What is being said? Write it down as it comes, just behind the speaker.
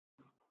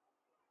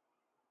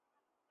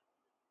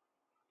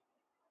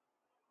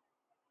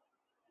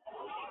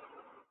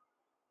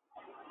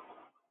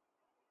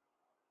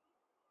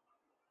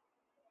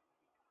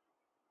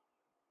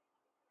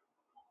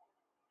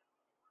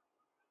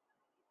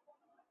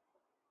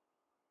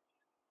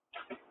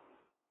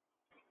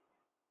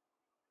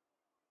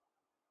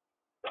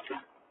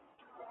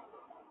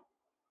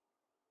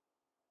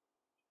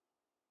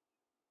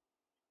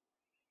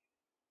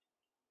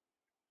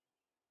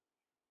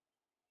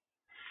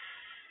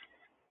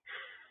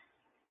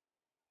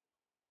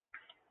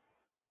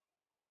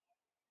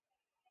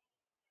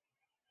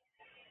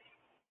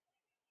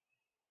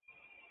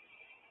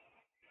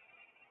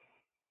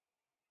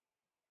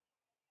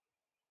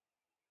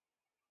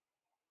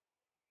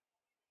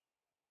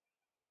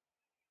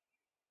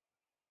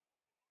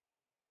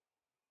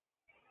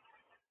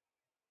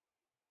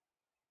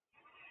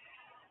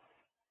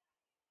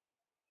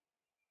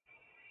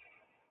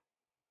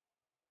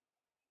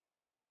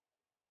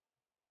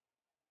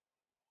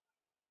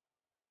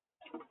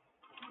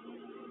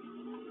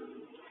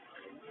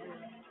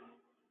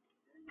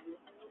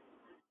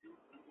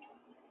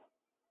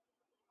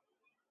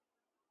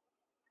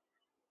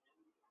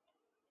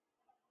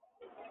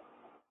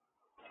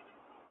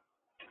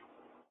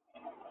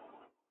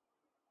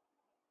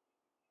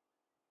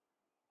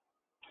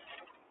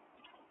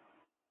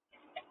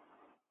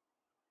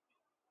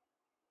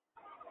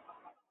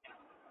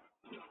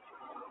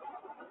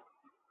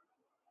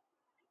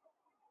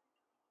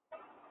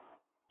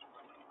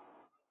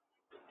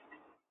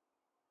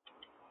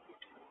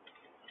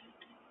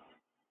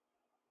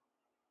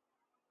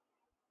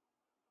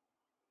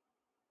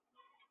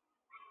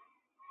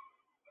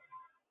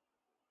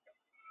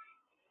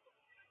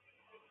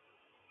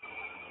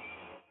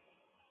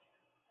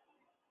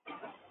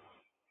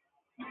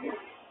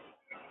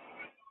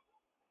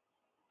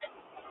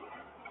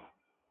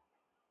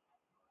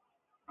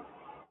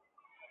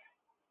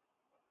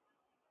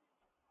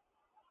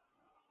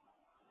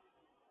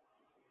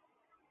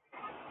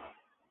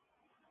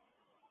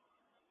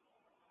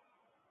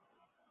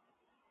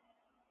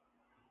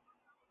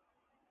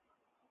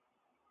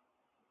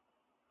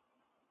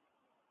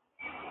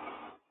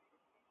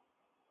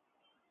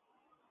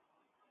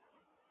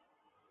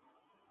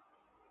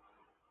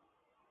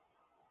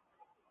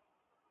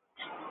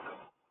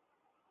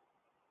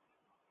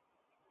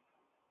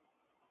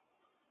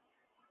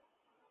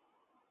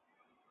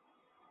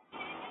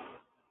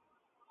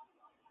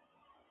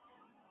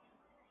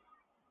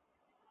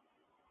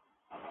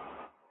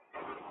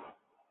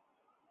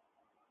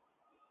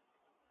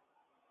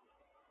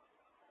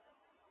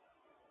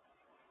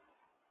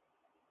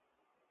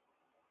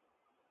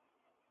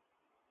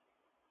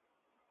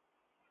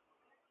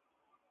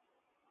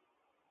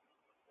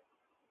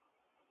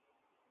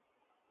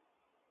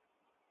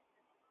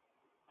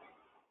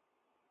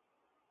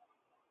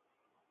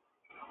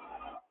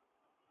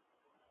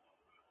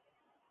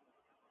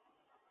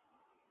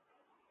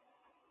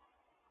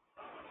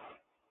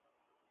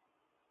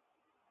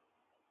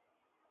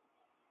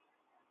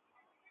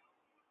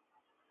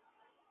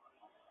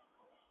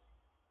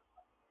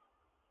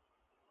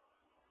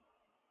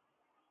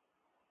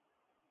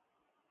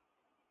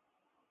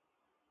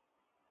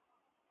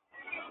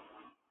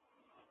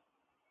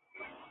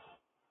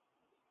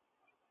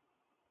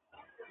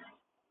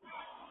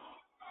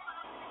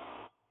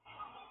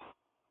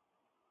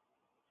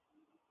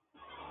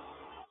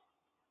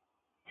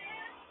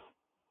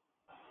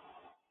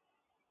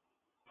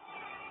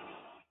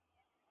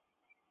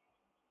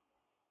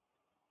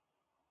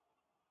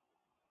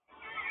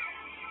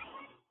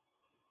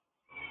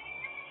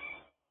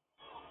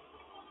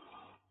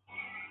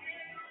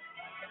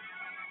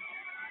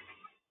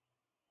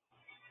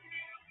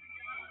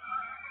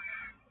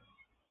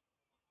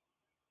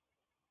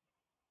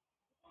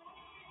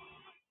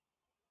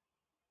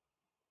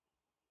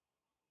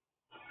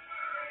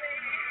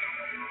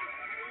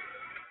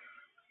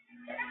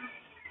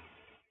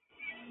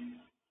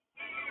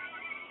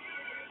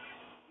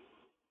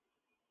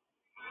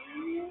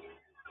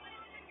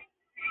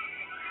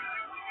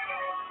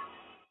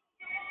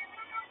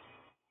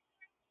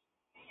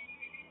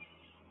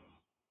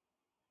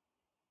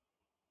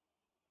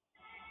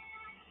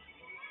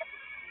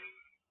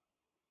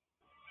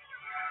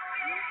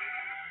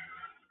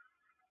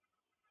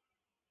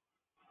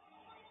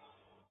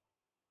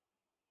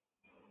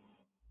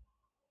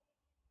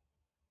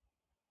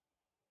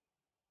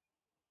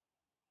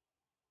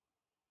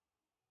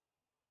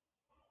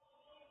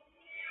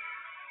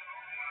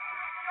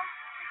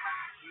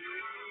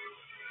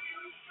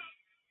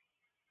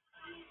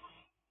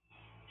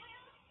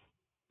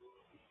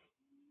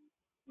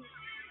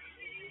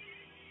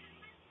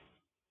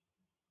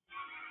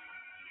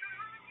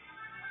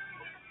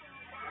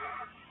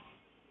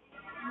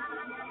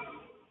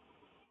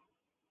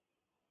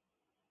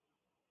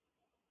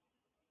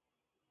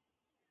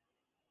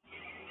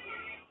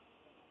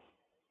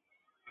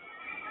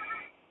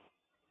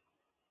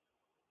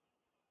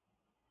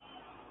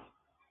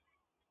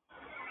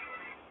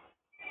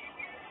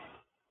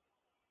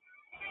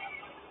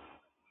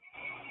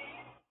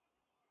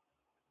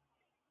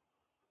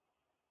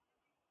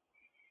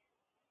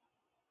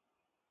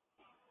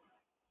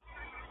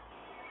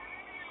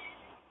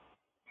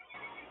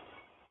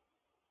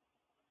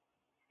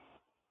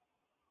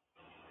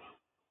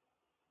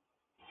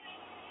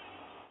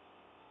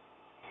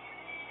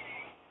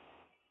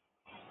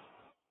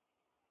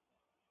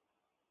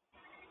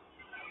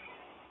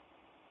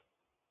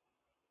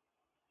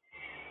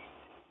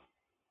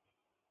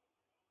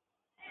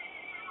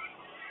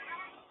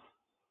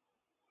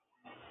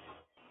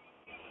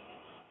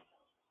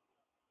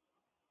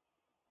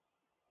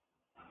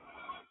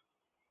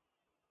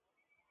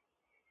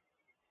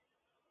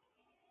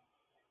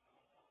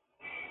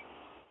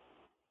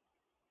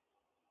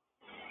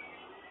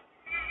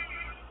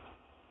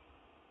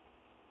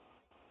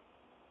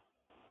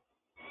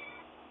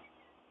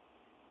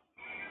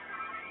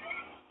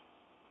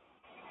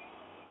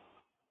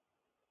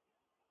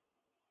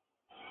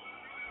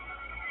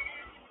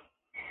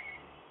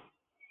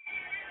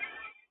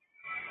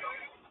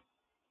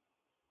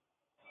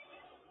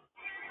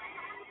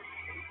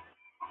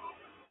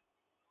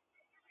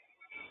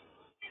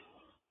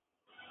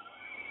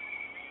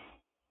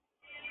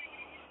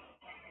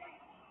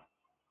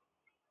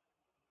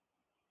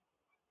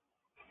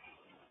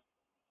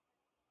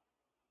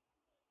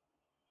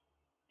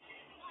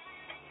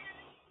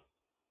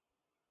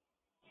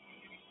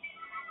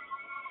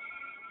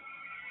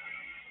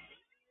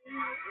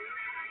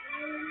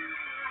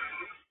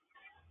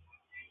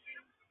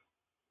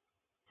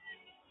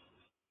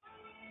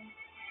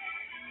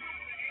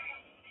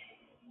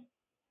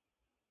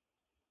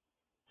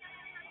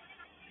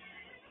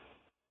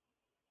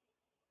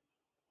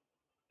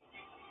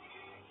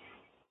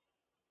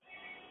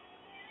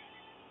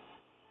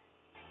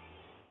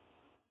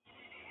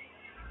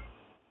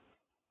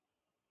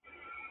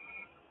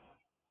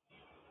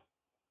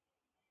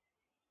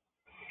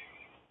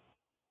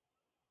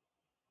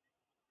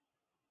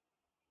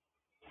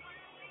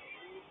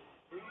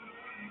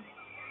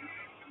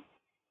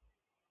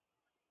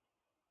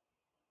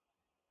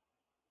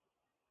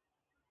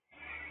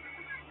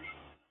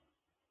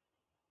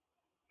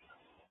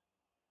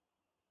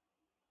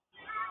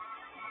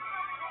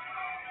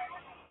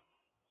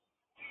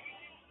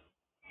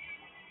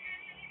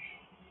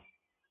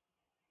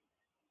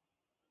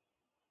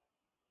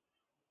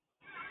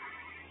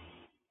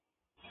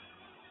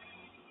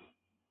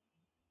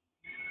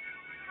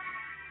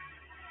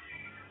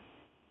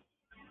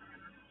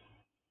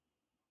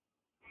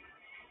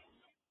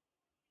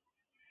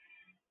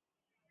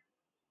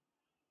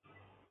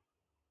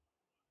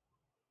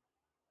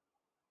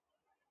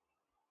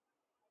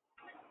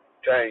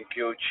Thank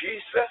you,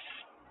 Jesus.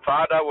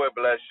 Father, we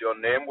bless your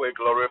name. We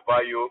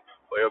glorify you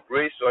for your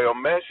grace, for your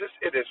mercies.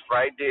 It is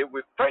Friday.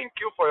 We thank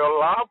you for your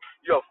love,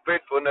 your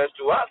faithfulness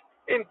to us.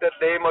 In the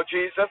name of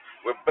Jesus,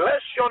 we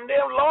bless your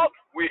name, Lord.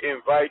 We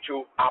invite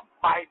you,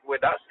 abide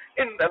with us.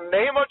 In the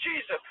name of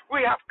Jesus,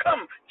 we have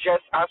come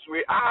just as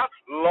we are.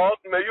 Lord,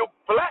 may you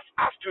bless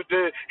us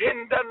today.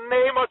 In the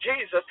name of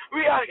Jesus,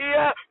 we are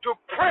here to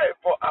pray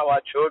for our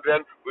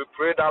children. We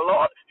pray that,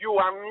 Lord, you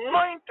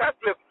anoint us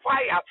with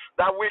fire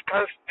that we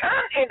can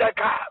stand in the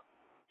gap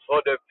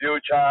for the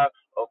future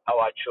of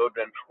our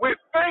children. We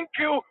thank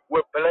you. We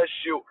bless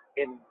you.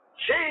 In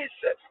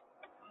Jesus'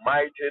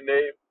 mighty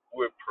name,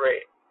 we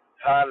pray.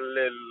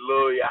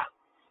 Hallelujah.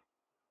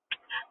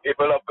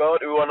 People of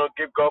God, we want to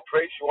give God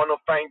praise. We want to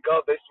thank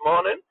God this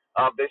morning,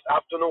 this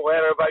afternoon,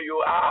 wherever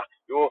you are.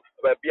 We want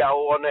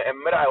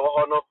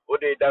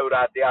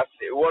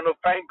to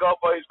thank God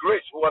for His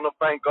grace. We want to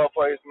thank God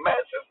for His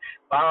mercy.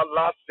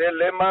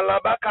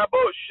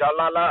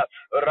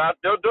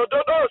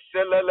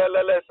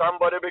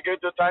 Somebody begin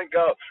to thank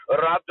God.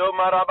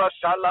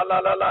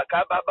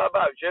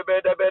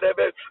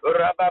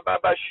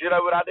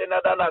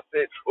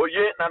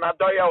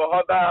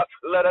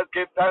 Let us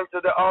give thanks to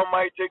the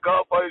Almighty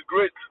God for His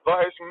grace, for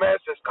His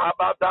mercies.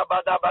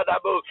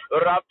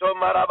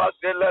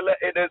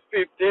 It is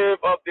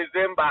 15th of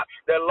December.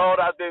 The Lord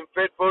has been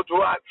faithful to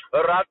us.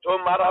 Rato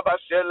maraba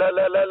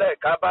shelelelele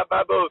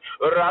kabababu.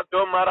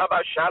 Rato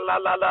maraba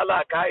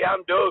shalalala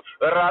kayando.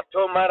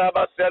 Rato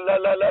maraba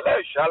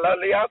shelelelele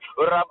shalalia.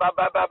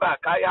 Rabababa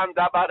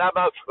kayanda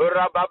badaba.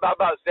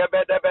 Rabababa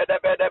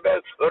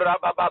sebedebedebedebe.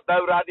 Rabababa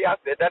radia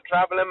se the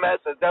traveling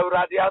message. The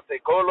radia se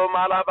kolo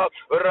malaba.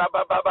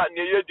 Rabababa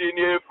niyedi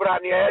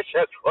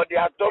niyefranieshe. Or the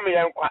atomi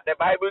and the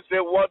Bible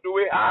says, what do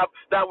we have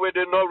that we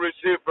did not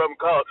receive from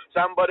God?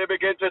 Somebody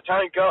begin to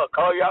thank God.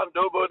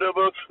 Koyando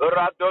bodobo.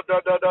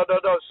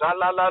 Radododododo.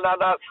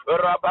 Shalalala.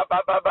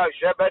 Rabababa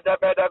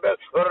shebedebedebe.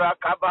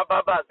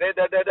 Rakababa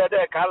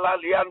zedededede.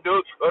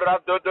 Kalaliandu.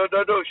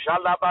 Radodododo.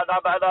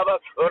 Shalabadabadaba.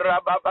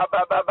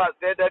 Rabababa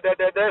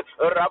zedededede.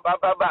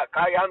 Rabababa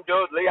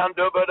kayando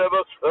liando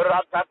bodobo.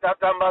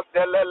 Ratatatamba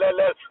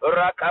selelele.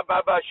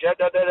 Rakababa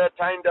shededede.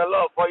 Thank the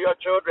Lord for your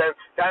children.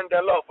 Thank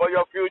the Lord for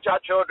your future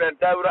children.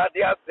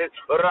 Deuradiasi.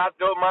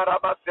 Rado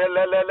maraba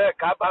selelele.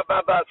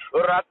 Kabababa.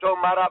 Rato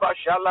maraba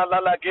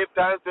shalalala. Give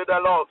thanks to the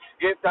Lord.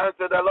 Give thanks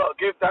to the Lord.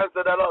 Give thanks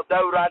to the Lord.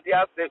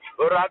 Deuradiasi.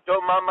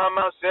 Rato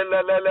mama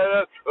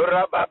selelele.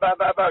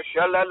 Rabababa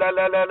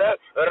shalalele.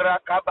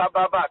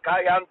 Rakababa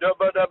kayando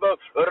bodobo.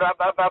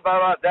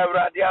 Rabababa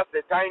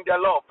deuradiasi. Thank the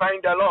Lord.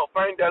 Thank the Lord.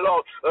 Thank the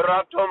Lord.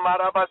 Rato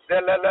maraba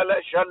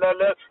selelele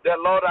shalele. The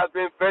Lord has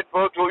been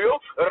faithful to you.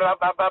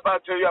 Rabababa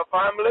to your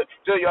family,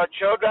 to your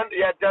children.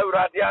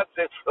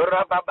 Deuradiasi.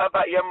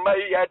 Rabababa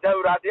yemai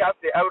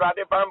deuradiasi.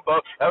 Euradi bambo.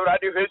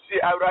 Euradi hisi.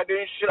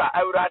 Euradi shira.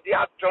 Euradi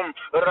atum.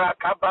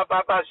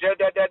 Rakababa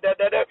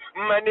jedededede.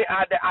 Many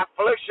are the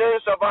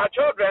afflictions of our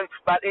children,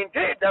 but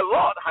indeed the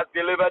Lord has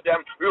delivered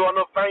them. We want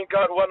to thank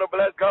God. We want to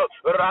bless God.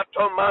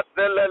 Ratoma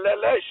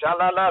selelele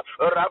shalala.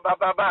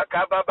 Rabababa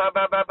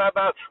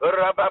kabababa.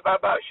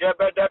 Rabababa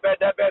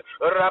shebedebedebe.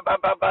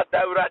 Rabababa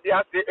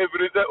deuradiasi.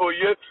 Evrize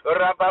oye.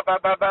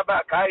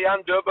 Rabababa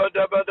kayando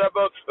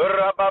bodobodobo.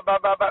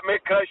 Rabababa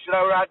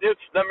mekashra radio.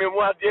 Na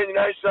mimwadi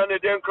nation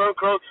den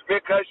kronkron.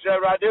 Mekashra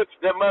radio.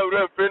 The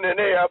mawre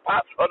finene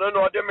apa. Odo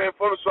no de me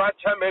from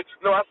swachame.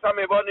 No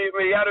asame boni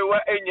me yare wa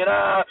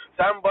enyina.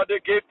 Somebody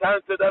give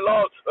thanks to the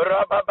Lord.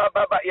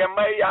 Rabababa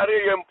yemai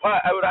yare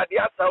yempa.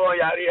 Euradiasa wa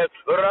yare.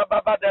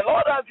 Rababa the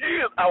Lord has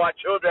healed our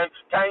children.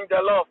 Thank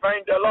the Lord.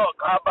 Thank the Lord.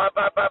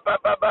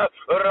 Kabababa.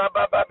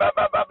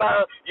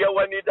 Rabababa.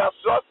 Yewanida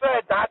so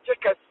said that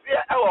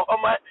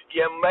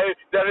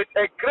there is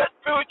a great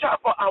future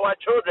for our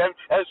children,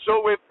 and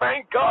so we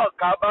thank God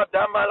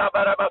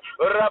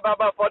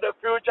for the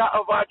future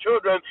of our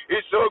children.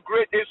 It's so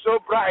great, it's so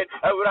bright.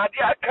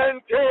 Euradia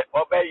kente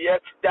obeye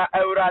da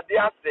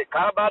euradia se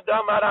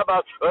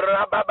kabadamaraba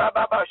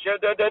rabababa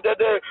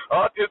shededede.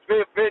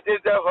 Faith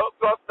is the hope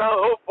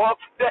for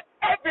the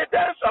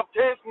evidence of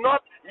things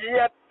not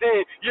yet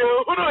seen.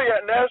 Yehudu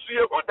yenesu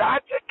yehuda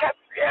chekes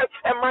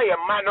ema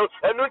yemano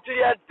enuti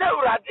ye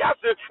deuradia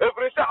se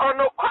everisa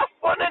ono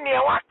kwafone ne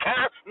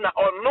waka na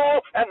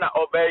ono na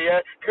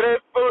obeye.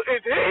 Grateful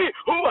is he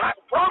who has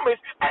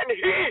promised, and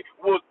he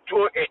will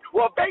do it.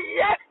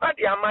 Obeye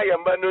adiama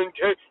yemano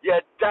nche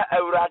ye da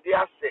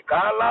euradia se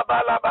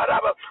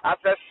kalabalabaraba as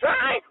a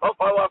sign of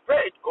our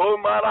faith.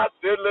 Komara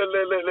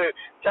selelele.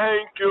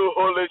 Thank you,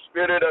 Holy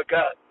Spirit of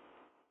God.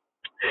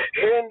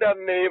 In the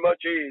name of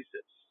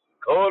Jesus.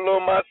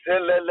 Koloma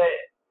selele.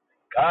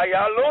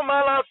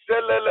 Kayalomala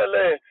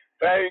selele.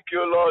 Thank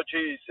you, Lord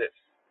Jesus.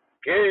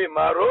 Ke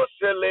maro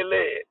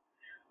selele.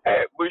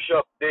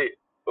 Bishop Day.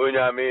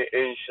 Unyami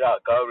insha.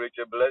 God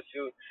richly bless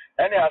you.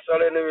 Any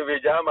asole ne be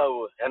jama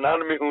wo.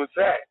 Enan mi hu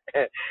say.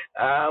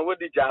 What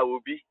did ya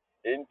will be?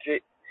 Inti.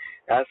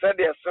 I said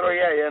the story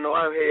here no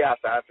one here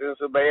assassin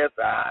so be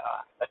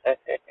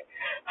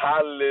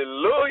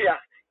Hallelujah.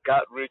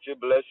 God richly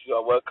bless you.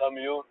 I welcome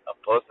you,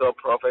 Apostle,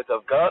 Prophet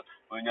of God.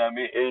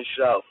 Unyami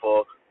Insha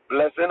for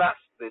blessing us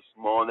this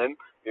morning.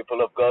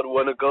 People of God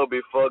want to go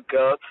before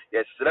God.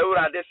 Yes,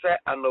 I say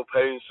and no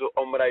pain so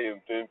omra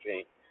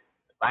yimpimpin.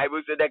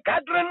 Bible says the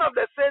gathering of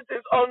the saints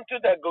is unto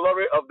the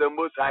glory of the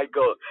Most High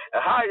God.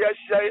 How you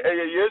say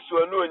yes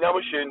we no nyam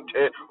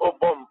shente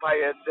obompa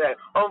yese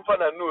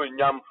onfa na no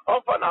nyam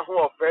onfa na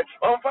ho ofe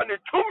onfa ne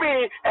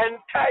tumi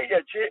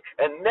entire chi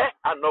enne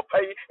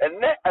anopai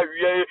enne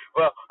awie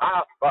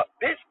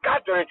this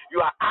gathering you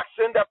are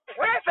asking the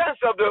presence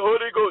of the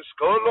Holy Ghost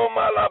kolo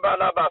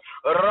malabalaba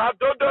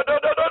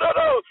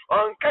radodododododo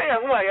onka ye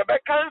ho a ye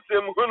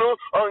bekansem hunu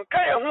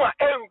onka ye ho a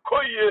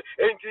enkoye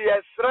enti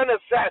yesra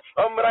ne se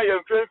omra ye.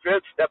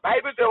 The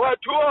Bible says, well,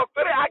 2 or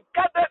 3 are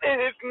gathered in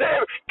his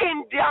name,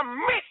 in their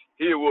midst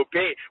he will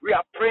be. We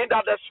are praying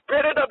that the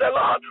Spirit of the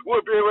Lord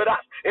will be with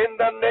us in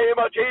the name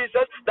of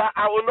Jesus, that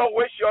I will not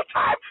waste your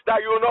time,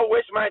 that you will not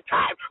waste my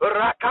time.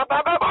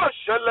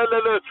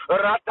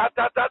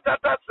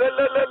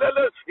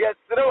 Yes,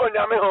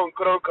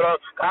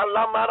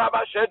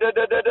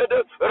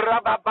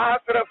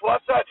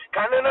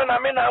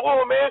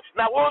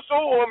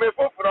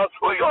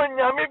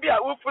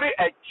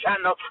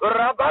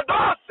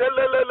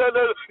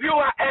 you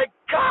are a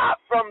God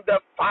from the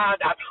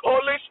Father.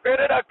 Holy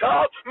Spirit of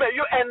God, may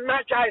you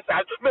energize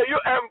us, may you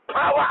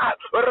empower us.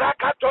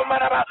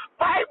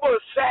 Bible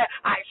says,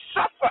 I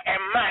suffer a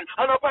man,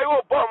 and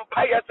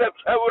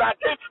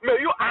may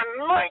you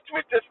anoint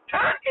me to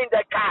stand in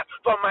the gap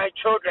for my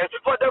children,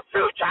 for the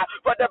future,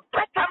 for the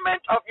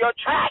betterment of your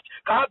church.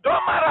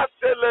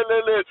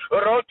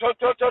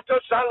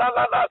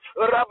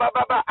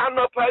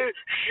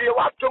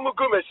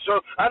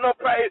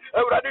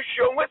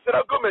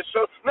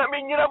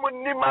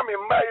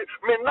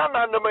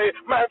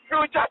 My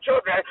future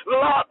children,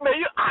 Lord, may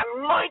you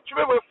anoint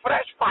me with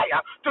fresh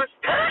fire to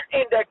stand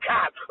in the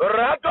gap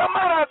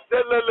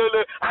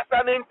as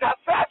an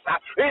intercessor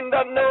in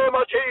the name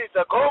of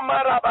Jesus.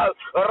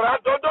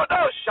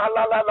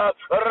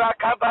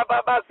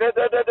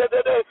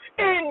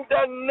 In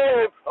the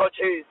name of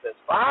Jesus.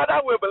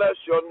 Father, we bless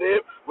your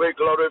name. We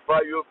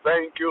glorify you.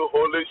 Thank you,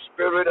 Holy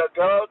Spirit of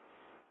God,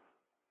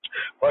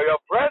 for your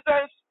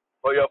presence,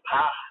 for your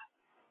power.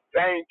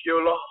 Thank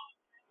you, Lord.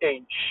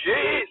 In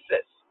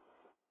Jesus'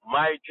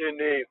 mighty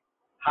name.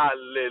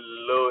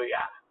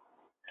 Hallelujah.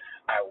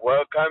 I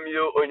welcome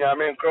you,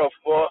 Onyamin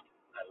Crawford.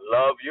 I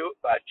love you,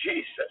 but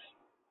Jesus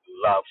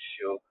loves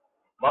you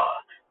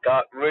more.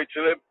 God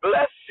richly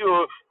bless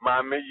you,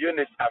 Mami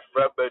Eunice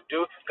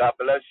Afrebedu. God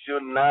bless you,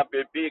 Na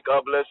Baby.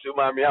 God bless you,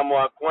 Mami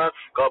Amuakwan.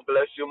 God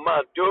bless you,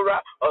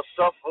 Madura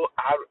Osofo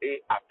R.A.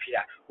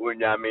 Apia.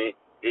 Unyami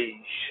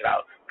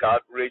Israel.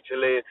 God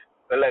richly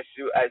bless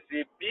you. I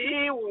see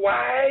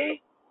BYJQ.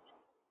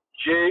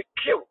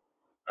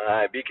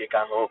 Biki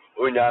Kaho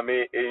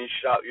Unyami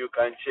Insha. You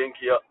can change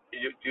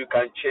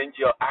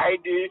your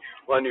ID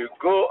when you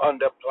go on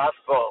the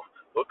platform.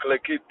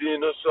 Click it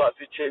so as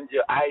you change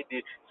your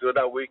ID so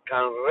that we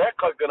can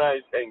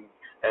recognize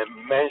and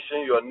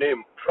mention your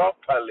name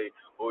properly.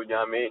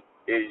 Unyami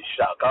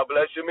Insha. God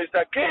bless you,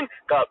 Mr. King.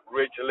 God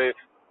richly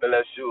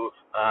bless you.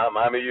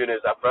 Mami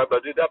Eunice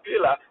Afrabadu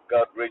Dapila.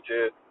 God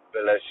richly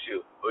bless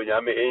you.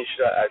 Unyami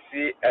Insha. I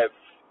see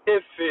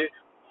Ife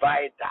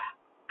Vida.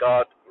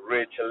 God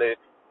richly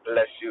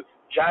bless you.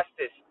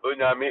 Justice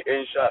Unyami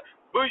Insha.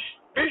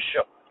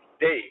 Bishop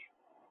Dave.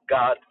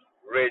 God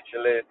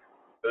richly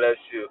bless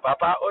you.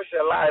 Papa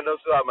Oshala no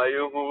so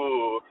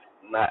amayu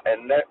na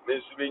ene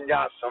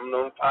misubinya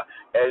somnomfa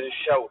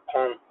ensha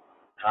ukon.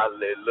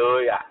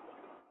 Hallelujah.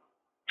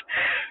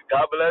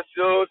 God bless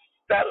you,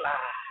 Stella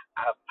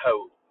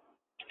Apo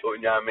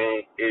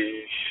Unyami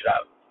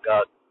Insha.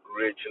 God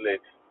richly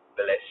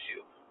bless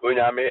you.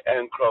 Unyami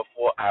Encroft,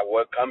 I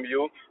welcome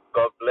you.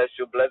 God bless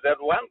you, blessed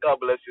one. God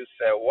bless you,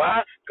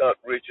 Sewa. God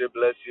richly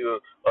bless you.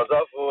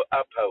 Ozofu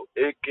Apo,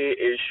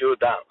 a.k.a.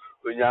 Showdown.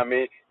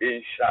 Unyami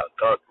Insha.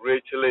 God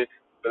richly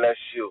bless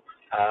you.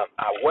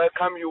 I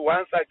welcome you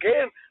once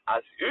again.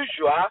 As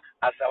usual,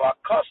 as our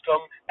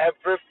custom,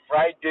 every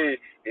Friday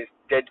is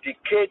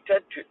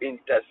dedicated to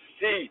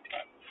intercede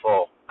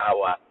for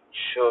our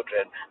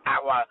children,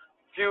 our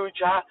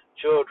future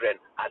children.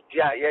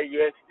 Adia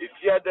if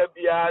you are the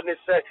biane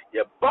say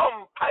ye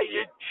bompa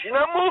ye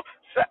chinamu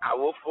say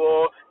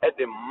awofo e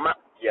de ma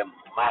ye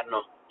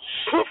mano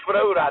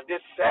sufra ura de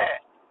say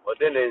o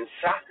de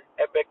nsa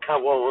ebeka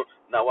won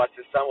na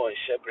wasesa won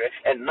shebre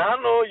and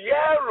nano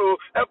yero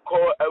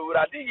eko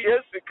awurade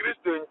Yesu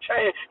Christo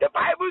nchen. The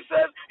Bible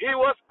says he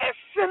was a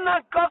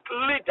synagogue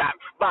leader,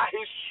 but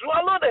he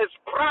swallowed his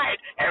pride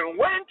and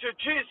went to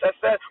Jesus and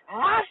said,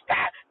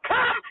 Master,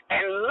 come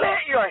and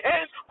lay your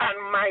hands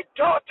on my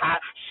daughter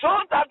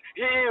so that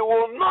she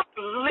will not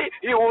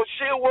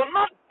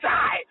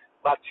die,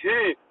 but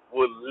he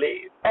will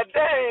live. And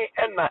then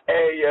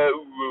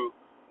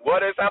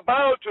what is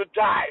about to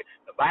die,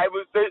 the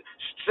Bible says,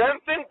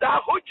 strengthen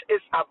that which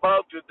is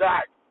about to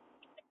die.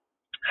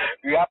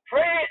 We are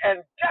praying, and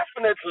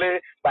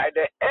definitely by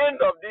the end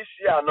of this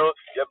year,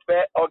 you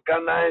better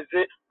organize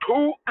it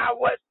 2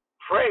 hours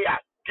prayer.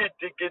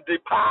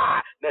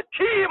 gidipa na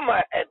team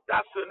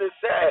edaso ne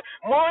say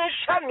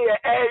monshane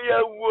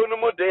eye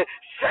wonumude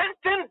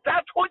sentence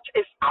that which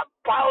is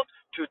about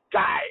to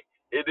die.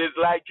 It is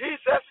like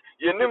Jesus,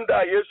 you name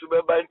that Jesus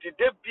Bebanti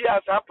de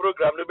Bias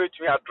program no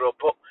between a drop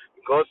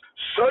because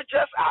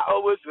soldiers are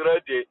always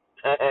ready.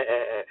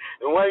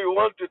 When you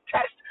want to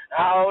test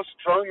how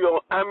strong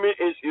your army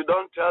is, you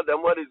don't tell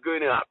them what is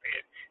going to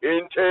happen.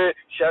 Inte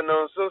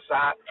Shannon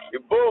Sosa,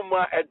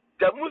 Iboma at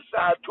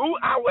Damusa 2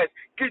 hours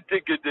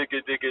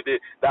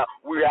that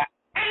we are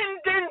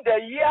ending the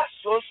year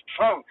so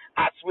strong.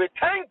 As we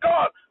thank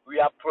God, we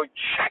are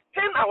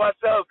projecting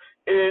ourselves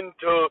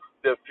into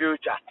the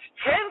future.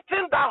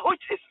 Something that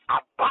which is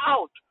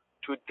about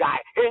to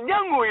die. In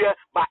young way,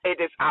 but it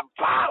is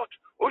about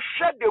who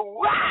shed the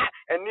way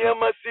and near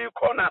mercy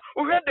corner.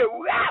 Who had the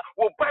way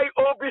will buy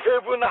all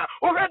behavior now.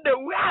 Who had the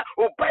way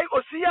will buy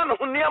Ocean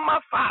who near my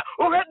far.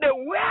 Who had the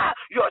way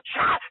your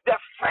child, the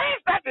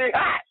friends that he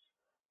has.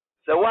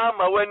 So one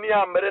when you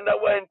are Marina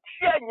went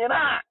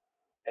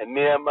and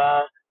near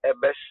my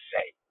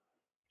say.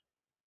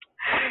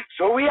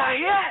 So we are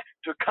here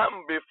to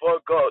come before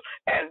God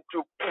and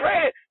to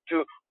pray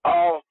to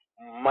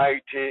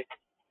Almighty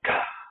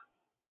God.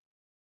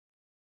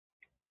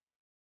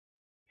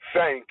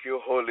 Thank you,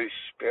 Holy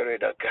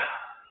Spirit of God.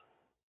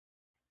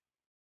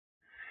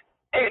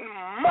 In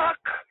Mark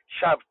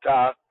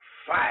chapter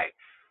 5,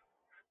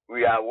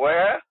 we are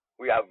where?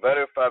 We are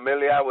very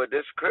familiar with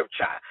this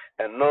scripture.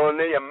 And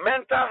only your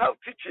mental health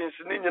teachings,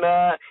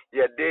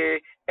 your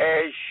day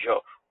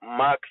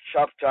Mark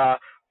chapter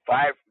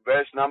 5,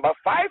 verse number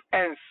 5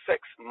 and 6.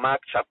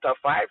 Mark chapter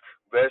 5,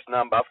 verse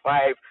number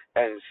 5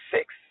 and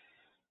 6.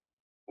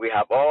 We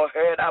have all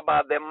heard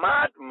about the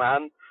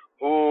madman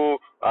who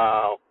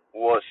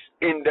was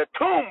in the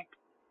tomb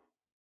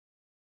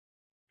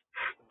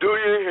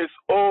doing his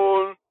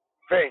own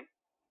thing.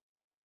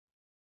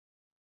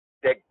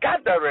 The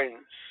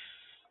gatherings.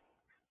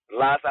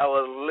 Last I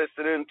was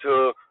listening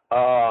to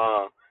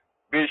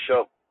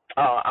Bishop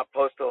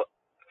Apostle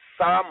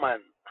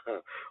Salmon.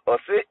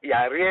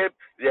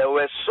 There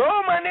were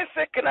so many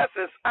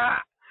sicknesses.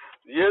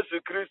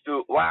 Jesus Christ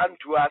want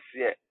to us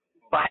here.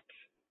 But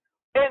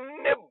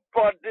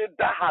anybody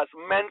that has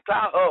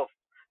mental health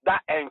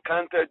that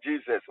encounter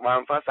Jesus,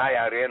 one first I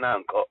arena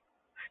uncle.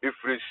 If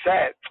we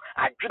said,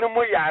 I didn't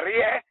know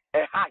yare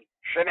a high.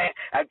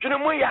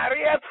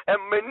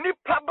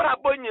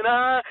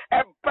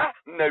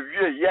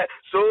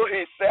 So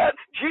he said,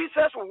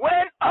 Jesus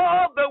went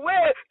all the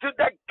way to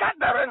the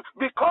gathering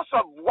because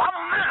of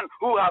one man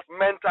who has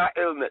mental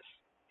illness.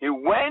 He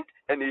went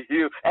and he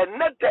healed. And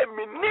not the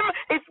minimum,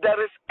 if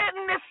there is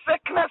any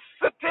sickness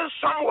sitting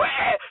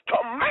somewhere,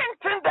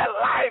 tormenting the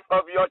life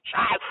of your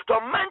child,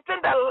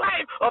 tormenting the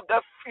life of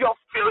your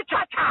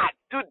future child,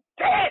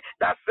 today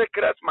that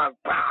sickness must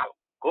bow.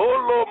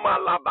 Kolo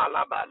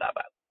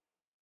malabalabalaba.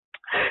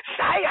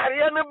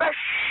 Sayariano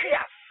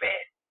Bashiase.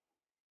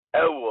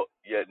 Ewo,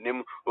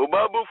 yenim,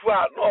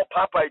 Ubabufua, no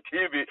Papa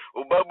TV,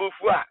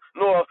 Ubabufua,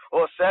 no,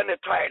 or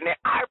Senator, ne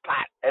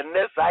iPad, and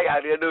this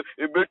Sayariano,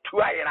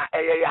 Ibetuana,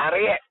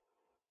 Ayare.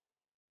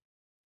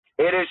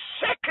 It is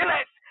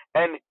sickness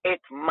and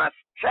it must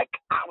check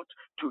out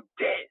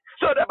today.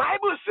 So the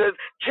Bible says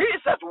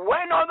Jesus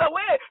went all the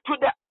way to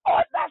the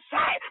other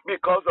side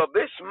because of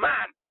this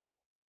man.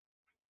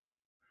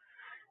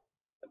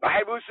 The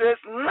Bible says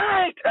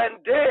night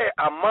and day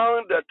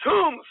among the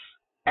tombs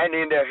and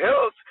in the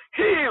hills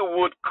he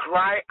would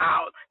cry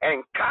out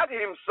and cut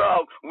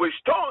himself with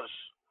stones.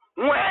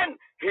 When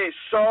he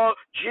saw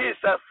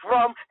Jesus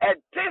from a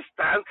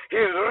distance, he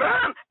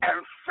ran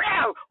and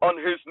fell on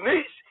his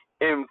knees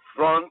in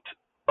front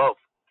of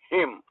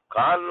him.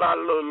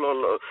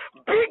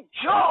 Big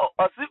Joe,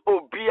 Osi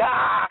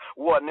Obia,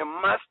 won a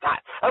master.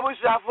 I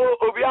wish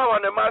Obia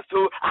won a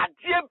master.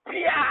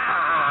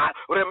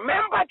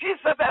 Remember, Jesus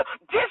said,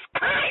 this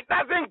kind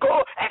doesn't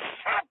go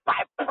except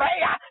by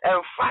prayer and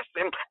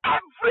fasting.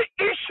 Every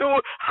issue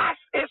has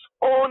its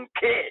own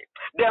key.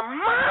 The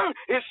man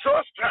is so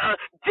strong.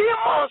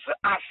 Demons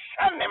are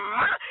shining.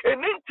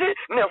 And into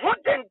the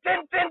wooden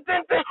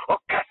or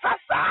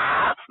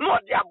Casasa, no,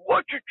 they are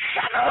what you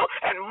channel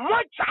and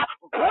much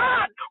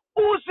blood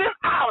oozing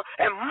out.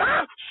 A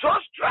man so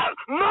strong,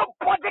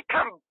 nobody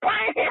can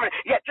bind him.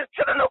 Yet the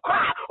children will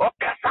cry or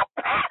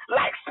Casapa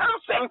like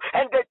something,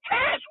 and the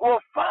chains will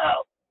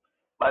fall.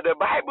 But the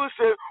Bible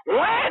says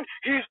when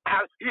he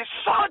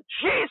saw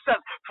Jesus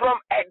from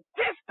a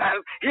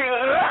distance, he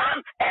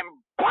ran and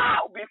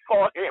bowed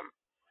before him.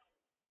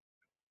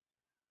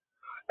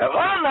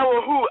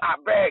 Who I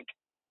beg,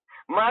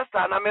 Master,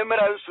 I remember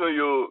so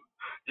you.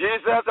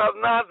 Jesus of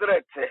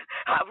Nazareth,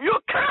 have you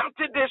come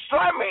to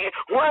destroy me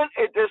when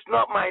it is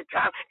not my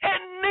time?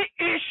 Any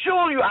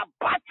issue you are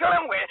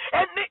battling with,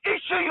 any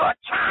issue your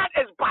child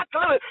is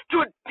battling with,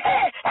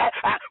 today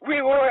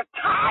we will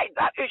tie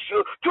that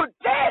issue.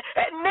 Today,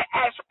 any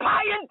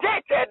expiring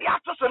date, any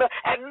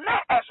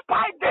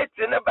expiring date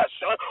in the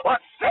version, or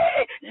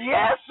say,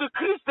 yes,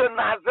 Christ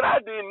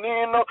Nazareth,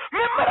 Nino,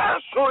 remember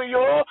so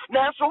you,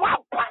 now so what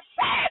pass,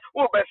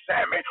 what be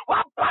me,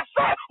 what pass,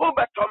 what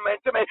be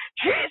torment me.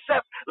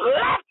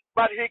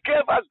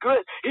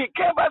 grace. He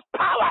gave us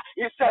power.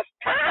 He says,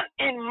 stand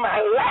in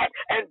my light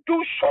and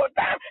do show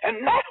them.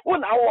 And that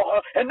when I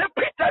walk, and the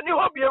Peter knew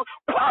of you,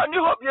 Paul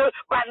knew of you,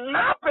 but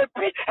now,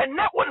 baby, and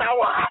that when I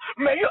walk,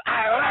 may you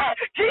arise.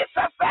 Jesus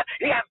said,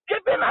 he has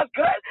given us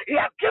grace. He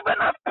has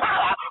given us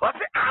power.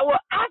 I will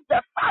ask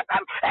the Father,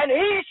 and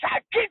he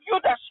shall give you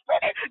the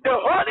Spirit. The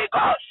Holy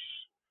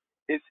Ghost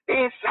is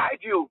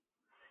inside you.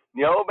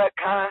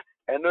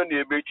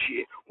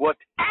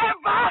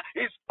 Whatever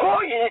is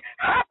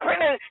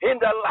happening in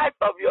the life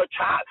of your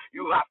child,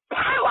 you have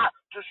power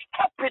to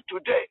stop it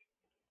today.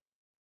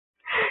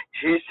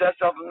 Jesus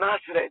of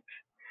Nazareth,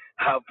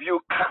 have you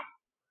come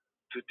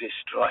to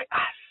destroy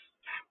us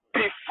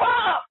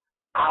before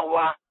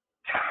our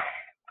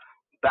time?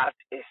 That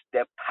is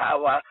the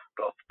power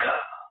of God.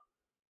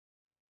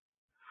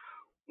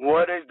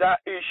 What is that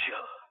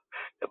issue?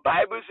 The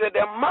Bible said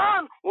the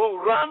man will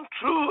run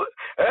through.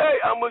 Hey,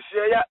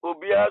 Amusia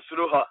Ubia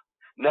Sruha.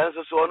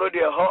 Nancy Sono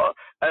de Ho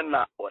and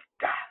not what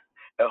that.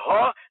 A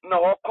ho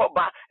no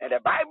koba. And the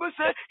Bible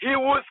said he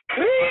will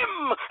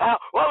scream.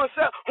 One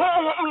say,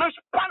 no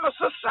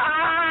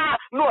Spanosa,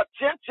 no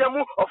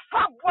Tientemu, or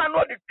Fabua,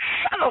 no the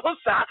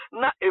Chanosa,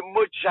 na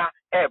emoja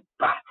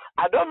eba.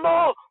 I don't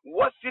know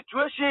what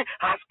situation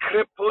has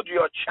crippled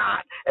your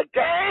child. A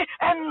day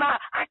and I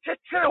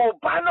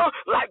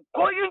like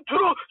going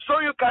through, so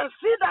you can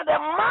see that the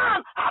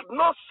man had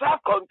no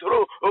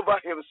self-control over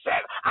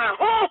himself. And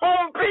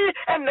home be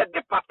and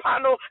the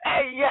papano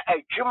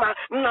a juma,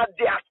 now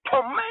they are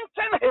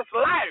tormenting his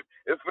life.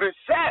 If we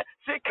say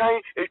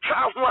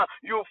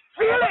you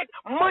feel it,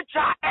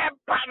 mucha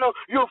ebano,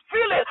 you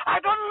feel it. I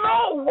don't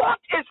know what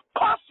is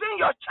causing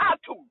your child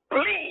to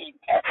bleed.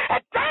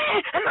 A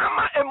day and I'm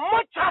a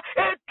mucha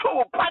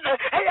to panel,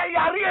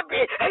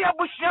 a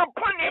bushian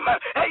punima,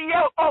 a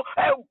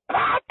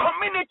bad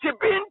community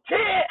being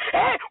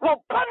there,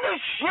 will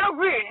punish you.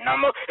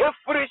 If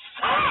we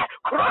say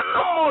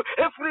chronomo,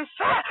 if we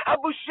say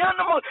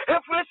abushanamo,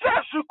 if we say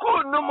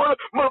sukunomo,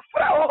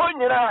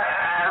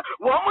 mafraonya,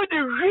 one with the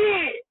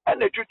re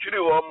and the truth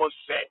almost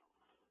say.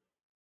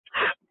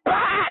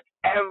 Bad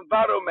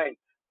environment.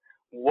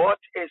 What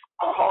is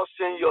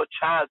causing your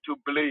child to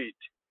bleed?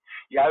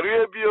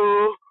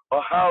 Yarebio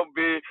or how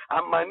be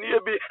a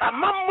maniabi a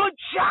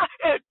mamucha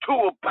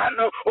to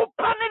panel or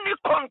panel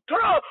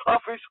control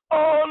of his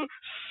own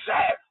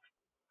self.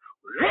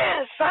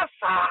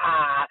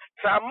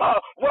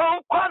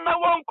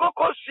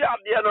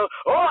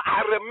 Oh,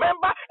 I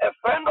remember a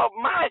friend of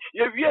mine,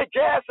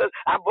 Jesus,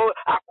 about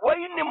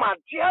acquiring my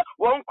dear,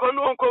 one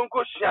Collins,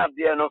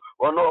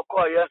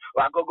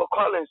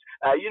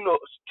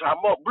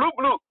 Stramo,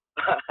 blue.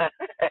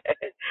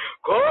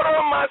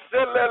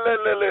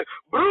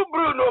 Bru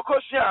no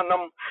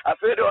koshianum. I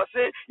said, I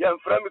say, young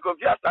friend, because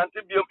you have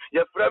antibiotic,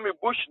 your friend,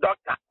 bush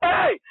doctor.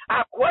 Hey,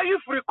 I quite you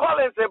free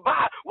Collins a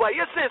bar. Why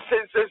you say,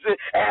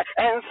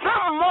 and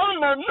some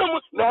more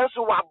no,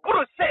 so I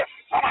bru say,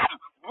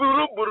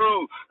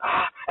 bru.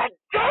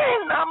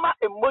 Again, I'm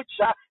a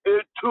mucha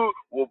to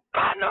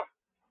Wubana.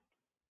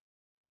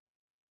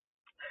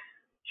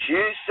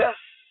 Jesus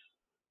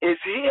is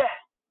here.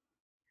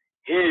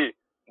 He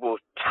will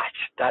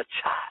touch that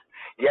child.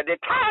 Yeah, the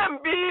time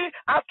be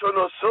after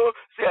no so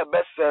say a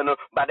best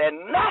but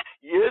then na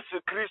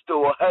Jesus Christo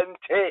will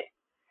hante.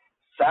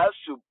 Sa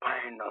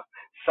supino,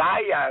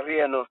 saya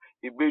reno,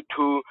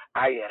 ibitu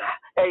ayera,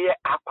 eye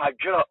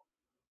aquadro.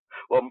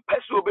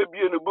 Peso baby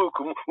in the book,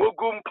 they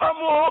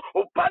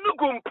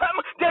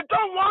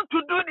don't want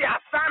to do the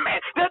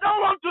assignment, they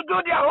don't want to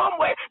do their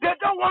homework, they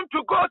don't want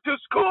to go to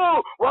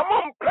school.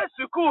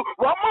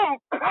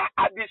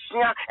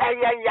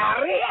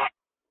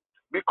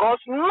 Because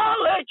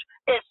knowledge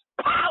is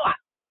power.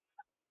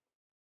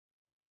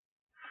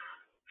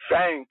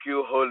 Thank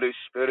you, Holy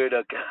Spirit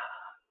of God.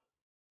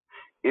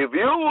 If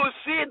you will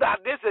see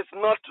that this is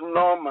not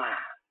normal,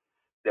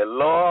 the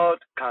Lord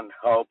can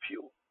help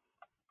you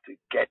to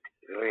get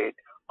rid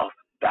of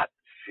that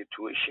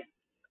situation.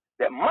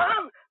 The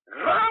man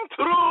ran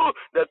through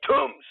the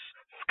tombs,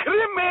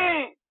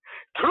 screaming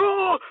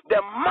through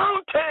the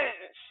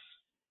mountains.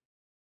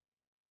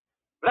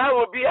 That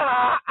will be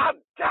our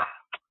Abda.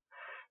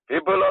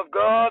 People of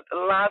God,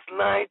 last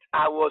night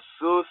I was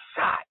so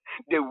sad.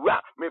 They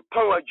were me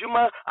power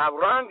juma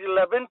around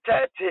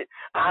 11:30,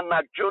 and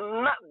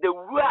they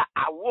were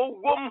a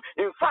woman.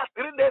 In fact,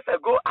 3 days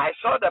ago I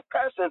saw the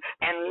person,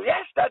 and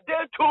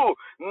yesterday too.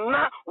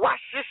 Na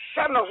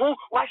washisha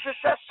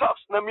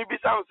socks na mi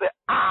bisa say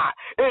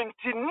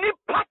enti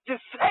nipa to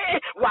say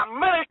wa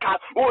America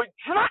o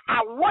jina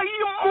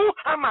awayi mu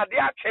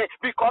amadiache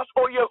because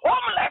oye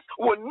homeless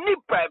wo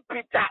nipa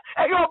Peter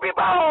ayo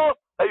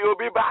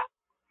biba.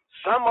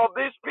 Some of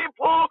these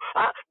people,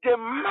 they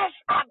mess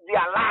up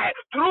their life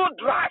through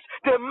drugs.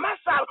 They mess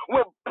up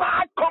with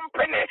bad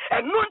company.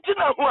 And you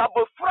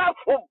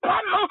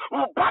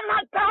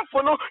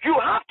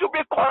have to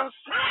be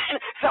concerned.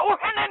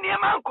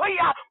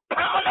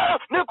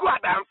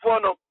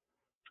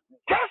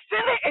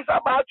 Destiny is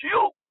about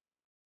you.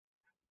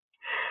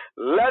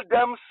 Let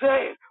them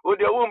say,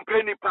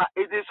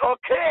 it is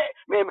okay.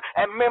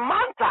 And me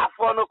manta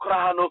for no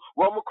krano,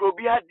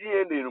 Womukrobia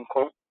DNA.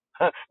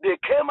 They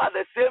came at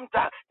the same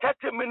time,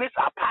 30 minutes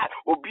apart.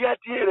 Obia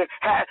dire,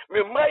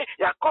 me may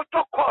ya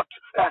koto court,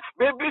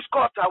 baby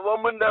Scott, a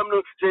woman them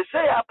no. They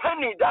say a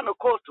penny down the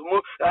court to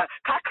move,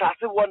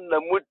 Kakasi one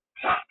them would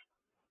trash.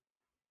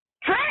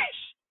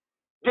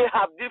 They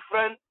have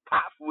different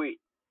pathway.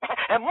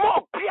 And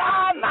more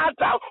piano,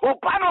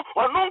 Obano,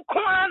 or no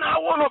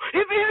Kwana,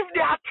 even if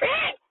they are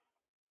trained,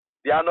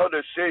 they are not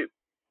the same.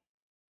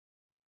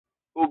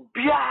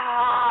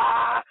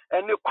 Ubia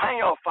and the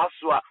kind of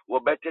faswa were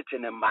better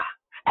than a ma.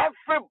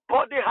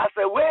 Everybody has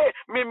a way.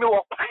 Me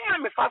wa kwanya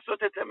me faswa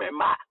tete me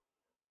ma.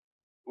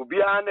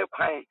 Ubia ne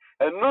kwanya.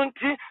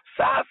 Enunti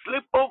sa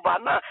sleep over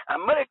na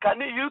America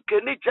ni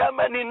UK ni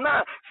Germany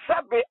na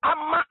sabe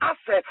ama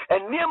ase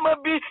eniema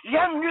bi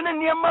yan yune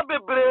niema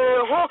bebre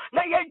ho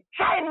na ye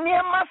jai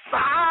niema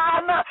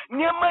sana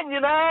niema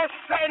nyina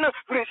sai no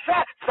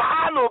frisa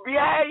sa no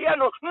bia ye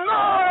no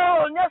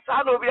no nya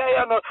sa no bia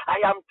ye no.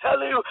 I am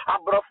telling you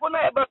abrofo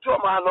na ebeto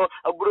ma no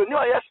abroni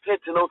o ye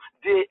state no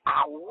they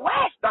are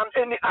worse than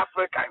any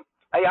African.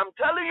 I am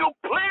telling you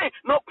play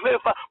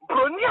for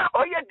bronia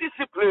or ye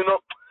discipline no.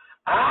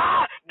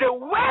 The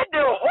way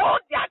they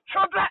hold their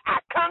children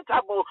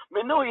accountable,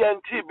 me know you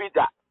ain't be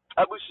that.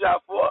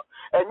 Abushafo,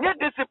 and your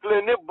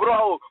discipline,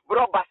 bro,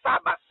 basa,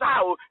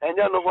 and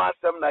you know what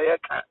some na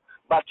can.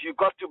 But you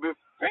got to be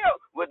filled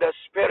with the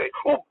Spirit.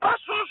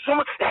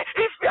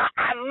 If you are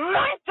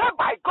anointed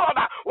by God,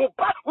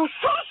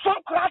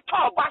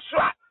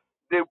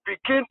 they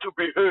begin to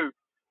behave.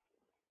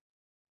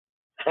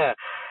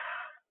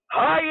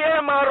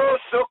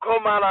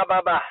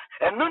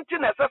 And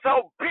nothing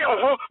necessary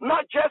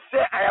not just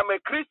say I am a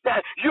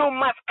Christian. You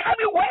must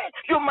carry weight,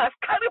 you must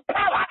carry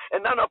power.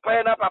 And then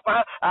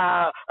Papa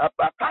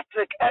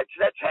Patrick H.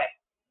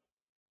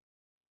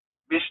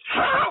 Be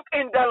strong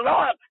in the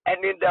Lord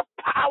and in the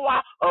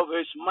power of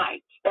his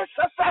might.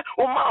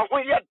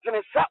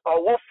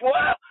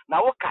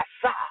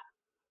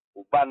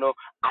 Ubano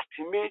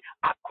atimi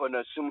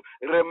akonasum.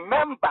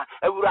 Remember,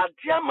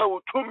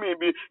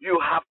 you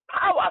have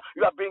power,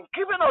 you have been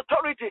given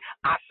authority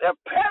as a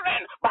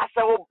parent. But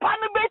your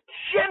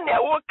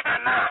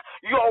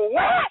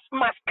words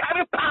must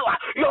carry power,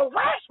 your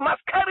words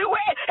must carry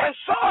weight, and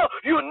so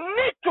you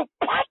need to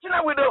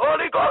partner with the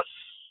Holy Ghost.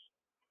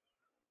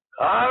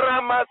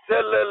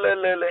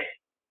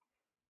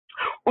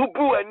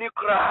 Ubu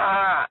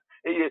anikra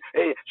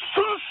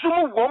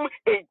sunsum wom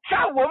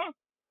ejawom.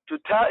 To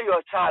tell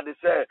your child, they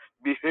say,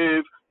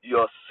 behave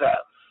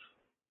yourself.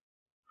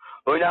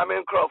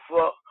 Onyamin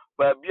Crawford,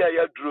 but be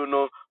a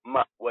druno,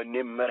 ma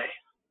wanimere.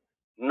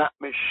 Not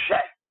me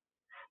share.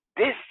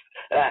 This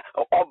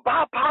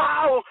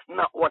Obapa,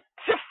 not what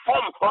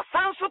Tifom, or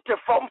Sansu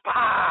Tifom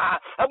pa.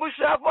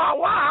 Abushava,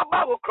 wa,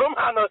 Babu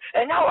Krumano,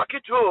 and now I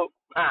get you.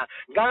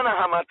 Ghana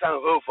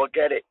Hamatan, oh,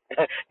 forget it.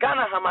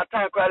 Ghana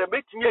Hamatan, quite a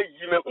bit near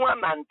you,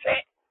 one and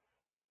ten.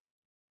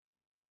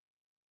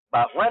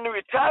 But when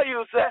we tell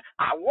you, say,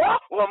 I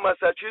walk on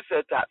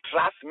Massachusetts,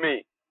 trust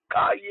me.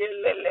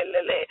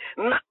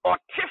 Na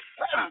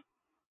otifem.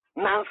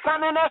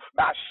 Nansanene,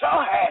 I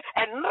saw her,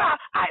 and now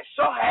I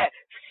saw her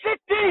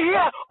sitting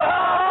here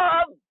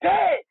all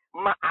day.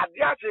 Ma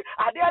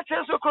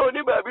adiache so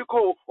kroni baby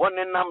ko on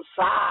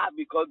namsa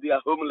because they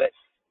are homeless.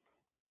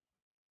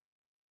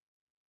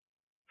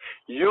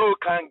 You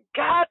can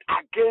guard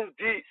against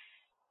this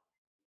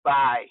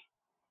by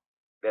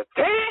the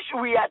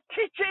things we are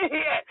teaching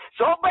here,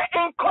 so by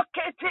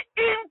inculcating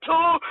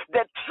into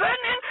the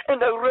training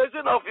and the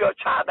raising of your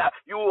child,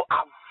 you will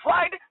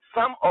avoid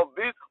some of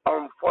these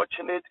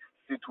unfortunate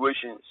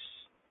situations.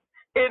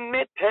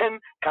 Anything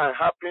can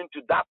happen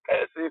to that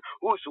person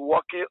who's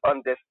walking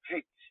on the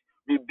street.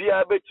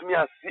 Bibia betumi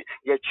asi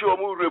yechi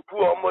omu repu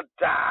omu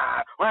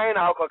da. Why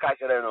na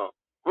okokashire no?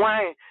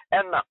 Why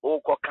na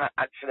okoka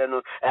achire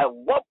no?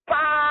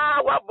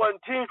 Wopa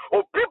wabontin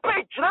o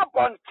people jina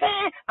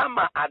bontin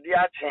ama ade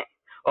ache.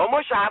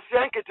 Omo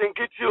shafian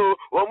kitenkiti o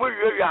omo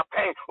wiwi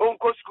apen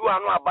onko school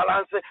anu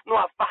abalance no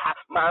afa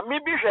ma mi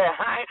bi hwe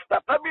han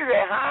papa bi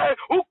hwe han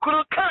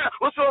ukuru kan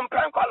oso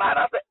mpan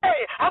kolara say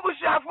eh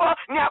abushafo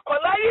ni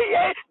akola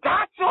yiye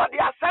that's what the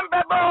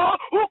assemble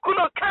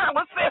ukuru kan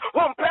we say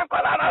mpan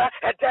kolara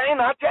e den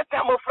na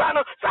tete mo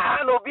frano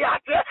sa no bi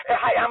ate e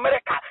high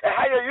America e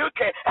high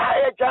UK e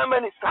high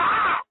Germany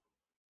sa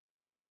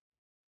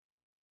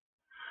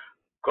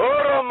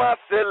koroma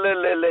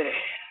selelele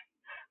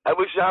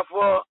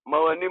Abushafo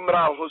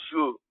mawanimra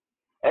hosu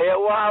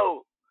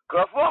wow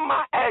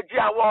Krofoma eji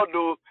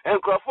awodo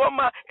and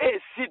Krofoma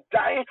sit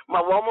dying my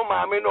woman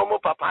mama no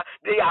papa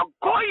they are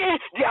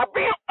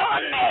being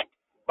honored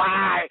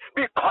by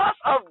because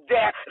of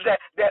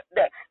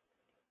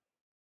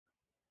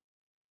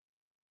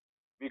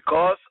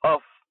because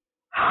of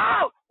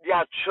how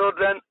their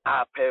children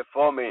are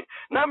performing.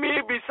 Na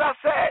mi bisa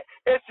say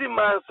esi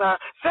mansa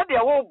said they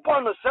will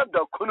born said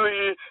the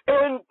kunuyi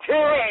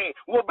ente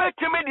wo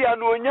betimi dia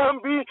no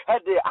nyambi e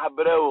de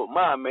abreo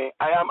mame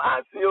I am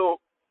asking you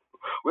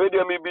where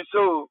do me be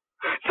so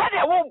said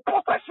they will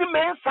put a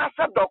men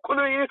said the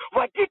kunuyi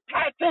what did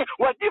 30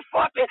 what did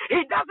 40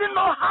 he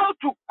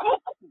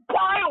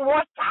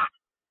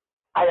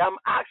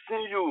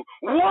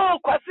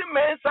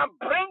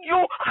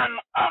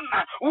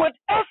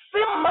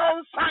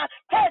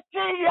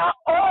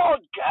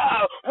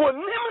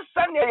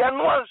you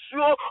know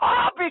so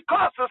all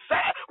because of say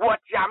what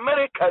the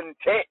American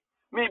take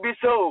maybe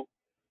so.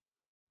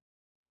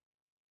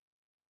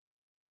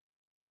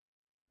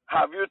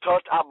 Have you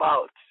thought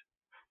about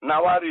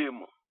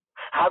Nawarimu?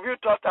 Have you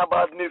thought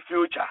about the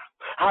future?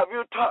 Have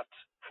you thought?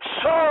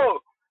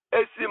 So,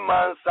 Esi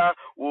Mansa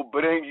will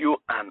bring you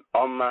an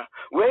honor.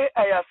 Where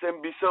I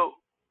am be so.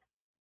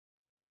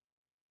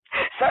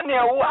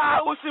 Sanya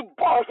wa usi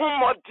bohu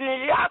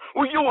modia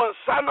uyi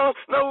wonsa no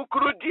na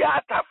ukuru dia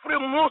atafre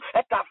mu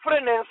etafre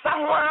ne nsa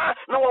ho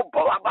na wo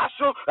bo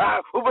abaso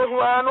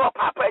ubehu no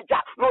papa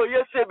ja no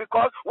yese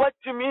because what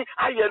to me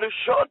aye no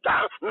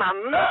showdown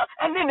na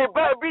ene ne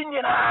ba bi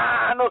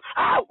nyina no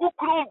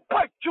ukuru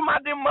mpatuma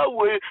de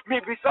mawe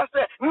mi bi so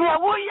se ne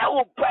wo ya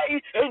wo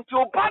bai enti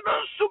oba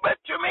no nso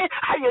betumi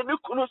aye ne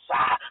kunu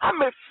sa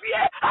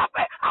amefie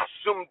abe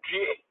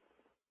asumdie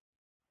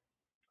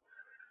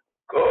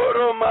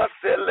Koroma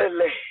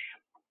selele.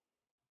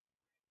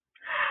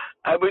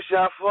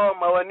 Abishafo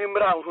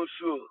mawanimra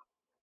husu.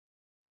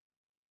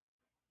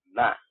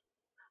 Na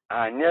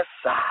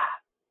anyesa.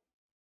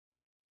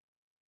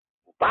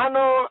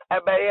 Bano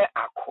ebeye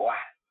akwa.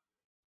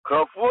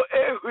 Krofo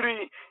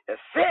ehuri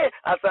se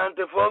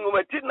asante fo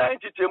ngumati na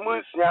nchichemu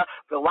nsia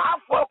fe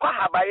wafo kwa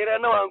habayire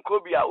na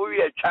wankobia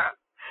uwi echa.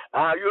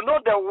 You know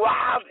the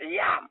wild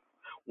yam.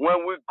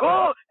 When we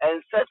go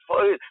and search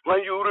for it,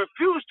 when you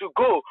refuse to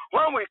go,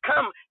 when we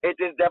come, it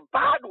is the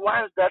bad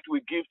ones that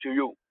we give to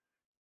you.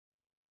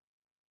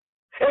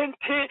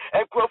 Enti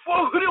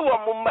ekrofo huri wo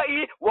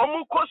mumai wo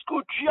mu ko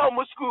school tria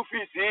wo school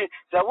fees say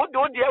wo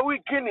do dia we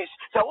guinness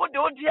say wo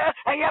do dia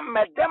eye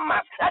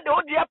medemas say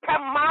do dia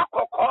pema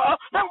kokko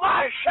na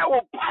wa hwe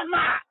wo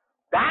pana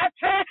that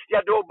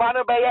ya do ba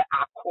no be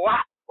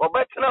akwa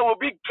obetena wo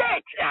bi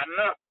gate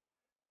ana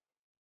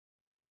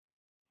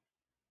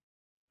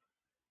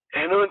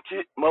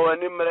enonti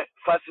mawanimre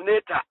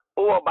fascinator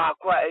o ba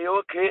kwa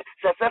okay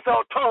say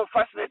o ton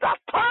fascinator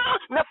ton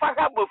na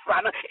faka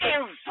bofra no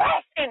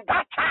invest in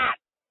that child.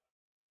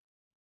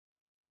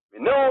 Me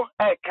no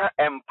eka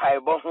empire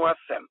bo ho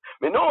asem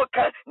me no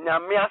ka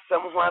nyame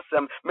asem ho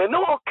asem me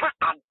no ka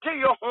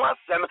adeyo ho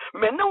asem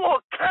me no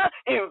ka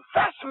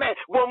investment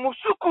wo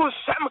musuku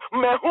sem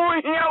me ho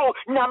hia o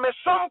nyame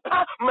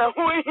sompa me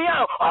ho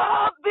hia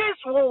all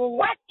this will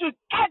work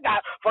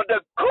together for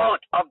the good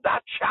of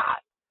that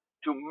child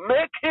to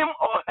make him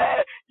or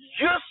her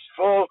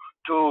useful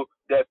to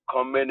the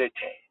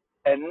community.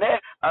 And then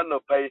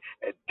anopai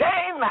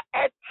then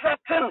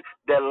threaten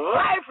the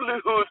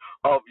livelihood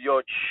of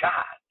your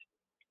child.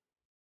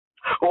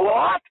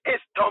 What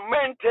is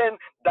tormenting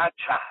that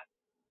child?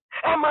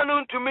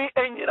 Emanun to me,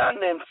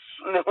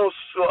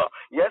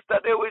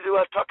 yesterday we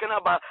were talking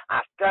about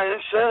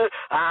attention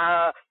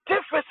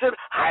deficit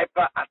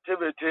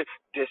hyperactivity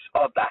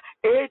disorder,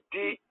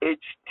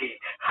 ADHD.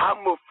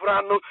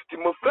 Hamufrano,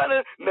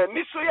 Timufrano,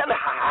 Nemisoyan,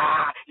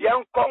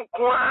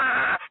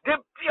 Yankonkwa, the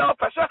pure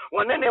person,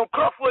 when any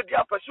Crawford, the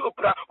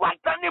Apasupra,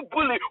 Watani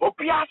bully,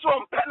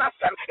 Opiaso,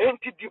 Penasem,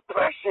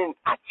 anti-depression,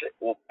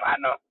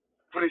 Opana.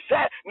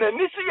 Say, they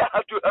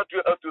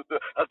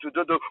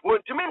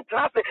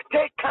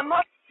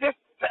cannot sit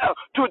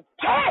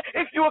today.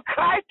 If you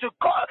cry to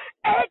God,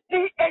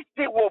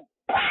 ADHD will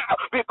bow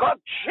because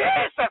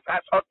Jesus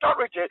has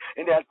authority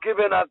and He has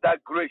given us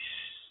that grace.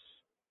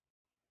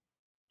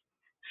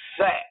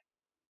 Say,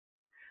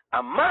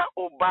 Ama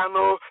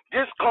Obano,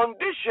 this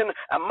condition,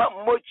 Ama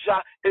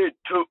Mocha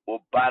etu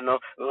Obano,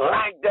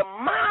 like the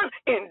man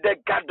in the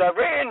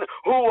Gadarene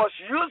who was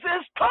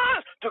using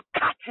stones to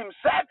cut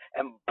himself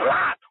and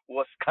blood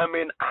was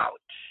coming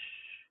out.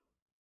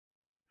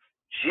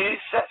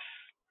 Jesus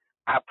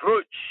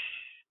approached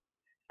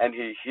and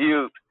He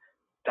healed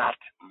that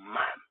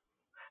man.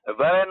 A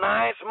very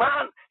nice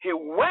man. He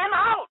went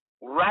out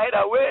right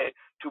away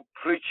to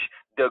preach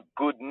the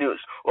good news.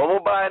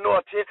 Omuba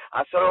noti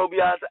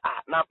asarobia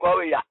na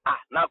kwaweya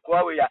na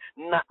kwaweya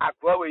na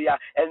akwaweya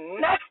and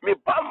next me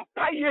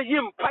bampaye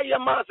yimpaye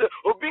mase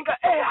obinka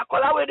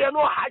akola de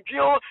no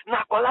hadweo na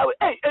akola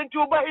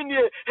entu ba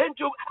hini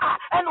entu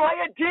eno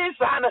aye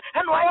dinsan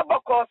eno aye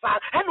bokosa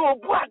eno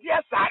obu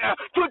ade san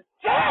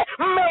today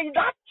may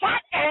that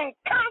child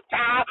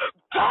encounter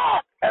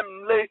God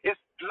and lay his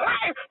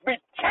life be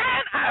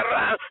turned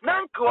around.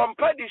 Nanka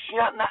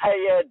wampadishia na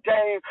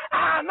ayeden.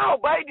 Now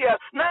by there,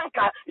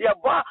 Nanka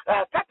yaba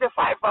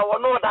 35 I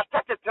know that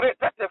 33,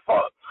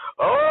 34.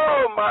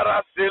 Oh,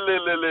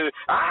 Marasilele.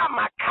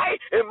 Makai,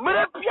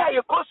 Mrepia,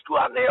 you go school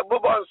and your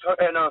bubons,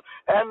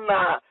 and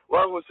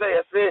one who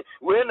say,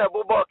 when a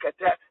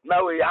bubokete,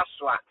 now we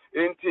aswa.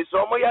 Into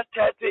Somoya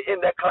 30 in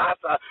the class,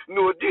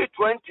 no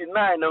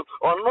D29,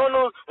 or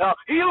no,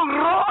 he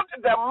wrote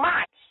the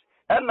match.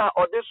 And now,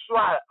 or this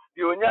one,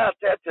 you know,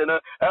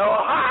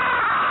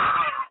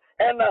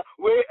 and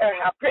we are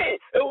happy.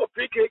 It will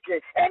be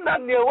kicking. And I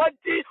knew what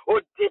did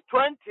or did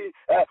 20,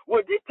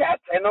 what did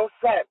that and all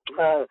said.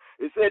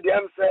 He said,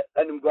 I'm set,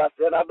 and I'm going to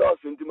send a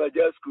dog into my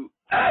girl school.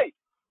 Hey,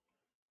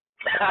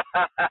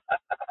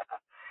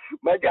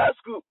 my girl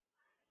school.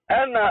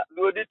 And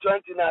we did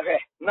 20 now.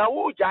 Now,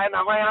 who join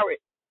a hurry?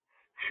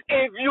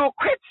 In if you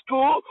quit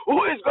school,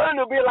 who is going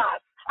to be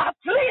last? At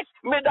least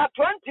may that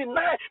 29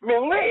 may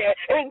wear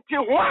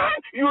until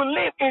when you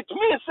leave, it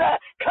means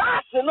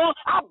class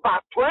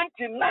about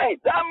 29.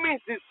 That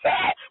means it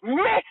say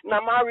me na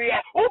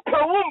Maria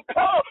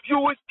you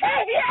will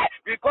stay here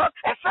because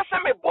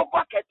me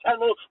boba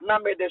ketano na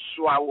me de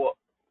swawo.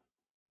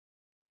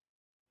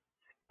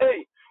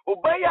 Hey,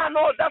 obaya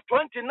no that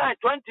 29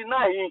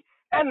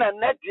 and a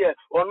net year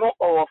or no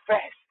or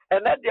first.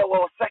 And that they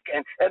were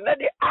second, and that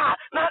they are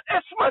now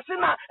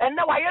Esmasina, and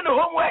now I know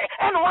homework,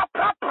 and what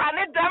proper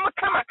and them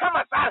come,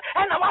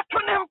 and what to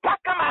them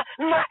Pakama,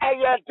 now a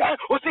year then,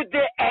 who said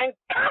they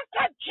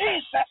encountered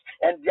Jesus,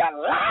 and their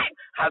life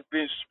has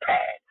been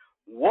spared.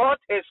 What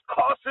is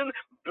causing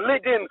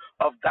bleeding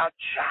of that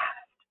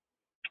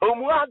child?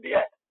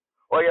 Omwadia,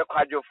 or your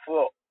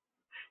quadruple.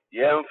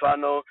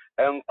 Yemfano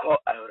enko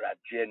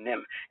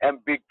awradienem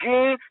and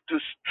begin to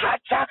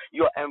structure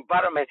your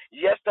environment.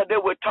 Yesterday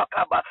we talked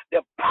about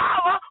the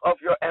power of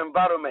your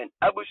environment.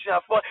 Abushia,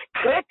 for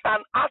create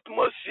an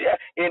atmosphere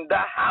in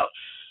that house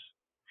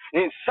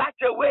in such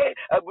a way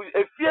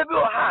if you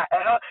go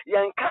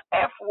yanka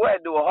F word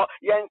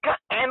yanka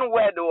N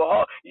word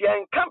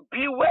yanka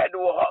B word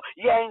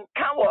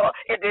yanka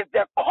it is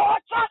the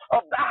culture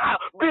of the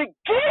house.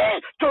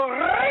 Begin to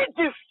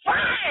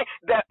redefine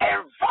the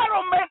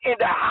environment in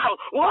the house.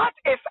 What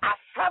is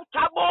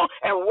acceptable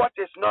and what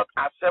is not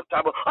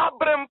acceptable.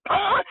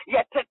 Abrimpa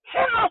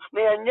yeteteno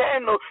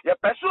nenyeno ye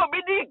peso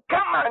bidi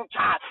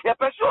gamancha ye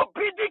peso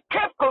bidi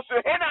kefko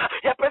suhena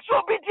ye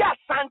peso bidi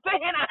asante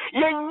hena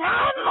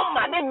yenyano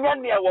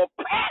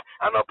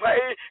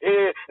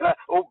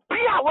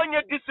when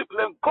you're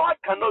disciplined, God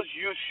cannot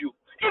use you.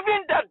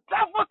 Even the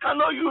devil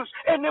cannot use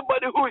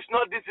anybody who is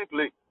not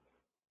disciplined.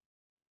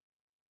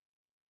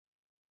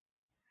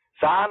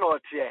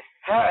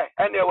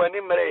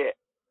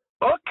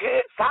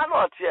 Okay,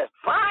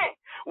 fine.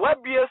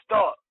 What be a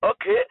store?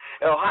 Okay,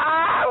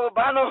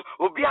 Ubano,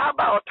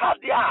 Ubiaba, or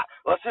Tadia,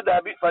 or should I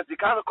be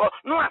Vaticanical?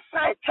 No, I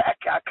side check,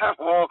 I can't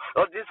hold,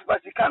 or this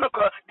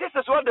Vaticanical. This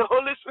is what the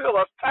Holy Spirit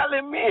was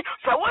telling me.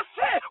 So, what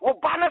say,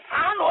 Ubana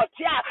San or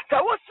Tia?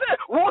 So, what say,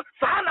 what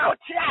San or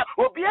Tia?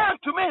 Will be able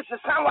to miss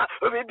someone,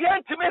 will be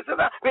able to miss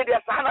with the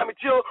San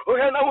Amicio, who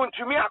had no one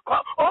to me.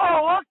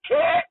 Oh,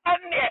 okay,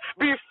 and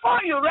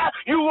before you run,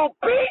 you will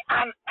be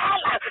an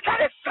ally.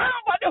 That is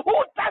somebody who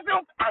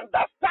doesn't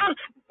understand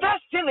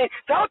destiny.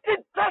 So,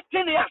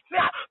 destiny,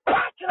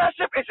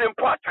 partnership is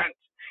important.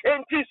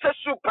 And it's a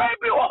superb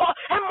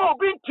and more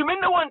being to me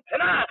no one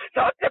tonight.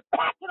 So the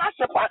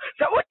partnership,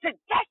 so what's the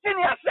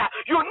destiny?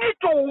 You need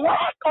to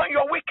work on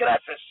your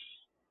weaknesses.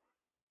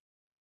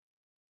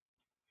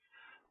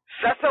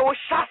 Sasa wo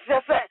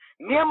shase se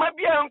niema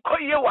bia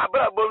nkoye wa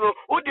brabo no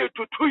wo de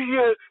tutu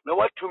ye na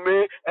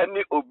watume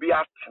ani obi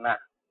atena.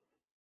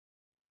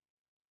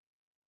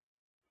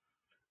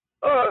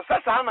 Oh,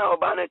 sasa na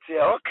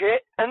obanete okay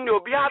and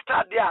obi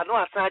atade a no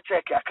asan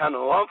check aka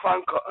no one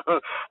fanko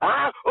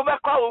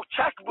obekwa wo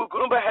checkbook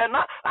no be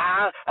na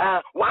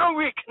 1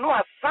 week no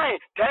assign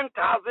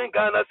 10,000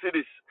 Ghana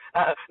cedis.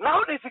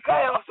 Now this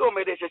guy also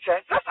made a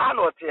check. Sasa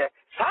no tie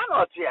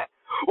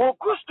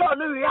Augusto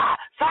no ya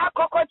sa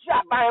kokochi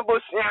Bible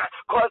sia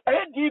cause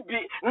ADB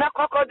na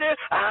kokode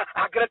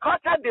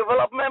agriculture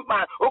development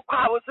man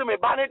okwa wo se me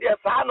ba ne de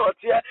sa no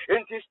tie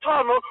enti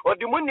store no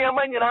odi mu niam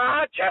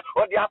nyina che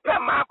odi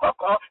apema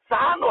kokko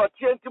sa no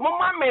tie enti mo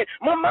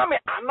mame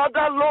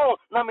another loan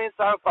na me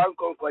san fan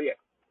konkoye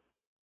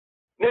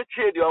ne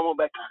chie di omo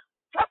beka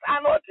sa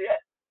no tie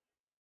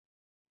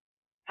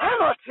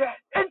Sanotie,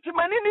 enti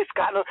manini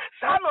skano,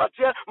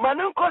 sanotie,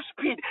 manunko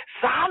speed,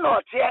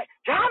 sanotie,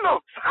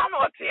 jano,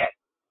 sanotie.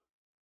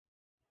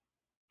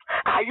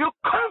 Are you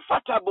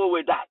comfortable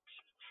with that?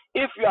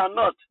 If you are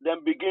not,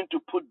 then begin to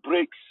put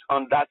brakes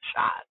on that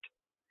child.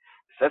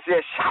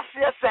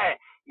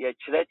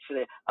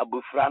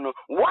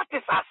 What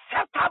is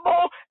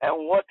acceptable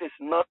and what is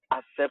not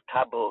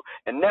acceptable.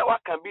 And never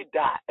can be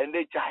that and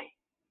they die.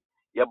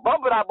 Your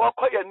bobra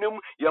boko your num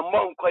your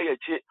mom kwa your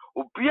chi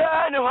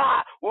ubia ni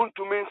ha won't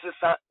mean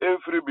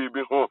every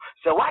baby home.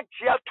 So what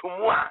chia to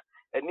moi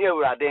and near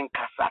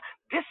kasa.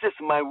 This is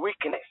my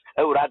weakness.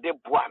 Eurade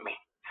buami.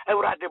 The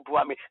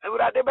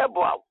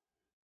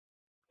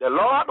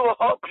Lord will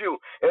help you.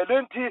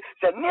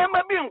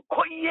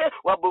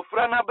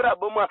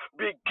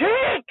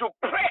 Begin to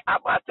pray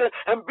about it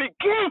and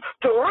begin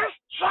to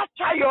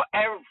restructure your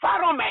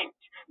environment.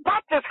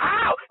 That is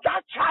how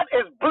that child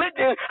is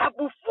bleeding.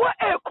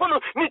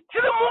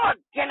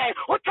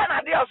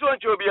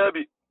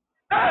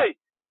 Hey,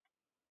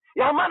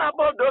 Yamana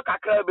bodo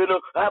kakabino,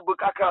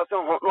 Abukaka,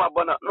 no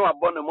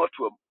abona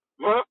motum.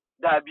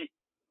 Dabi,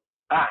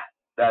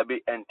 Dabi,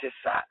 and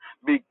Tessa.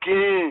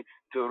 Begin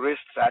to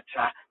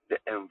restructure the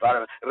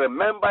environment.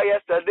 Remember,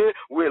 yesterday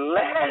we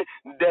learned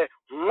the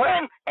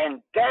when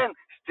and then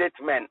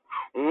statement.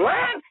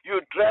 When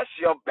you dress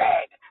your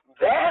bed,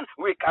 then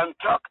we can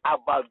talk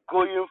about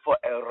going for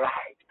a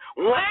ride.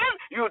 when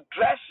you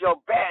dress your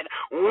bed,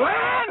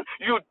 when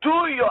you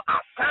do your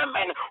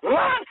assignment,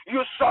 when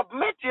you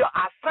submit your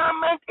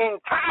assignment in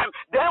time,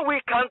 then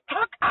we can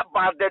talk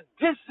about the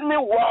Disney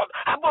World.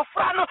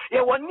 Abofrano,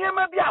 you will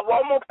never be a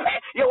woman pay.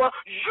 You will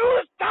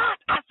use that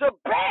as a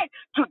bait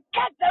to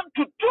get them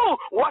to do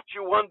what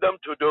you want them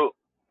to do.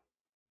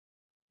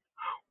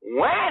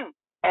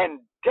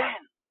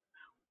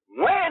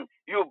 When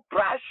you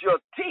brush your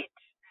teeth,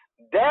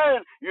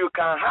 then you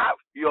can have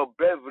your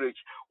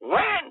beverage.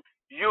 When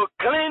you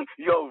clean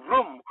your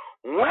room,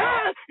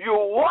 when you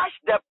wash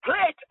the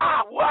plate,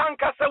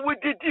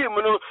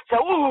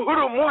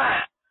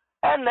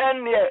 and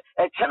then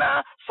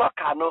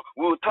soccer,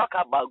 we'll talk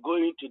about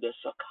going to the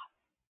soccer.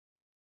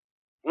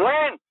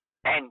 When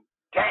and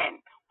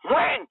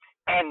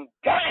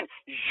then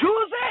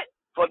use it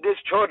for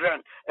these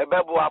children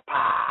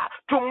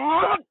to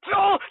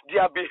model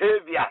their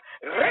behavior.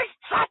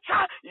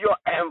 Restructure your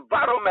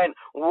environment,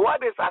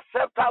 what is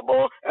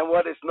acceptable and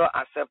what is not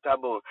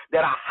acceptable.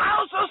 There are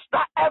houses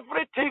that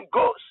everything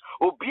goes.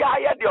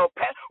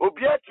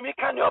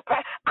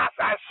 As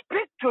I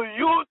speak to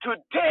you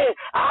today,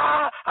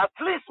 at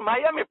least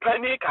Miami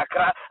Panic,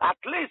 at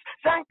least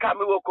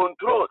Sankami will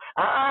control.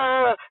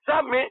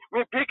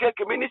 Me pick a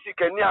community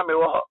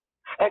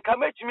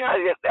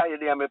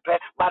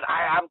but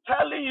I am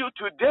telling you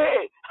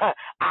today,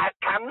 I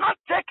cannot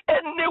take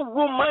any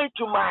woman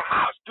to my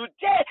house.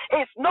 Today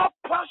it's not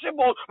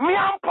possible.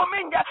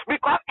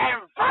 Because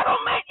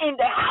environment in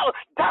the house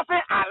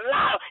doesn't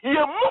allow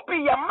you move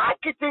your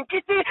marketing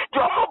kitty,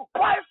 your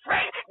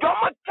boyfriend,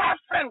 your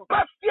girlfriend,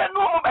 but you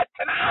know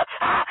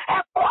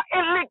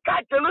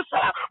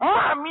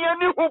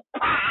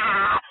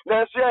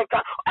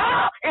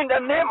in the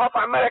name of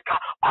America,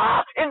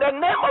 in the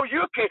name of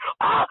UK,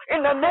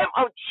 in the name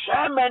of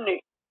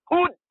Germany.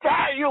 Who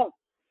dare you?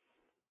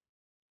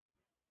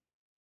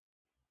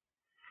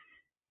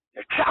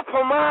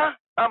 Chapoma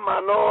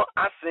amano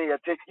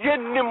aseyete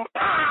yenim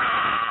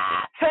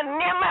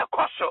senema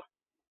koso.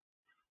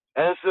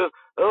 And so,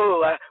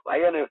 I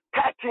am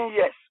 13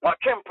 years. What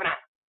company?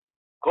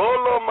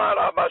 Kolo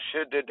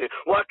marabashede.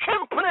 What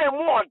company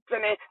more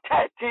than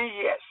 13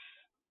 years?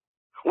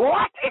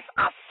 What is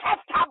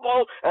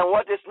acceptable and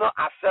what is not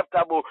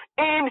acceptable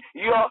in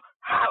your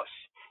house?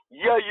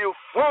 Yeah, you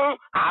fool,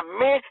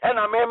 me and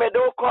I may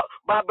do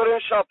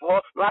barbering shop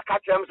or like I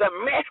tell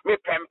them, me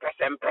pempers,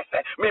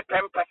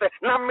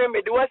 now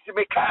me do what to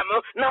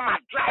become, now my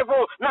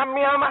driver, now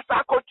me and my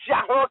sako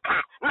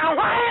chiahoka. Now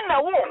why in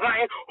the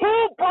world,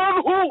 who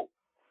born who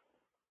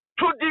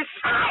to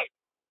decide?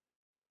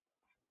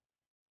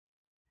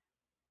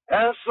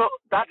 And so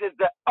that is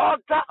the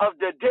order of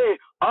the day.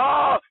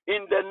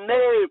 In the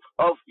name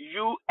of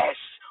US.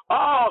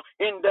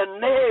 In the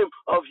name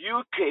of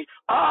UK.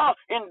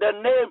 In the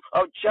name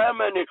of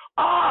Germany.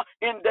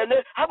 In the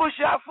name.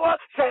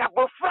 Say, I'm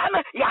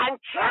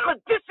trying to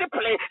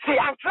discipline. Say,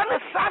 I'm trying to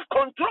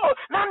self-control.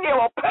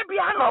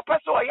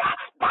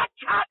 That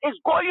child is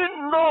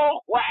going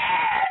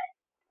nowhere.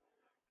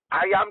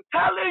 I am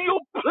telling you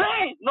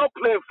plain, no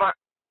plain fact.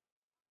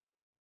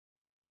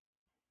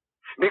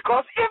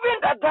 Because even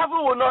the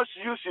devil will not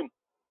use him.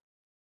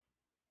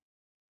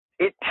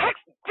 It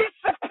takes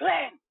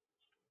discipline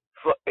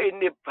for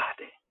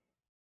anybody.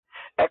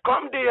 I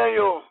come there,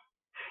 you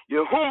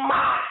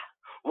huma,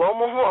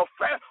 woman who are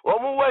fair,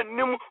 woman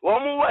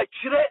who are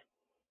chile.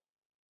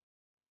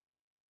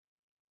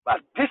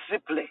 But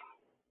discipline,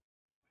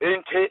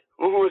 ain't it?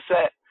 Who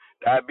said,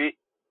 Dabi,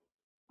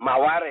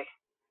 Maware,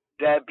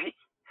 Dabi,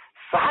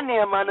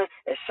 Sanya man, a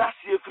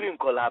chassis free in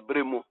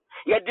Colabremo.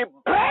 Yet the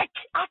break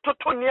after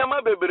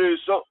Tonyama Bebre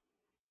so.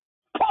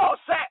 Paul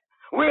said,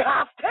 we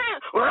have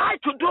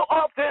right to do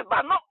all things,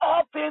 but not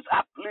all things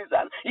are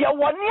pleasant.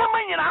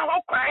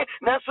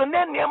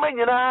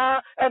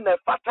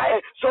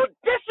 So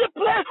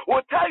discipline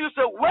will tell you,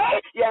 so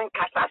way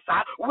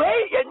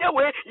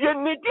you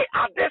need it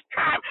at this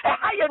time.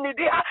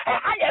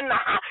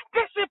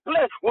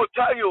 Discipline will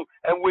tell you,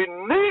 and we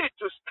need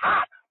to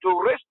start to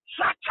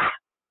restructure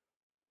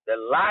the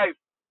life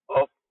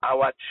of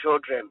our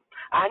children.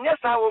 And yes,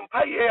 I will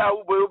pay you. I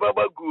will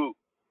go.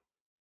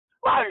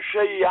 One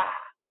share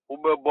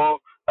ubebo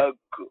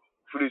aku.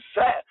 Free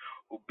say,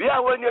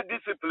 ubia when you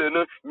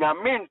discipline,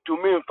 nyamin to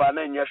me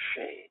fanenya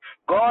she.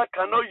 God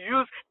cannot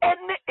use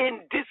any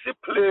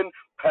indisciplined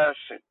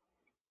person.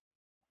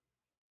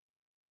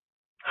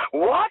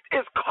 What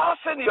is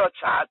causing your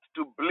child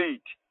to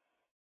bleed?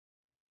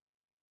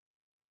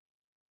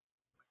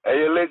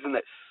 A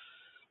laziness.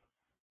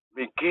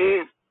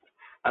 Begin.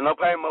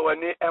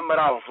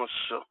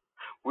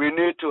 We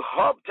need to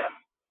help them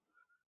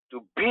to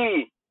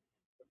be.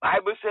 The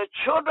Bible says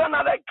children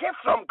are a gift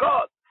from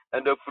God,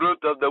 and the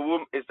fruit of the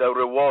womb is a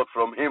reward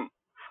from Him.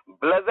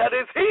 Blessed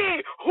is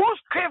he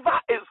whose quiver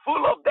is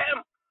full of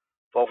them,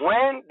 for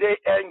when they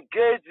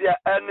engage their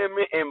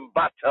enemy in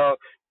battle,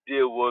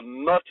 they will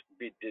not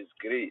be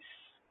disgraced.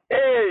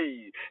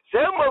 Hey,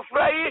 some of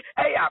Ray,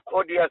 hey,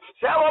 accordion,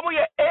 some of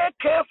your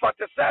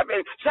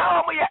AK-47,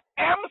 some of your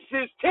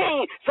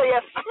M16, say,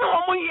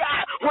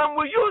 when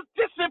we use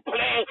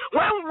discipline,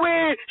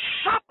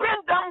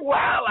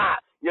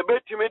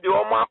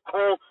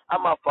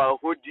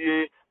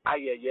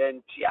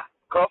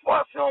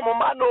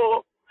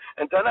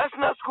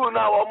 Ghana school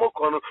now,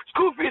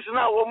 school fees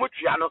now,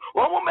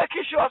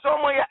 making sure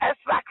some of your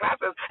extra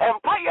classes,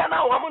 empire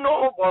now,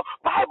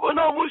 Bible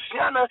no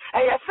Musiana,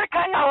 and your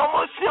second now,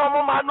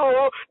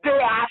 they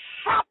are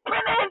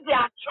sharpening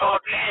their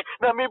children.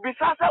 Now, maybe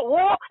Sasa,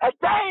 war a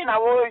day in a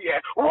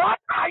year. What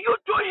are you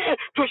doing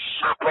to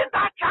sharpen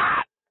that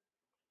child?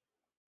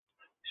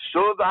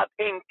 So that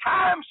in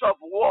times of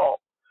war,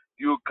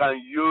 you can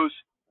use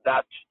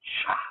that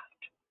child.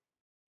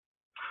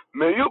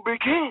 May you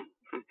begin.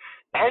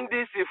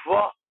 NDC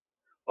 4.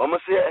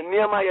 Almost say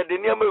Niama ya de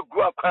Niama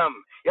Guacam.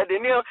 Ya de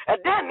Niama, and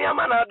then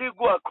Niama na di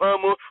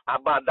Guacamo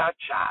about that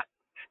child.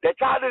 The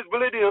child is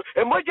bleeding. A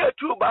moja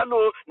two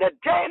bano, na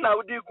day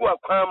now di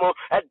Guacamo,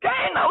 a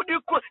day now di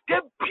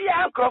the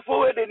Pianco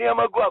for the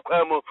Niama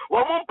Guacamo.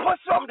 Woman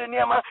possum the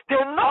Niama, they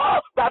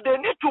know that they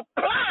need to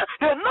plan,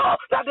 they know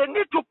that they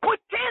need to put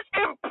things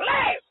in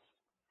place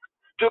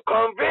to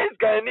convince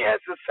Ghanaians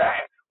to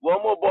say,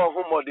 one more born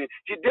homody.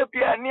 She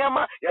depia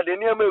Niama, ya the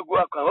Niama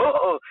Guacam.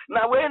 Oh,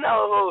 now when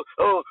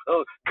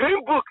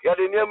Green Book, ya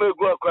the Niama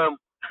Guacam.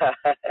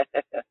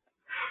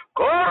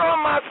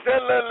 Koroma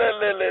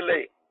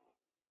selelelele.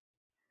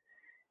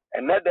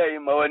 Another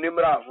in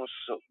Mawanimra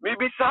Husso.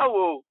 Maybe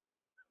so.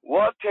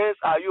 What things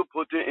are you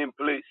putting in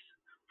place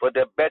for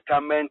the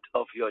betterment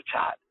of your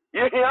child?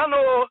 In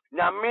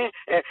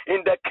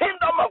the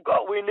kingdom of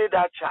God, we need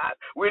that child.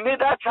 We need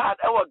that child.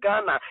 Our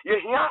Ghana. You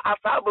hear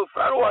Asabu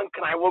Faruan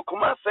Krai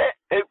Wokuma say,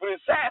 if we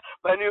say,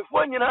 when you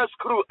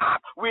screw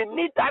up, we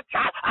need that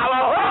child.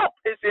 Our hope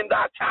is in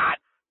that child.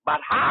 But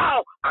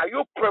how are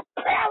you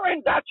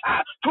preparing that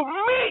child to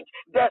meet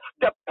the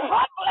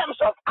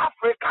problems of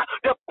Africa,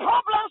 the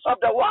problems of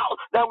the world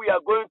that we are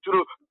going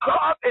through?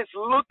 God is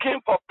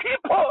looking for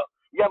people.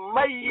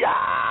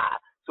 Yamaya.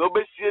 So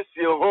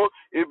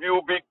if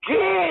you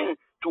begin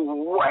to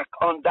work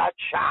on that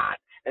child,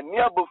 and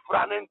near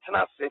Bufran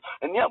International,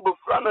 and near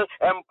Bufran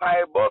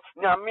Empire,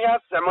 Namia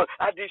Sam,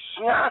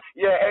 addition,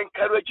 you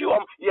encourage you,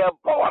 you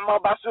power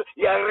Mabasu,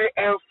 you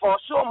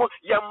reinforce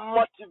you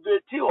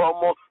motivate you.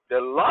 The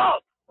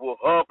Lord will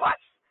help us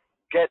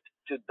get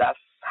to that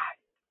side.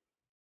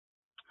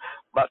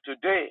 But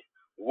today,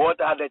 what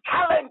are the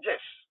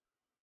challenges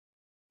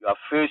you are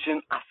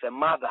facing as a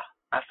mother,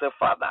 as a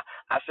father,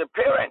 as a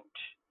parent?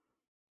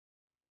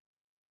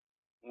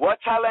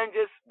 What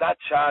challenges that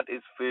child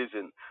is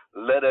facing?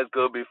 Let us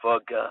go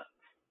before God.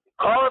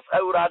 Cause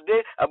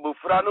Urade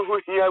Abufrano who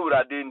here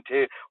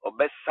Uradinte,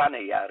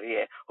 Obesane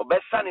Yare,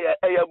 Obesane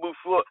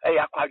Eyabufu,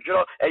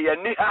 Eyakwadro,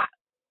 Eyaniha,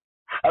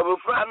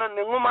 Abufrano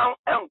Ninguma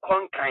and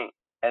Conkain,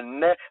 and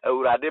Ne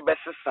Urade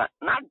Bessasa,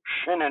 not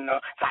Trinino,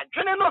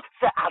 Sajinino,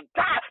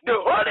 the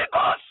Holy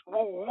Ghost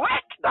will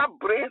wake that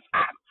brains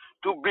up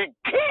to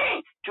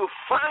begin to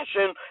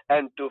function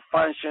and to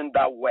function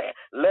that way.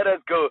 Let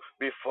us go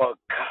before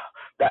God.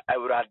 Let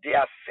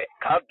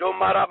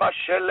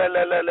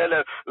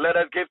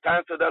us give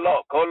thanks to the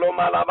Lord. Give thanks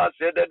to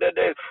the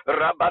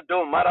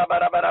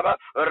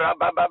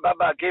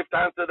Lord. Give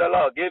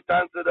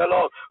thanks to the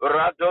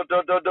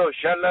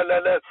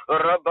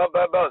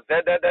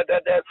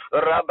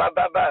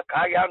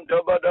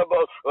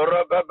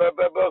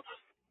Lord.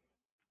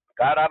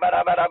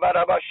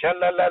 Karabarabaraba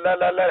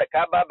shellelelele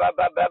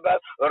kababababa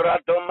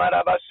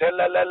radomaraba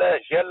shellelele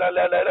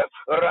shellelele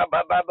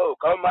rabababu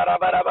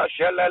komarabaraba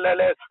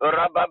shellelele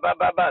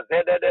rabababa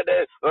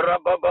zedede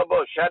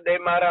rabababo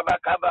shademaraba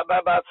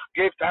kabababa.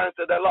 Give thanks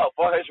to the Lord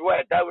for his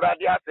word.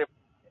 Dauradiase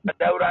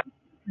daura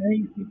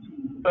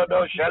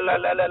Todo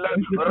shellelele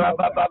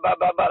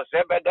rabababa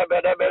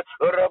zebedebedebe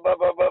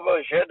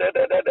rabababo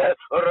shedede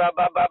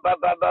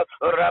rabababa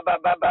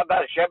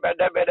rabababa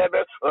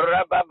shebedebedebe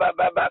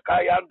rabababa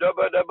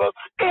kayandobedebo.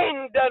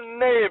 In the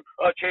name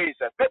of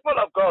Jesus, people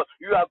of God,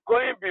 you are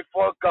going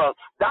before God.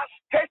 That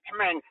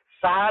statement,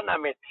 sana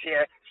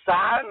metie,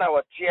 sana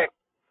watie,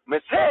 me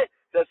say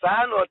the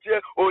sana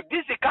watie,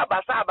 odisika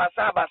basa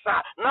basa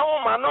basa. Now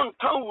manon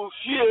tan will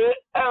fear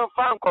and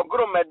fan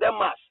kogro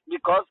medemas.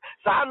 Because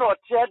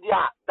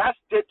that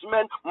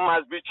statement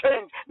must be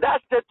changed. That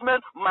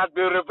statement must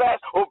be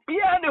reversed.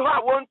 I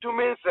want to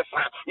mean,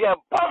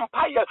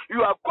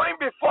 you are going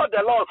before the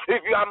Lord.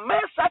 If you have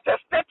made such a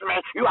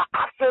statement, you are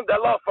asking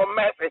the Lord for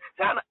mercy.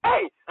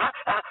 Hey,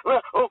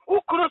 who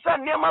couldn't say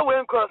near my way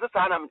across the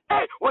Sanam?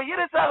 Hey, well, you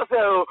say,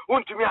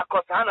 want to me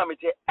across Sanam?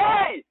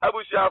 Hey, I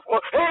wish you have,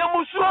 hey,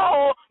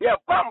 Muso, you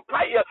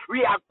vampire.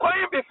 We are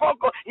going before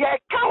God. Yeah,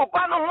 come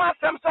on, one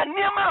some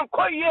near man,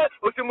 call you,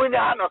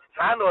 Utimuniano,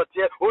 Sano.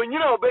 When you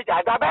know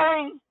Beja,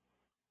 Dabay,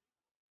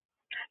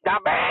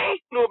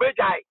 no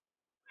Beja.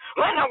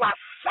 When I was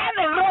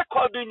sending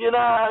recording,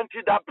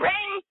 until the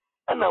brain,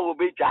 and I will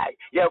be jai.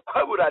 You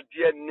covered at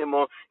the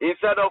anymore.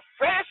 Instead of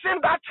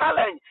facing that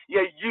challenge,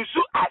 you use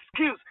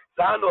excuse,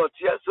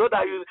 so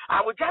that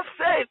I would just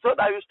say it so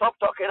that you stop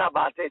talking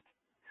about it.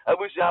 I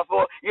wish you have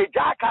you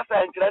jackass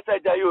and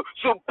you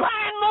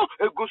supino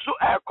egusu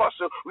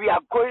ekoso. We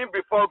are going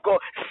before God.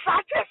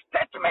 Such a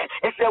statement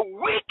is a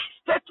weak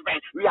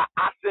statement. We are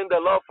asking the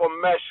Lord for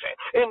mercy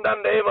in the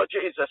name of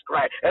Jesus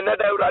Christ. And then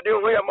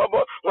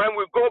when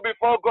we go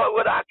before God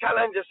with our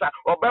challenges,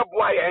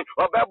 Obebuaye,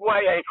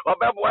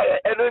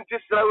 and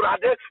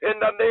in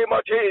the name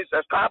of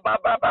Jesus.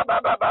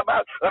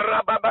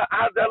 Rababa,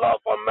 ask the Lord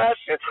for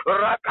mercy.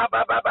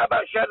 Rakababa,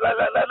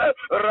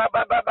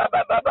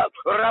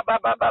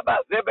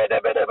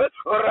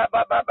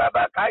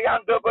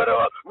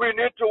 we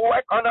need to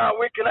work on our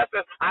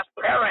weaknesses as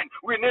parents.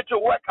 We need to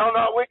work on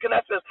our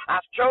weaknesses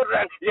as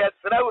children. Yes,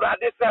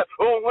 this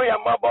we are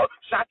mobile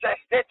such a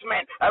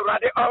statement. And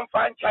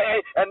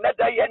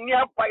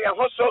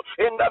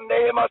in the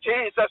name of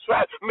Jesus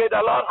Christ, may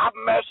the Lord have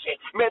mercy.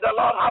 May the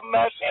Lord have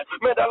mercy.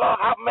 May the Lord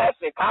have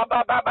mercy.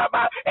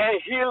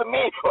 And heal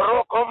me.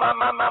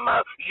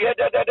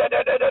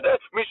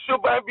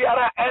 Misuba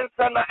biara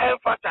ensana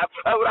enfata.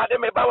 Awurade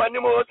me ba wani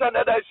mo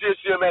sana da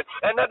siesie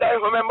and that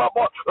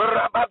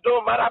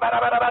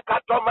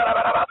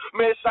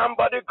may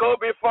somebody go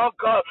before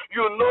God.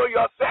 You know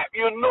yourself.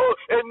 You know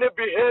any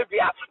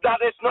behavior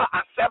that is not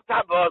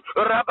acceptable.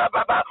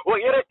 Rababa,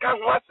 oyere kan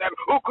wasem,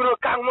 ukuru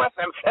kan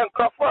wasem, and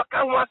krofo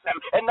kan wasem,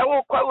 and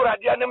now kwa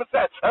uradi anim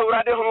says,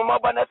 uradi humo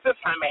bana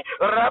sesame.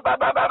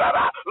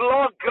 Rababa,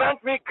 Lord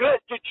grant me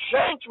grace to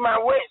change my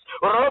ways.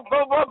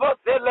 Robobo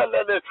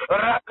selele,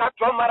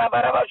 rakato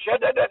marababa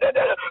shedede,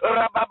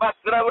 rababa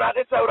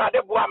uradi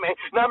uradi buame.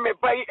 Na me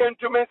buy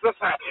into me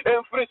sesa,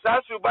 en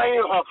frisa su buy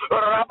ho,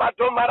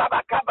 rabato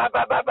marabaka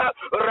baba,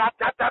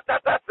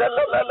 ratatata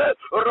selele,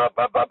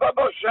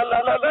 robaba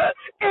shalala.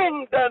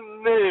 In the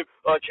name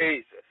of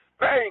Jesus.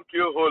 Thank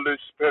you, Holy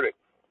Spirit.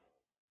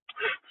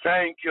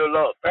 Thank you,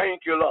 Lord.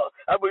 Thank you, Lord.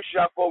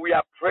 Abushapo, we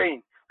are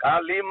praying.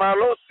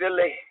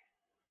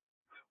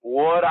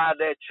 What are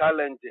the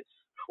challenges?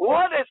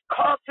 What is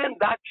causing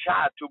that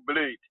child to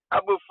bleed?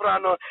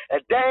 Abufrano,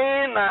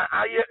 then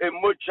aye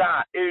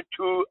emoja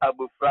etu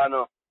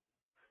abufrano.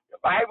 The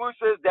Bible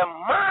says the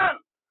man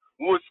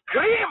will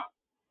scream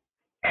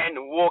and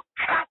will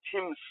cut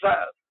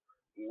himself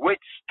with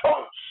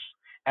stones,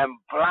 and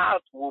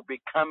blood will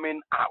be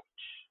coming out.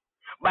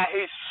 But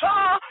he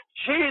saw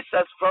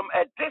Jesus from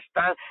a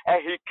distance,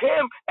 and he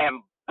came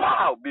and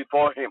bowed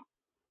before him.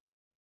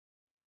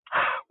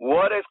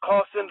 What is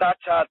causing that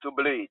child to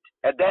bleed?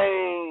 And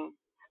then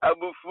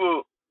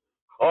abufu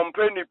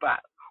ompenipa,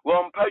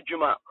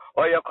 ompajuma,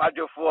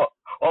 oyakadjofo,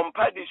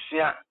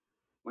 ompadisia.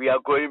 We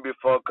are going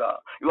before God.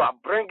 You are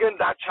bringing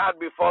that child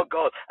before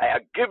God. I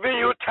am giving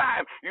you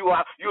time. You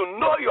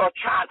know your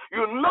child.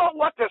 You know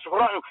what is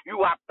wrong.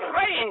 You are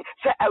praying.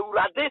 Say,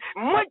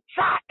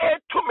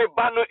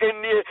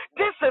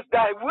 this is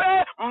the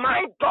way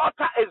my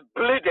daughter is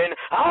bleeding.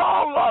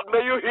 Oh Lord,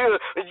 may you heal.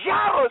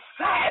 Yaro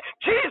say,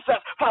 Jesus,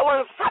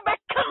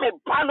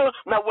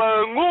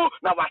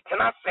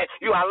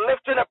 you are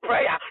lifting a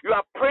prayer. You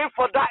are praying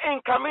for that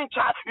incoming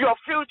child, your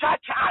future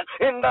child,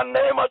 in the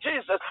name of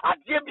Jesus.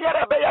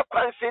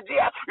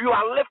 You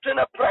are lifting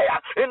a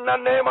prayer in the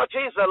name of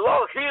Jesus.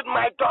 Lord, heal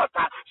my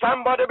daughter.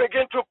 Somebody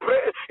begin to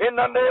pray in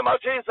the name of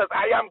Jesus.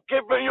 I am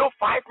giving you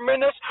 5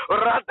 minutes.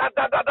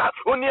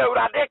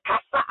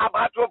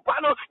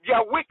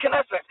 Their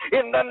weaknesses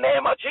in the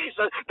name of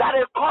Jesus that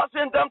is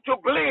causing them to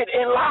bleed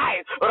in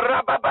life.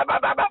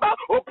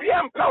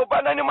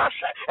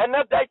 And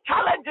if the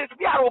challenges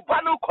they are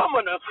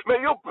common,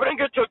 may you bring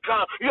it to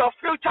God. Your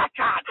future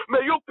child,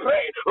 may you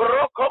pray.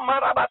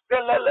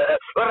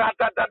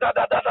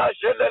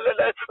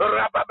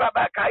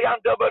 Rababa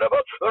Kayando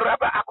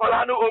Rabba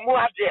Akolanu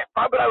Umuaje,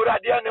 Fabra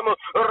Uradianimo,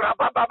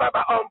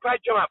 Rababa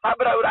Ompejuma,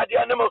 Fabra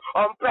Uradianimo,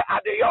 Ompe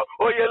Adeyo,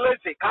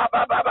 Oyelesi,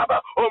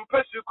 Kababa,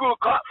 Ompe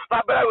Sukuka,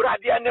 Fabra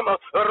Uradianimo,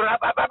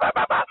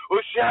 Rababa,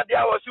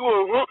 Ushadia was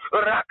you,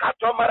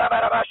 Rakato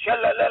Marababa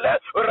Shellele,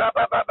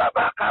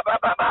 Rababa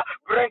Kababa,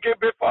 bring it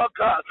before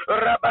God,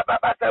 Rababa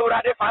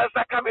Uradi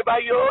Falsa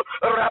Kamibayo,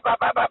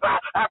 Rababa,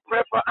 I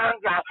pray for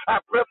anger, I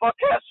pray for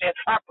Keshe,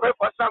 I pray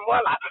for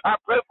Samuela, I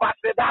pray for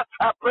Seda,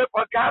 I pray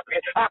for Gabi,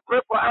 I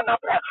pray for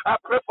Annabelle, I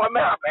pray for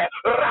Merabe,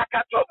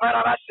 Rakato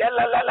Maraba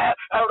Shellele,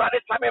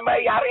 Radisami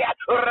Mayaria,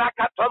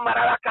 Rakato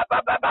Maraka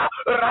Baba,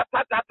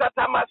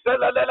 Ratatata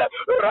Maselele,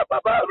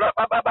 Rababa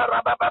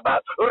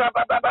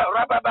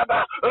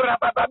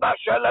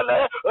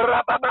Shellele,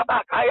 Rababa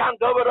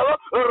Kayandoro,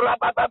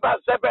 Rababa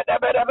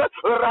Zebedebe,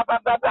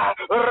 Rababa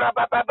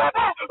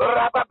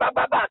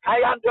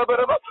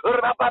Kayandoro,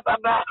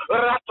 Rababa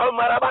Rato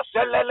Maraba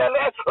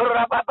Shellele,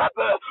 Rababa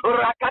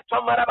Rakato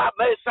Maraba.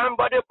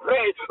 Somebody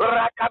pray,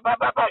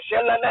 Rakababa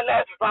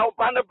Shellele,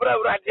 Paupanabra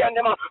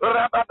Radianimo,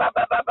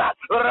 Rababa,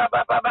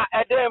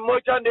 Edem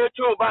Mojane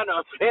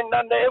Tubana, in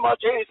the name of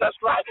Jesus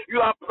Christ.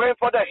 You are praying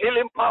for the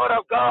healing power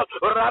of God.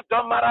 You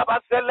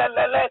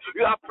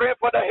are praying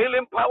for the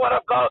healing power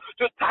of God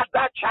to touch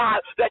that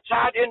child, the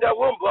child in the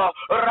womb.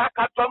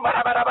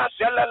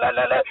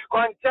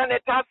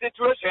 Congenital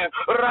situation.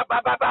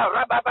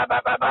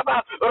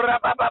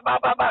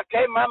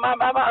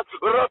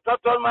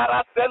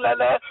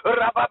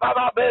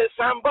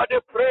 Somebody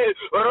pray.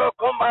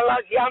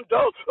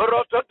 Kayando,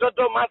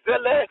 Rototo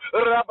Mazele,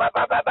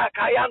 Rababa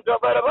Kayando,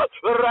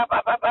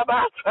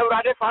 Rababa,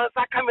 Rade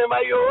Fansa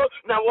Kamimayo,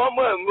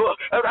 Nawomo,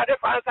 Rade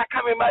Fansa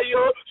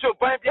Kamimayo,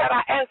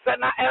 Subandiara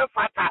Ensena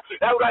Enfata,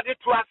 Rade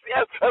to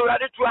ourselves,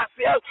 Rade to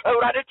ourselves,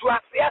 Rade to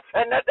ourselves,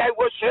 and that I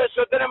will share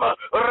so them,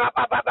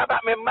 Rababa,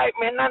 me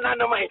nana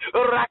no me,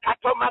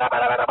 Rakato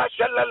Marababa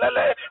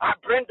Shelele, I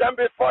bring them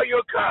before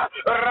you, God,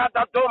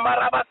 Radato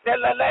Maraba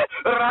Selele,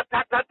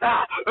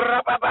 Ratatata,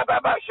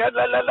 Rababa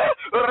Shelele,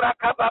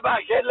 Rakababa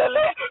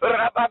Shelele,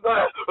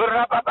 Rababa,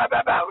 Rababa,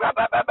 Rababa,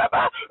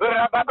 Rababa,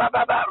 Rababa,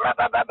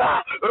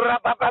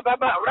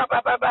 Rababa,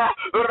 Rababa,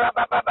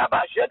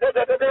 Rababa,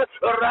 Shedede,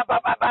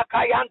 Rababa,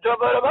 Kayanto,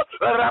 Rababa,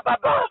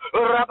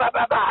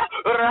 Rababa,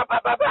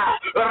 Rababa,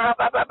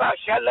 Rababa,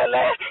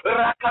 Shelele,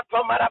 Rakato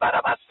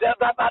Marababa,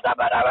 Sedabada.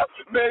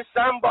 May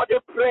somebody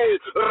pray,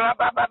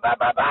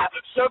 Rababa,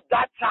 soak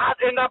that child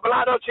in the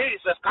blood of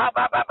Jesus.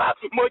 Kababa,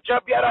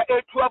 Mojabiara,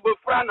 Etua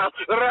Bufrana,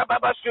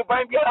 Rababa,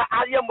 Subanbiara,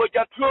 Alia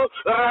Mojatu,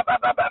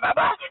 Rababa,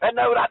 and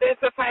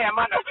Radense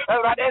Sayamana,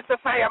 Radense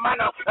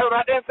Sayamana,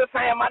 Radense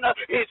Sayamana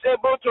is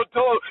able to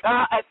do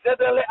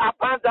exceedingly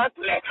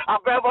abundantly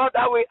above all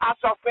that we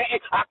ask of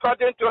faith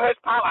according to his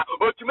power.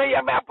 But me,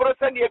 I'm a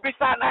person, you be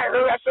son,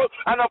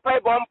 and a pay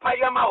bomb,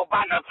 Payama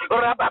Obana,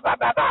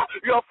 Rababa,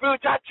 your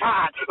future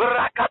child,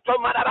 Rakato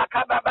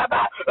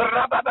Marababa,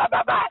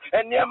 Rababa,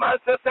 and your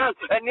man's son,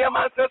 and your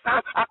man's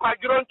son,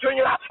 Aquadron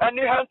Tunia, and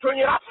Nihan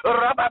Tunia,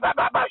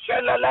 Rababa,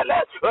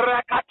 Shelele,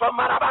 Rakato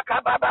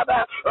Marabaka,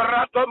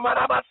 Rato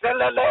Maraba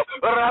Selele,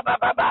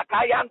 Rababa,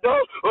 Kayando,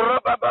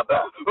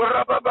 Rababa,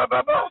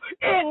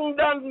 in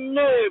the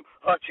name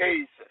of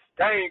Jesus.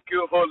 Thank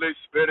you, Holy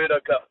Spirit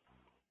of God.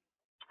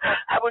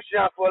 I wish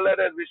you for let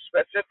us be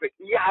specific.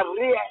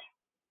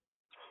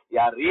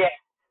 Yare,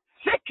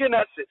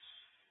 sicknesses,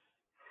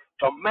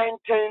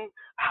 tormenting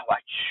our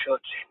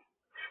children.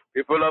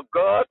 People of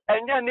God,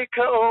 and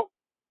Yanika,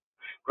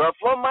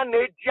 Grafoma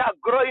Nedia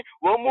Groy,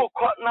 Womo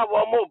Kotna,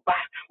 Womo Ba,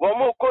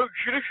 Womo Ko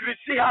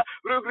Shriha,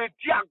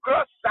 Rudia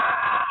Grossa,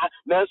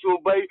 Nasu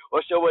Bay,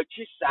 or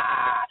Shawachisa,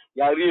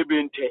 Yari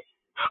Binte.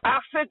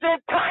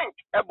 Accident tank,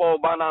 Ebo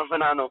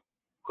Bananano,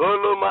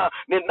 Koluma,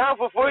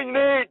 Ninafu for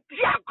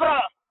Diagro,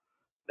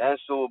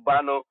 Nasu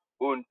Bano,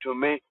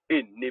 Untume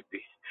in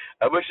Nipi.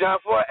 I wish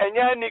for any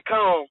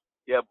Yanika,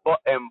 your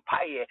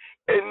empire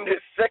in the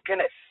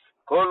sickness,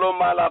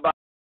 Koloma.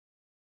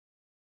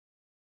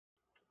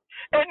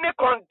 Any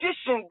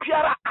condition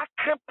biara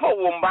akrepo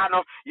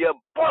wombano ye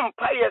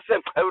bompa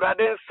yesem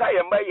awurade nsa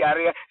ye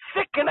mayare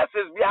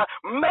sicknesses bia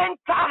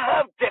mental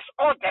health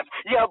disorders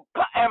ye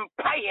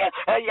empire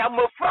ye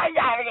mofra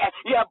yare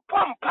ye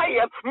bompa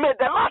ye may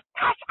the Lord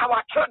touch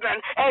our children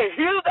and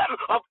heal them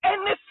of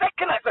any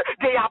sickness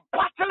they are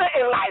battling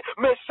in life.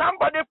 May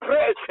somebody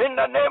pray in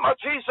the name of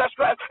Jesus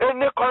Christ.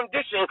 Any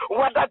condition,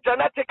 whether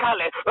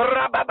genetically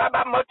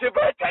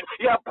motivated,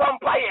 ye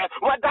bompa ye,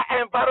 whether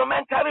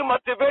environmentally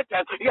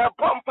motivated, ye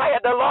Bumpire,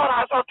 the Lord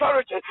has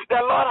authority,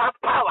 the Lord has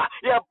power.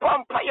 Yeah,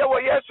 Bumpire,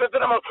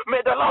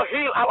 may the Lord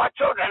heal our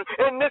children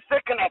in this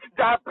sickness,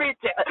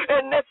 diabetes,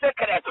 in this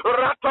sickness,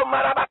 Rato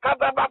Marabaka,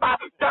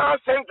 Down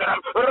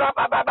syndrome,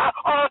 Rababa,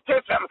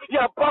 autism,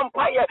 yeah,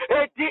 Bumpire,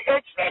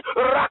 ADHD,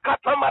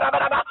 Rakato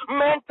Marababa,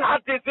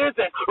 mental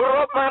diseases,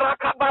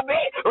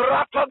 Romarakababe,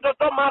 Rato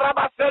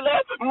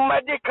Marabasele,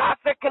 medical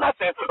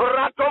sicknesses,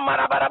 Rato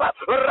Marababa,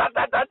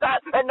 Radada,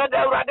 and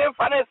the Radin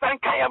Finance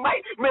and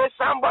Kayamai. May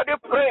somebody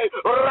pray.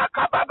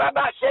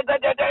 Rakababa,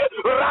 Shedede,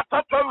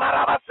 Ratato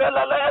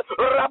Marabaselele,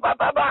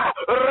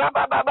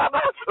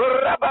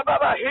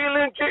 Rababa,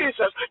 healing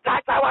Jesus.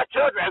 Touch our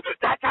children,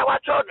 touch our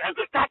children,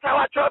 touch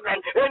our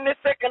children. In the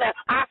sickness,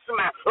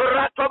 asthma,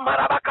 Rato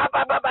Marabaka,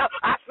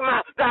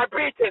 asthma,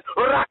 diabetes,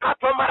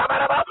 Rakato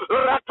Marababa,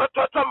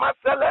 Ratoto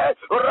Masele,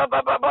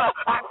 Rababa.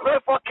 I pray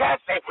for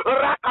cancer,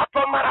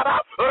 Rakato Maraba,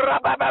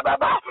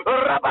 Rababa,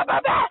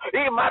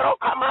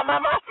 Imaroka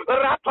Mama,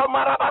 Rato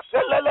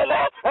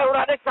Marabaselele,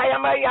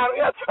 Radisayama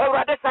Yaria,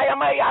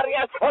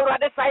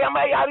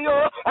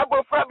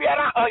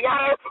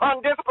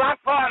 on this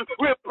platform,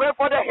 we pray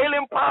for the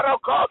healing power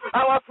of God,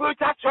 our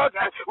future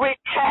children. We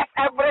cast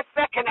every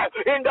sickness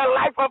in the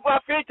life of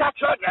our future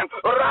children.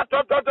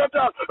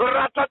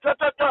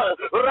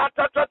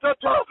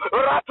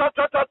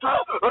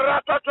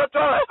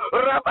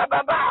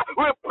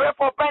 We pray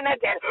for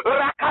Benedict.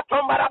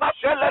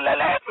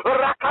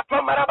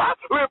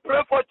 We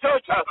pray for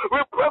church. We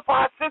pray for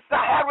our sister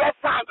Harriet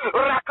son.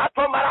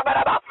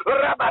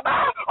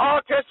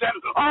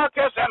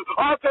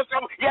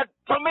 Autism. Yet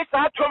to miss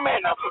our two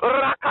men.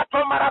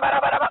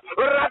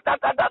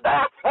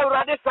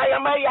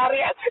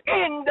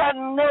 In the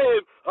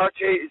name of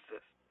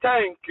Jesus.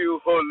 Thank you,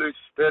 Holy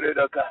Spirit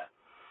of God.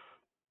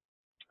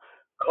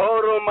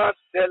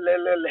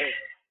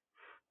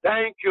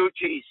 Thank you,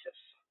 Jesus.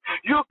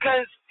 You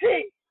can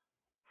see.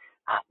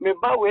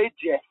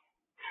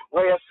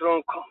 Where you're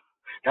strong come.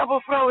 Number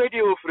flower,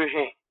 you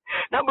free.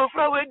 Number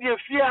flower, you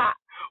fear.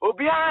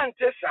 Obian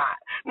Tessa.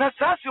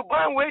 Nasasu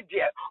ban with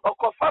you or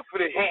coffee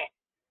free.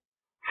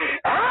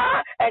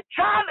 A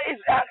child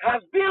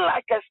has been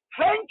like a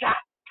stranger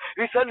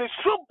He said,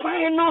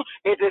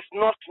 it is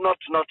not.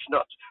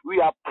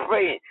 We are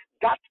praying.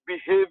 That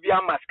behavior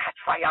must catch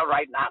fire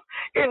right now.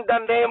 In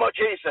the name of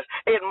Jesus,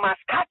 it must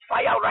catch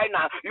fire right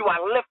now. You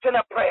are lifting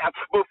a prayer.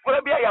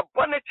 Before you are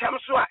born,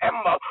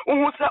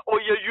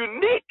 you're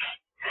unique.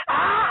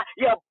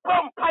 Your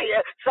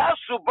vampire,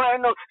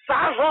 Sasubano,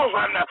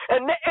 Sahohana,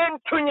 and the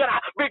Entunia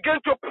begin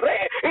to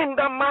pray in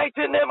the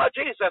mighty name of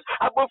Jesus.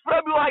 Abu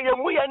Frabu, I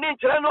am we an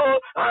internal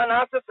and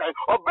answer,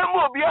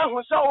 Obemo Bia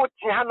who saw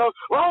Tiano,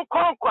 one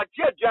conquer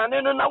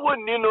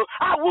Janino,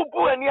 I will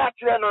go and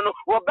Yatiano,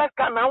 or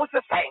Becca now is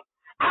the same.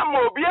 I'm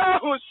Obia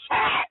who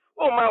said.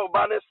 My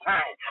Obama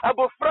sign.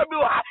 Abu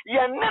Frabu,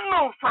 your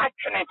name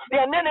faction,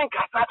 your name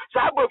Casa,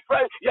 Sabu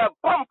Fra, your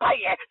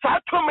vampire,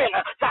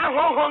 Satumina,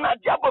 Sahona,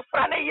 Jabu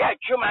Frane,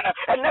 Yachumana,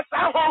 and the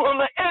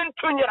Sahona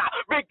Antonia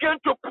begin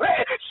to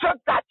pray. Shut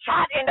that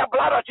child in the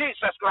blood of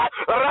Jesus Christ.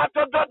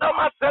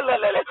 Ratadodoma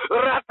Selele,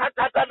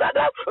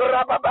 Ratatata,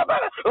 Rabababa,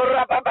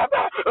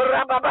 Rabababa,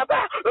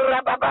 Rabababa,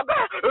 Rabababa,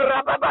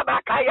 Rabababa,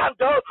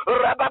 Kayando,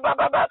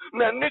 Rabababa,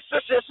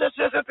 Nanisha,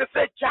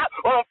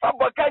 on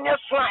Fabaganya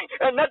swine,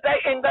 and that day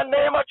in the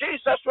name of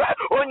Jesus, right?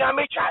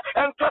 Onyamicha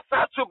and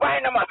Tosatsu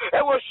Bainama,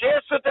 and will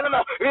share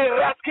Sutanama. We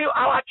rescue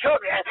our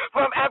children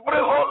from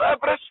every hole,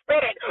 every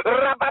spirit,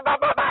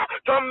 Rabababa,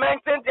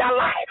 tormenting their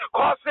life,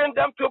 causing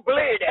them to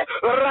bleed.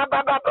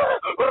 Rabababa,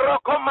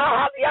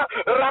 Rokomahalia,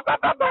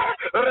 Rabababa,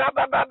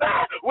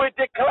 Rabababa. We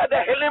declare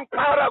the healing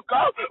power of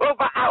God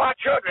over our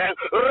children.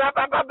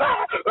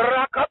 Rabababa,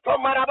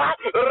 Rakatomaraba,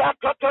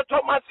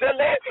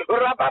 Ratotomasele,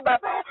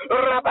 Rabababa,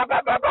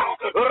 Rabababa,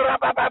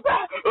 Rabababa,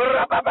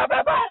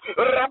 Rabababa,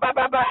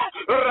 Rabababa,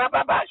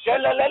 Rababa,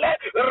 Shelele,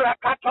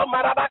 Rakato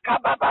Marabaka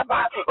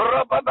Baba,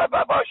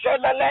 Rabababa,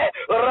 Shelele,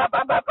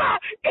 Rabababa,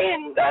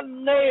 in the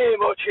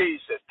name of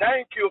Jesus.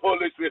 Thank you,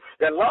 Holy Spirit.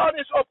 The Lord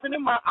is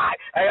opening my eye.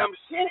 I am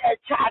seeing a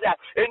child,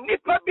 and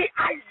Nipabi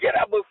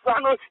Ayera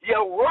Bufano,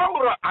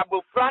 Yawara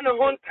Abufano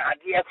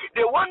Hontadia.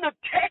 They want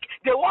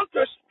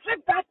to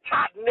strip that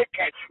child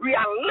naked. We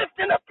are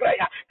lifting a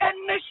prayer,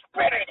 and the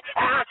spirit,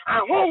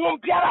 who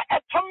Piara, a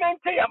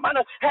tormented man,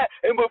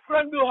 and my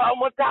friend, you how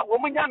much that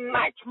woman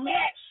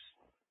nightmares.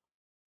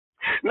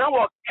 Now,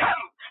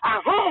 come.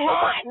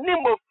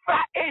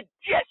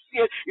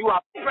 You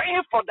are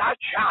praying for that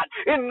child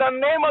in the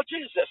name of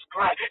Jesus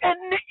Christ.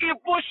 Any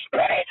evil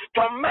spirit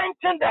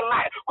tormenting the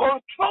life,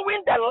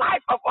 controlling the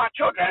life of our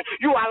children,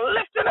 you are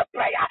lifting a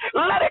prayer.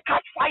 Let it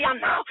catch fire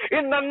now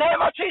in the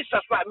name of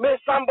Jesus Christ. May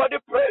somebody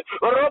pray.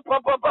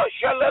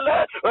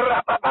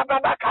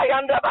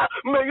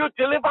 May you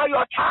deliver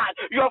your child,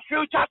 your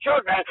future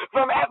children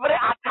from every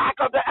attack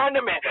of the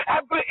enemy,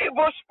 every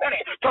evil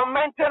spirit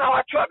tormenting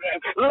our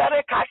children. Let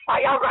it catch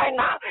fire right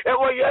now.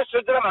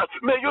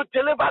 May you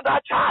deliver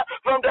that child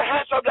from the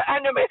hands of the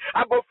enemy.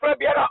 Abu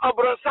Frabiera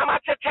Obrosama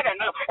Chechen,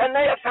 and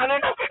they are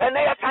Sanan, and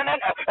they are Sanan,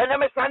 and then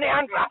Missani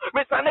Andra,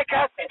 Missani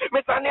Cassie,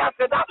 Missani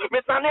Aseda,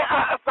 Missani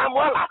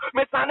Samuela,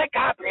 Missani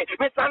Capi,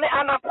 Missani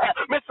Anapa,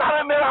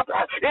 Missani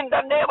Mirapa, in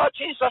the name of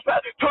Jesus,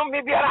 to me,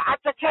 Biera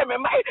Atachemi,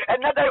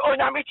 another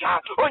Onyamicha,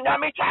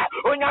 Onyamicha,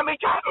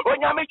 Onyamicha,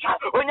 Onyamicha,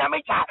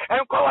 Onyamicha,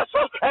 and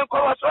Kowaso, and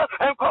Kowaso,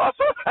 and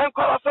Kowaso, and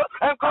Kowaso,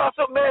 and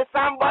Kowaso, may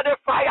somebody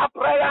fire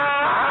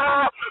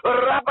prayer.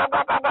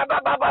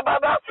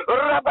 Rabababababababa,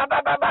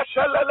 Rababababa,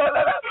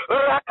 Shalala,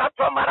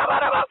 Rakato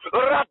Marabaraba,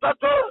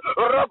 Ratato,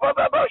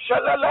 Robababa,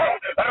 Shalala,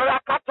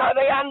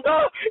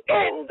 Rakataleando,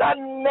 in the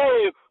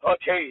name of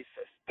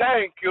Jesus.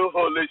 Thank you,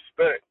 Holy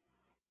Spirit.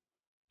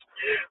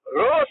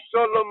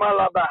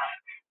 Rosolomalaba,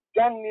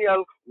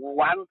 Daniel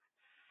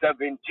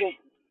 1:17.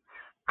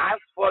 As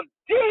for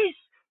these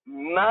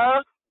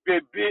now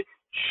baby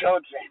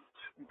children,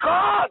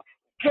 God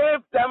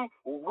gave them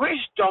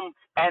wisdom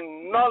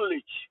and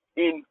knowledge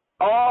in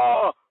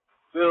all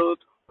field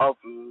of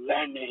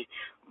learning.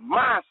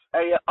 Math,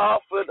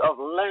 all field of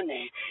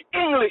learning.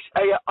 English,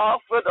 all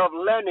field of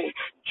learning.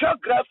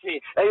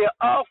 Geography,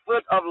 all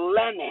field of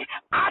learning.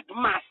 Art,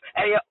 math,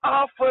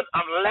 all field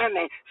of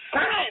learning.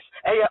 Science,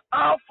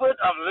 all field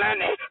of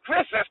learning.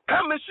 Physics,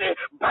 chemistry,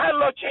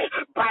 biology,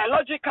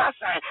 biological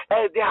science,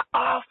 they are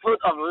all field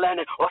of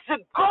learning. Or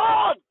see,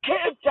 God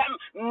gave them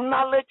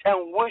knowledge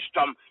and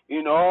wisdom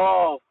in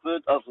all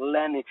field of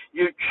learning.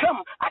 You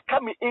come, I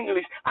come in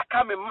English, I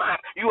come in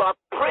math. You are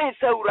praying,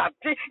 say,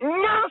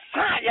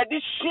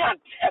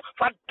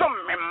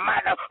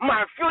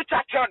 my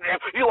future children,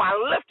 you are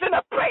lifting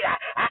a prayer,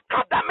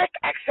 academic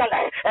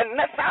excellence, and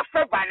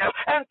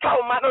and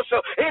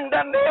in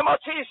the name of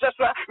Jesus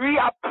Christ, we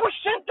are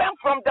pushing them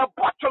from the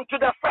bottom to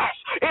the first.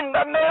 In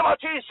the name of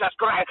Jesus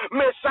Christ,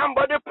 may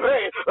somebody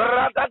pray.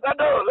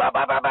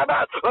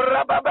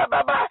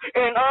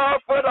 In all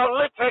field of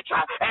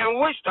literature and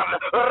wisdom,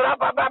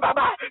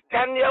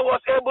 Daniel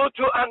was able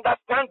to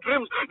understand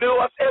dreams. They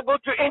was able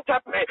to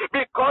interpret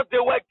because they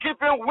were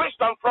given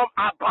wisdom from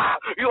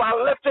above. You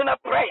are lifting a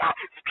prayer,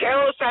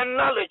 skills and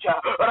knowledge.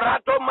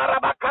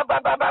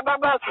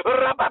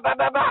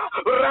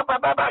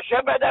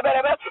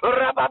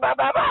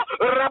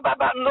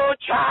 No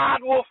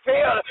child will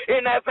fail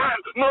in exam.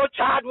 No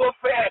child will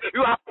fail.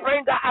 You are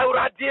praying that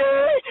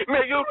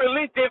may you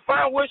release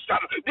divine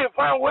wisdom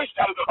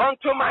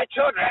unto my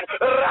children.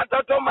 I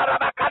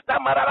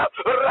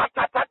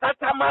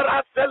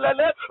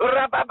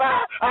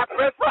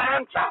pray for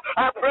Anta,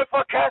 I pray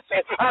for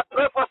Cassie, I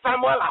pray for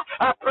Samuela,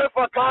 I pray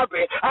for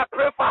Gabby, I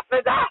pray for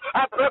Seda,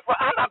 I pray for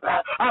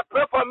Annabelle, I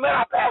pray for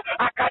Mirabel,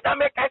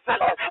 academic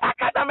excellence,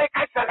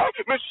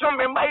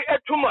 Mishumi my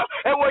etuma,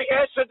 and we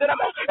yes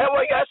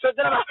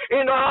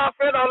in our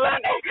field of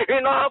learning,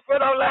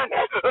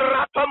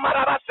 Rato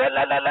Maraba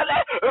Selele,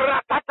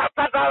 Ratatata,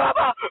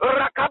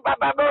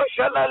 Rakababa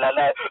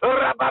Shalele,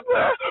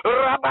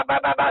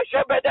 Rababa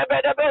Shebedebe,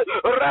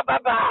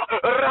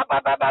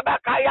 Rababa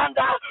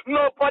Kayanda.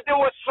 Nobody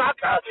will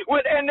struggle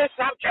with any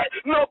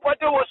subject.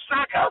 Nobody will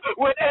struggle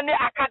with any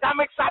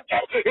academic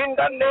subject. In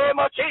the name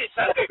of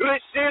Jesus,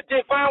 receive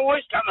divine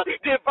wisdom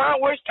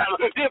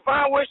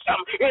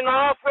in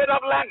our field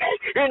of learning,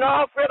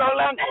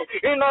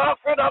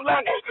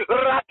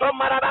 Rato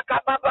Marabaka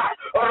Baba,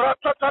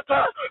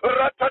 Rototata,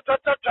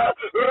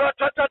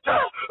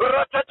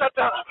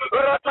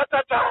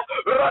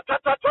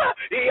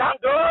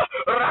 Yando,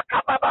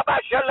 Rakababa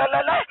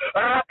Shalala,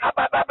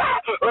 Rakababa,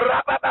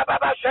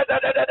 Rababa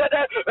Shadada,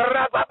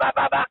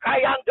 Rababa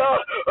Kayando,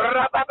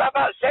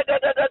 Rababa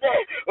Shadada,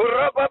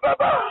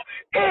 Rababa,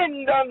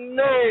 in the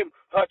name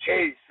of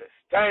Jesus.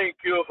 Thank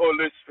you,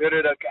 Holy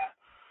Spirit of God.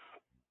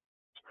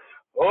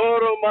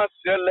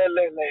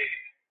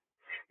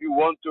 You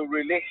want to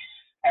release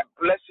a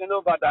blessing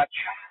over that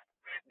child,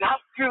 that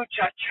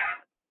future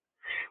child.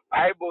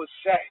 Bible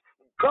said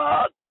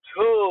God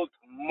told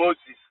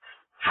Moses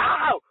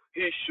how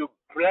he should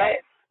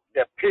bless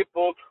the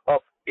people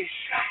of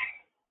Israel.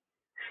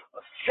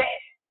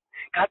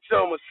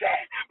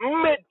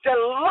 May the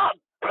Lord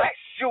bless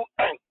you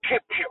and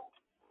keep you.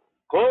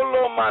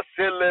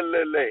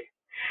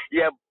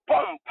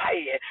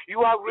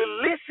 You are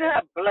releasing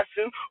a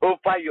blessing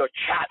over your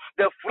child,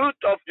 the fruit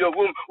of your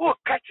womb.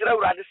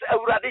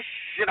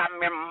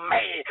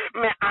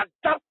 My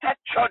adopted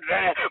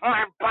children,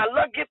 my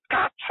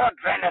biological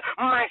children,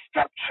 my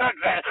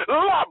stepchildren,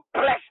 Lord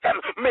bless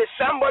them. May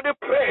somebody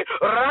pray.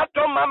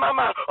 Rato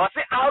mama, or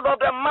say out of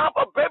the mouth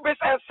of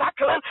babies and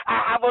suckling,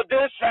 I have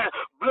audition.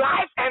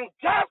 Life and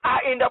death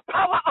are in the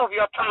power of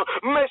your tongue.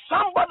 May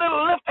somebody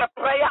lift a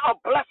prayer of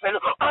blessing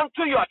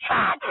unto your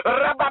child.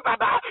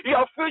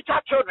 Your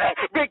future children,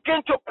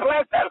 begin to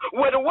bless them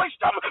with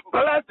wisdom,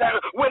 bless them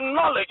with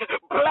knowledge,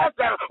 bless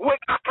them with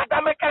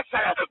academic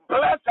excellence,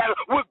 bless them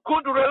with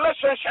good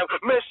relationship.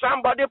 May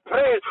somebody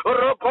pray.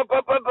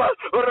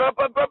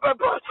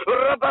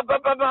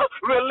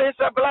 Release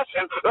a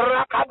blessing.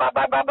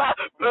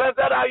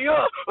 Blessed are you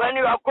when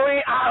you are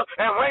going out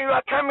and when you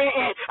are coming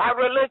in. I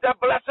release the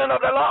blessing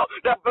of the Lord,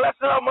 the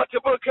blessing of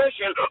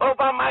multiplication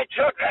over my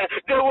children.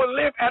 They will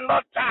live and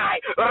not die.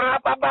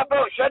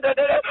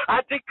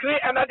 I decree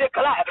and I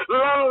declare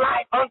long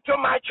life unto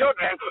my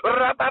children.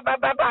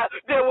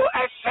 They will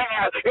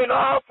excel in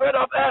all field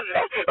of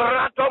early.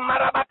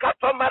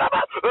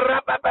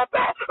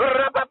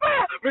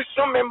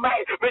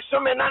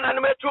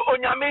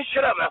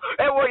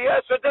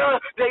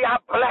 They are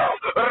blessed.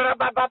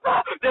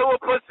 They will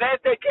possess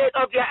the gate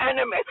of their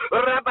enemy.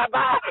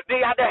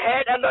 They are the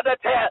head and not the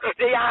tail.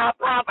 They are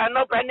above and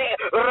not beneath.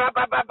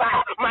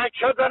 My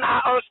children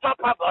are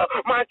unstoppable.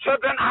 My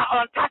children are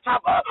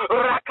untouchable.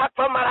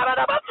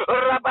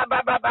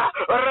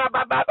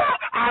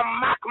 I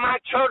mark my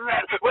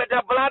children with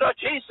the blood of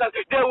Jesus.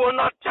 They will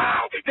not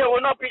die. They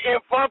will not be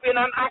involved in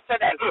an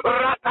accident.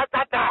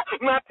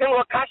 Nothing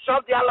will catch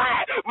up their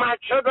life. My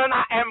children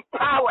are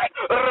empowered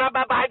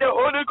by the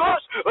Holy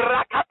Ghost.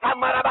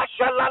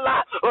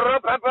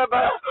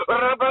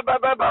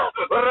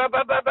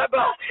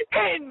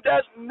 In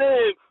the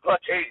name of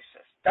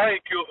Jesus.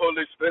 Thank you,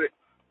 Holy Spirit.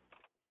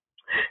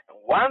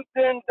 One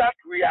thing that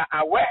we are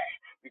aware,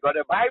 because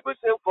the Bible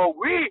says, for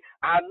we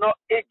are not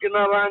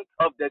ignorant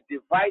of the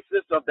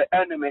devices of the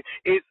enemy,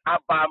 is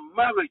about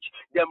marriage,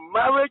 the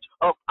marriage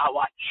of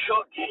our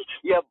children.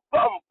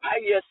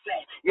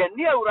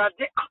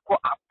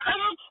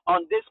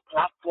 On this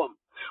platform,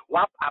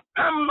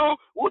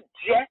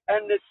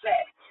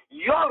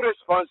 your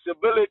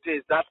responsibility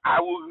is that I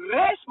will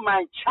raise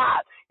my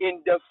child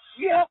in the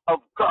fear of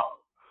God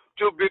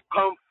to be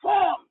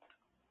conformed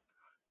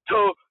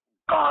to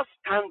God's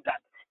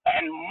standard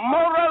and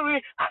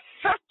morally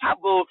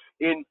acceptable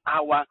in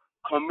our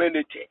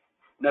community.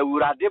 Now,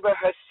 we are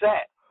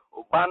said,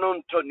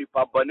 Obanonto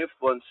nipa bone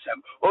fonsem,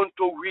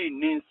 onto wi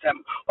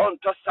ninsem,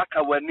 onto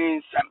saka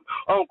waninsem,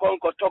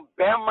 onko to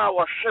bema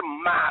wo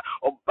hwema,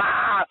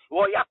 oba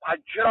wo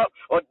yakwadro,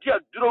 odi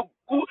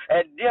adrogu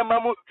ediema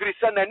mu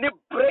krisen ani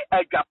bre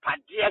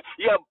agapade,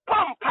 ye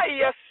bompa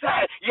ye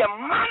say, ye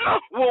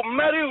man will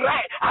marry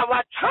right.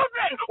 Our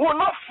children will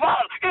not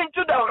fall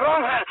into the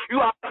wrong hand. You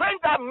are praying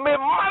that may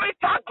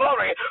marital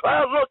glory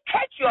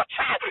locate your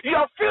child,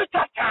 your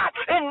future child,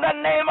 in the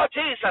name of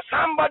Jesus.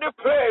 Somebody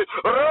pray.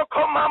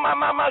 Roko mama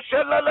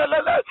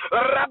shelelele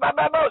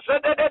rababa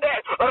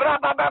sedede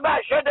rababa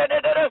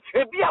sedede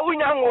ebia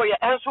wunyango ye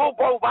enso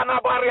bo bana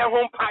bare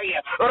ho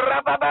mpaye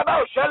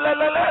rababa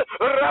shelelele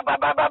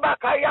rababa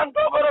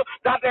kayanto boro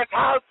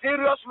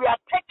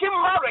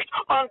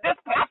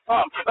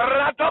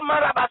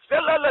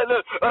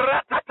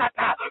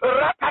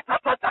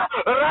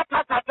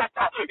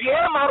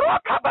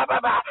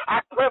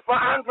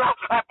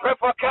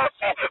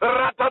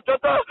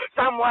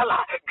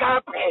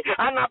Scarpe,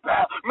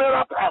 Annabelle,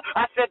 Mirabelle,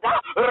 I said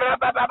that,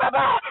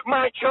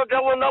 my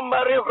children will not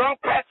marry wrong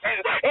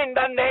persons in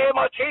the name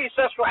of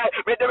Jesus Christ.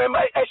 I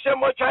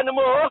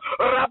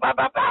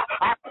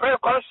pray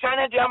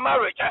concerning their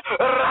marriage.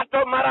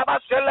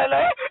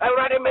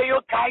 May you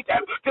guide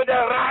them to the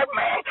right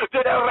man, to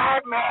the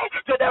right man,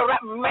 to the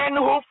right men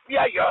who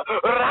fear you,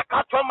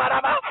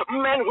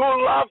 men who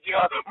love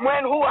you,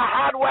 men who are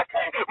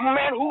hardworking,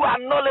 men who are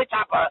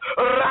knowledgeable.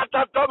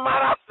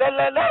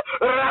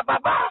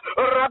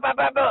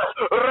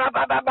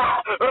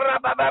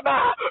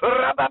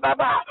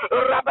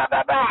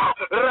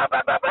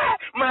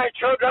 My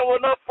children will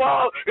not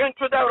fall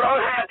into the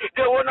wrong hand.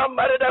 They will not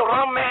marry the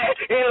wrong man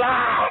in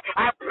life.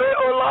 I pray,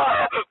 oh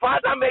Lord,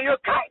 Father, may you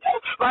guide them.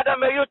 Father,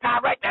 may you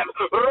direct them.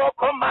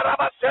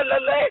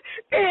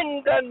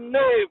 In the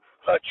name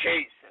of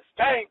Jesus.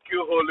 Thank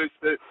you, Holy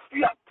Spirit.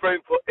 We are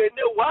praying for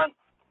anyone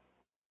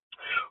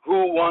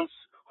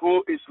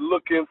who is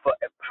looking for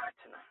a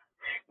partner.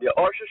 The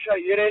Oshusha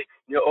Yere,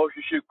 the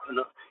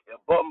Oshushikuno, the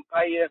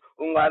Bompire,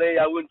 Ungare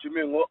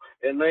Yawuntumingo,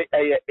 and a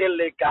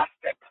illegal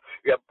step.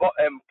 Your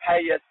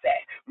empire say,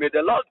 may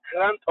the Lord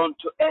grant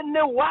unto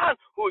anyone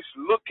who is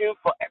looking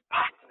for a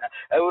partner.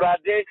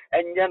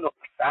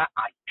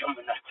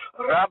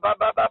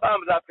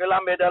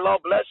 May the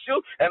Lord bless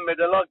you and may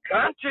the Lord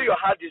grant you your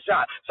heart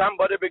desire.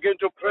 Somebody begin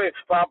to pray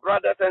for our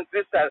brothers and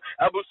sisters.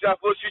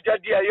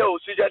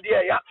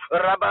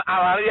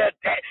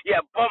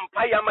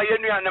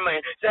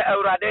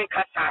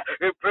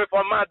 We pray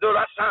for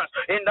Madura sons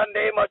in the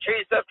name of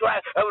Jesus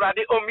Christ.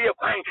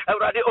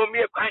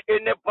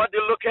 Anybody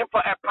looking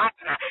for a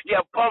partner,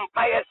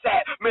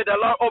 may the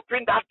Lord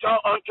open that door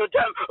unto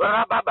them.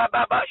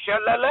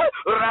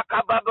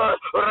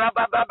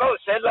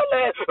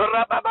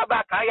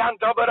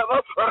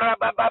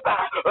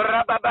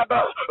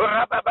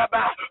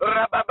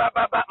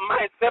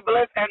 My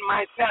siblings and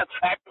myself,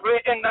 I pray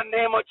in the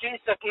name of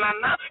Jesus.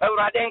 Nana,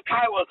 Lord,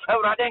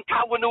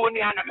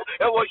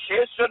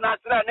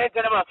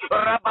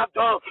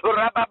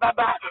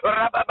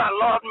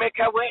 make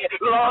a way.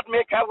 Lord,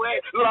 make a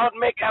way. Lord,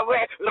 make a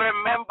way.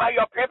 Remember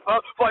your people,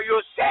 for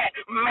you said,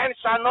 men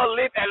shall not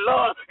live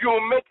alone. You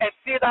make a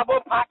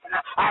suitable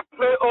partner. I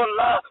pray, oh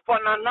Lord, for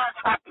Nana.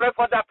 I pray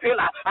for the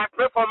pillar. I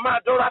pray for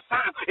Madura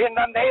San. In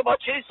the name of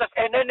Jesus,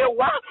 and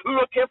anyone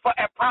looking for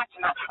a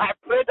partner, I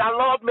pray that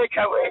Lord make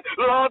a way.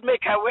 Lord,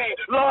 make a way.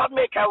 Lord,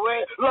 make a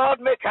way. Lord,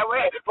 make a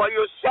way. For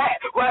you said,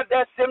 where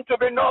there seems to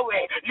be no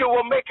way, you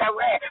will make a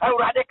way.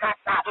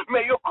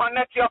 May you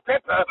connect your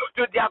people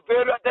to their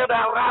various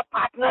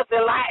partners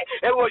in life.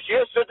 It was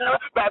Jesus,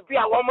 baby,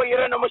 I want you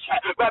to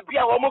baby,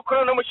 I want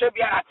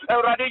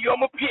already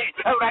yomu pie,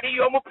 already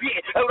yomu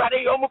pie,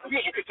 already yomu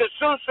pie.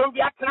 So soon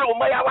be at now,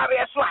 my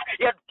warriors,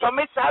 yet to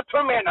miss out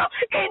to me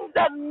in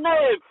the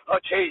name of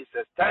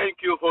Jesus.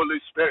 Thank you, Holy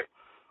Spirit.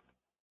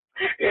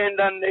 In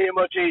the name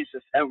of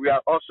Jesus. And we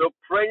are also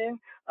praying.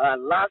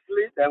 And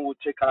lastly, then we'll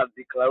take our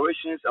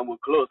declarations and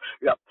we'll close.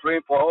 We are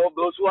praying for all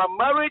those who are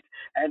married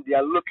and they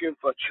are looking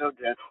for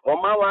children.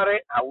 Omaware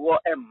awo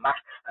emma.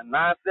 And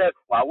I said,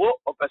 wawo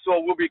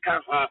opeso will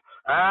become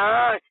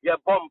your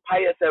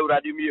bumpire say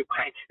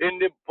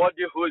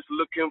anybody who is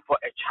looking for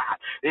a child.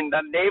 In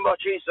the name of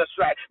Jesus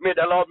Christ, may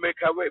the Lord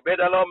make a way. May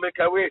the Lord make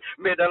a way.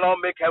 May the Lord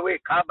make a way.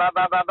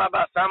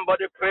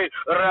 Somebody pray.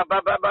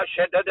 Rababa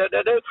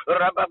shedede.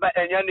 Rababa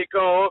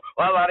enyaniko.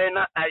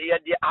 Wawarena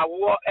ayedi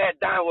awo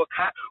edan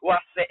woka.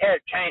 Was the air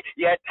chain,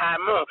 your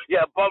time,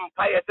 your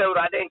bumpire,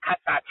 Radin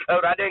Casa,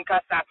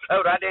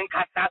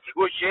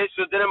 which is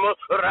to them,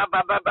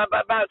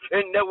 Rabababa,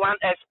 and the one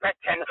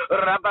expecting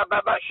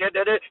Rabababa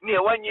shedded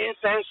near 1 year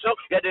sense,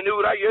 yet the new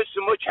Rayus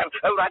Mucham,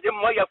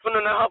 Radimoya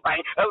Funanahobai,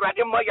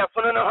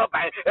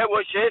 it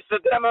was just to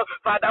them,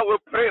 Father, we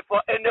pray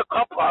for any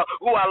couple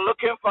who are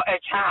looking for a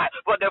child,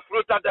 for the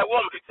fruit of the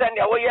womb. Send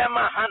your way,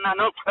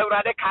 Hanano,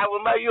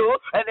 Radikawuma, you,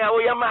 and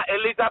Yama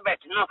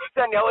Elizabeth, no,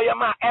 send your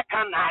Yama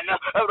Ekanana.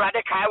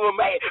 Radical will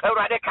make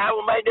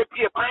the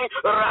people,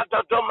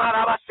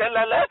 Radadomaraba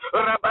Selele,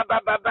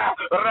 Rabababa,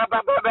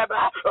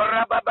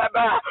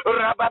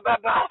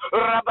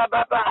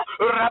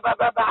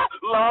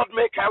 Lord,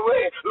 make a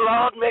way,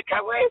 Lord, make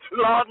a way,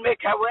 Lord,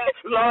 make a way,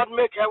 Lord,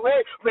 make a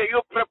way. May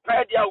you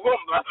prepare their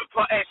womb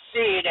for a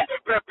seed,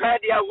 prepare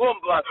their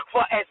womb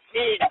for a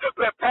seed,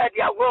 prepare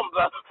their womb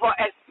for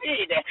a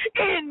seed,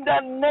 in the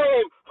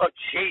name of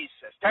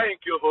Jesus.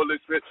 Thank you, Holy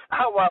Spirit.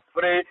 Our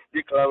free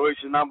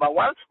declaration. Number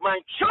 1, my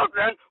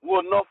children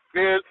will not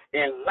fail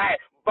in life.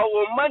 But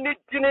money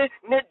didn't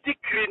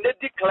declare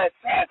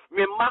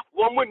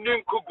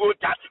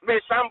may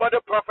somebody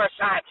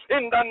prophesy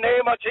in the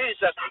name of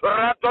Jesus.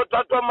 My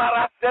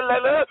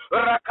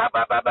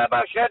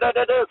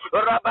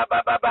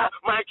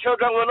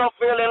children will not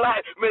fail in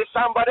life. May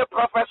somebody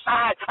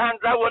prophesy.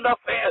 Andra will not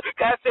fail.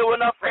 Cassie will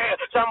not fail.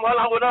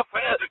 Samuela will not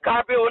fail.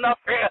 Gabi will not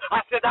fail.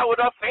 Aseda will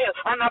not fail.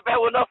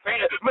 Annabelle will not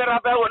fail.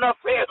 Mirabel will not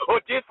fail.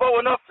 Odifo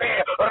will not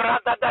fail.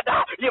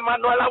 Radadada.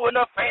 Emanuela will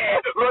not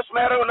fail.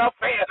 Rosemary will not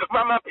fail.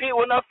 Mama P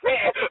will not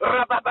fail.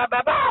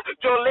 Rabababa.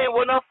 Jolene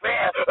will not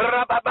fail.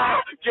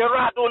 Rababa.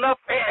 Gerard will not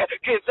fail.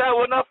 Giselle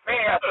will not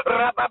fail.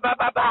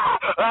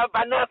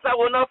 Vanessa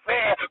will not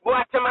fail.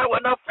 Guatemala will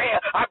not fail.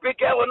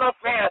 Abigail will not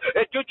fail.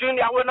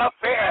 Junior will not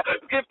fail.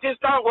 Gifting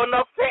Song will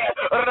not fail.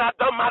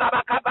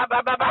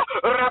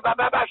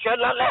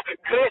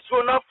 Grace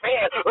will not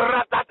fail.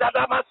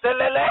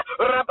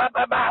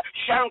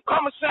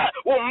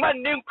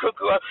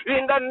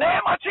 In the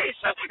name of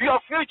Jesus, your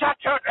future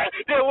children,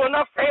 they will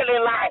not fail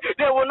in life.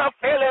 They will not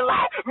fail in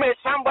life. May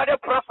somebody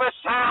prophesy.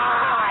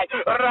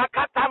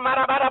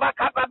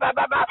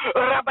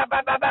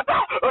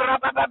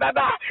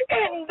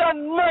 In the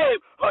name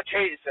of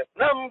Jesus.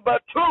 Number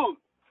 2,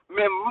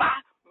 Mema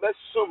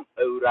Mesum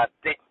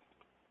Eurade.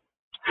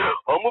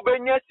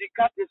 Omubenya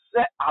Sikati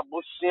se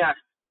Abusia.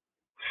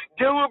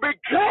 They will be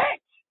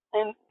great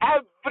in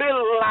every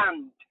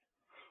land,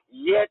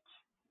 yet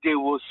they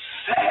will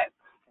serve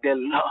the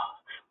Lord.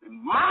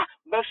 Ma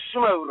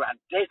Mesum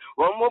Eurade.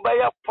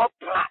 Omubaya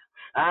popular.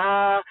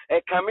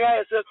 A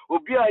camera says,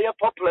 Ubia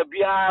popular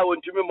bia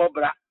untimi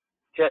mobra.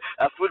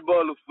 A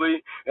football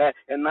free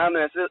and now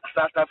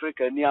South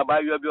Africa nearby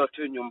you be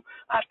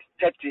at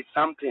 30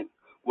 something.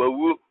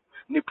 Well,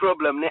 ni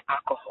problem ni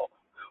alcohol.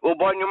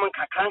 Obonyum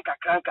kakran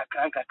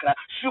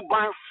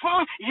suban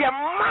fun ye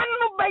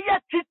manu ba ya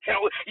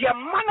titel ye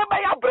manu ba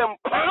ya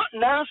brempa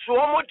na so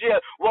mo de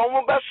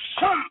won be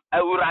som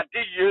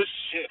awurade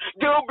yesu.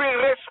 They will be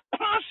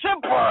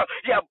responsible.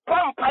 Ye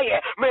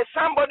vampire. May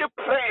somebody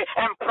pray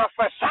and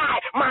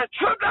prophesy. My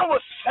children will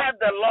serve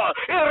the Lord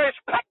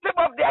irrespective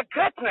of their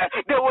greatness.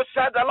 They will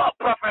serve the Lord.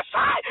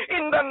 Prophesy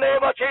in the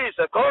name of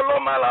Jesus. Kolo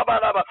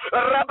malabalaba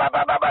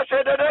rabababa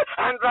shedede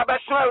and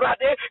rabashma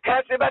rade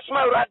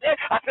kasibashma rade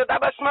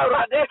atadabashma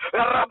rade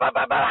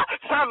rabababa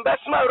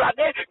sambashma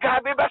rade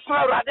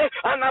kabibashma rade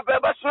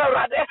anabashma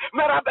rade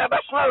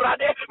merabashma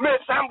rade. May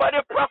somebody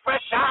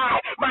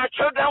prophesy. My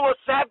children will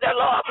serve the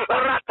Lord.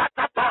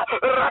 Ratatata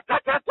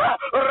ratatata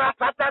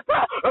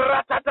ratatata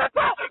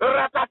ratatata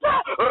ratatata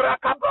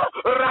rakaba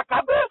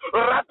rakaba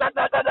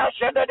ratatata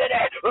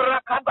shedede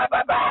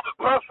rakababa.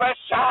 Prophesy.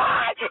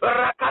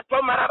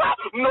 Rakatomaraba.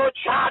 No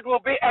child will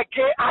be a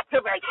gay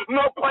activist.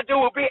 Nobody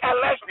will be a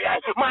lesbian.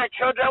 My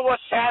children will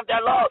serve the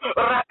Lord.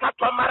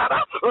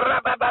 Rakatomaraba.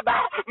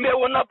 Rabababa. They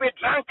will not be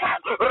drunken.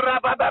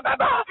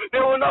 Rabababa. They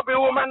will not be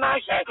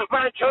womanizing.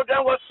 My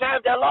children will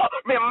serve the Lord.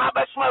 Me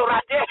mabashma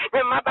urade.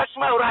 Me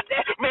mabashma urade.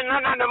 Me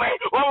nananame.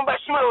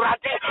 Wombashma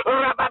urade.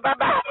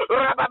 Rabababa.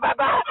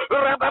 Rabababa.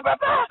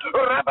 Rabababa.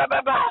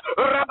 Rabababa.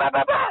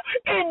 Rabababa.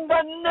 In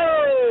the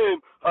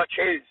name of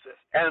Jesus.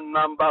 And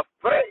number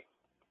 3.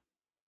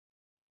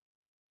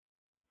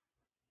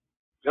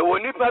 The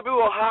wonipa bi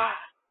wo ha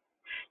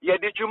ye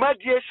de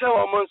dwumadie hye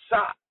wo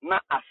monsa na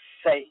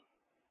asay.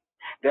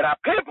 There are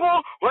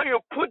people when you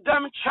put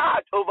them in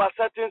charge over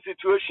certain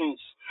situations,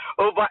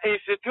 over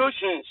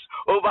institutions,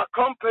 over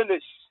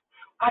companies.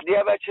 Ade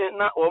ebeche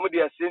na wo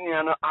de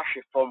asenia no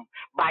ahwe fom.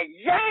 By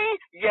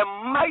ye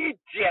might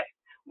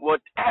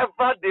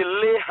whatever they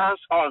lay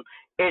hands on,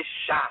 it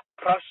shall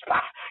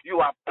prosper. You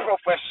are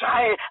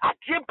prophesying.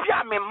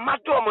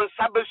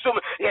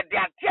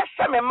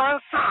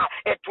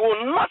 It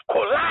will not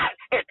collide.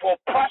 It will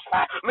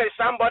prosper. May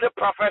somebody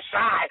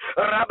prophesy.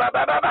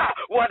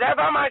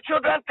 Whatever my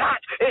children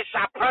touch, it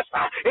shall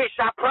prosper. It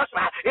shall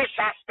prosper. It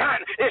shall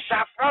stand. It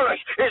shall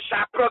flourish. It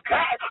shall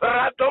progress.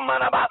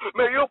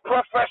 May you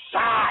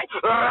prophesy.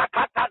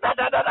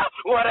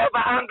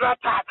 Whatever Andra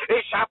touch,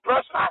 it shall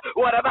prosper.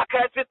 Whatever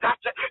Cassie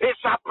touches, it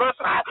shall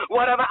prosper.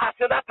 Whatever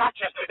Asida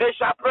touches, it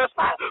shall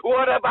prosper.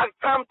 Whatever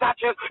Sam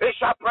touches, it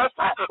shall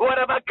prosper.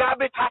 Whatever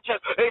Gabi touches,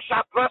 it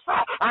shall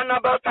prosper.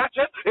 Annabelle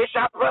touches, it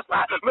shall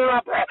prosper.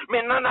 Miracle,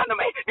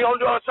 the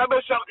only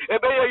salvation, a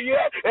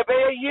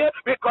year,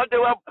 because they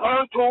were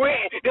born to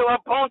win. They were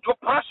born to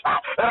prosper.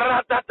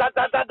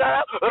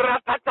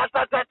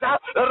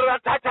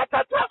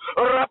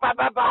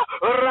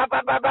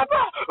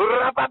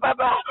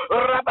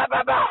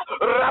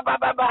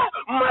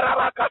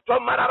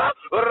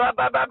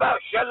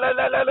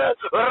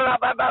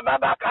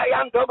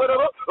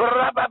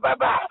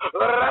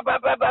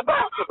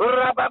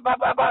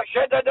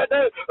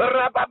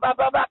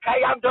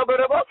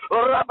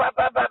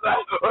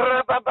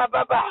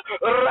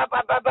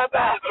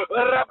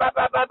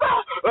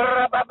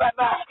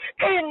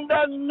 In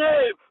the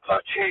name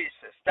of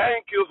Jesus.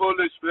 Thank you,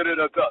 Holy Spirit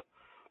of God.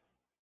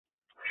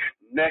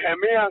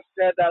 Nehemiah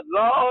said that,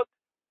 Lord,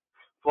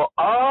 for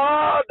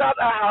all that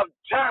I have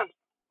done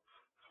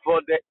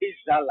for the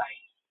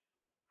Israelites,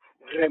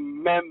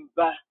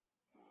 remember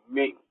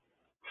me.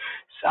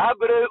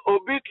 Sabre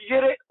obi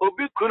yere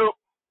obi kuno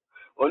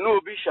ono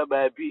obi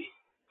shababi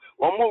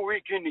one more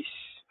weakness,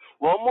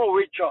 one more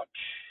we church,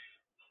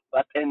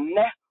 but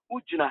enne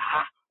ujina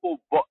ha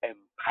obo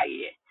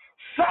empire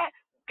sa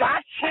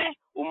gache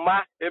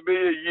uma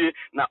ebeye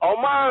na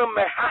oma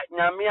meha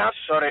nyame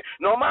asore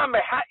na oma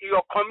meha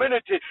your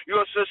community,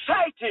 your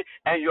society,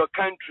 and your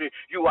country.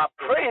 You are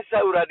praying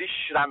say uradi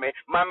shrame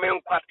mame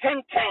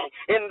nkwatenten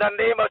in the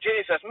name of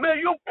Jesus. May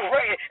you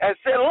pray and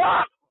say,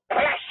 Lord,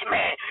 bless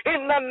me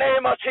in the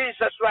name of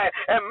Jesus Christ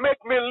and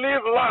make me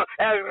live long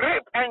and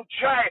reap and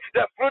enjoy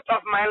the fruit of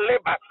my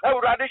labor.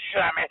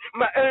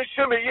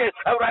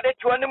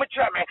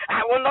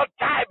 I will not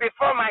die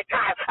before my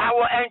time. I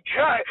will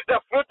enjoy the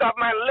fruit of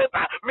my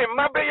labor.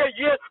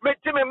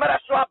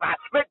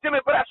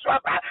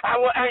 I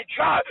will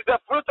enjoy the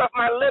fruit of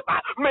my labor.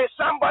 May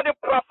somebody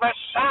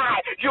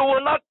prophesy. You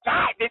will not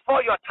die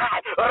before your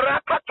time.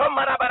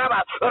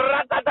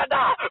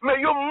 May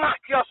you mark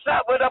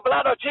yourself with the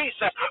blood of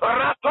Jesus.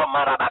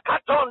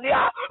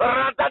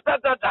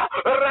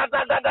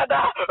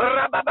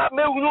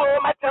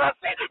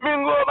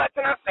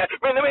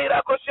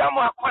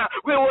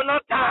 We will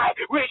not die.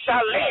 We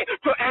shall live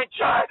to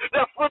enjoy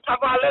the fruit of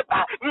our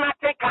labor.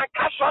 Nothing can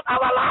cut short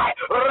our life.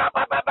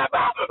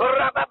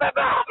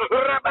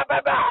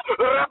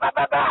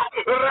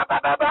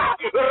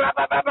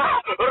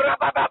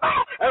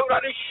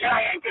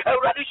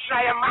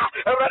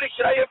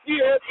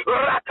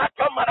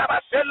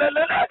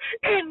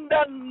 In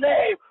the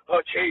name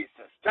of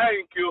Jesus.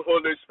 Thank you,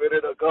 Holy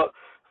Spirit of God.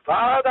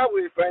 Father,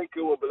 we thank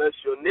you. We bless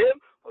your name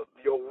for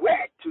your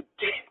word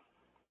today.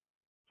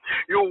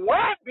 Your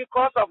word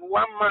because of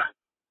one man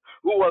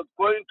who was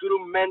going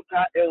through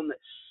mental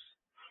illness,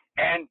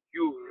 and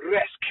you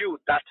rescued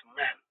that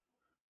man.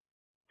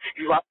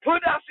 You have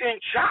put us in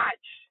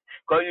charge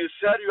because you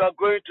said you are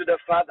going to the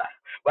Father,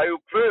 but you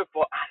pray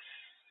for us.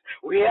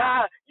 We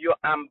are your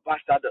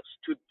ambassadors.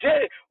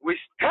 Today, we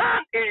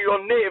stand in your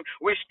name.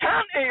 We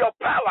stand in your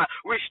power.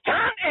 We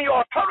stand in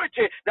your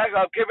authority that you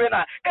have given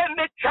us.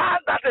 Any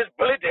child that is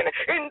bleeding,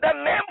 in the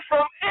name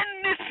from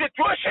any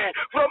situation,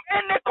 from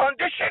any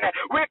condition,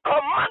 we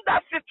command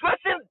that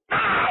situation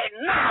die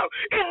now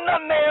in the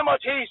name of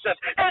Jesus.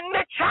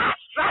 Any child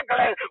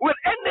struggling with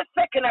any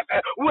sickness,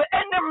 with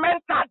any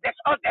mental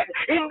disorder,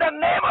 in the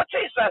name of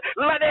Jesus,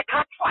 let it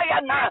catch fire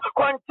now.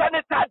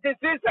 Congenital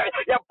diseases,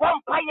 your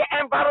vampire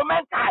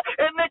environment,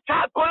 any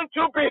child going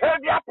through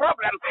behavior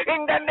problem,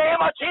 in the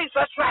name of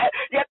Jesus Christ,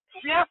 yet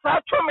yes,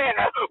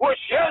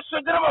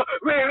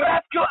 we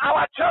rescue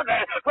our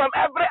children from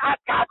every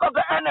attack of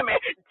the enemy.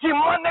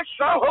 Demonic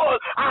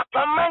strongholds are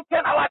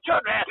tormenting our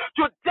children.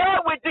 Today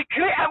we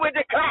decree and we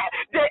declare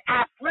they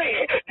are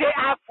free. They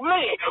are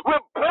free. We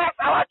bless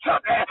our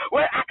children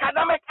with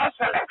academic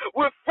excellence,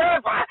 with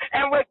favor,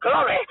 and with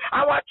glory.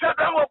 Our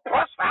children will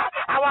prosper.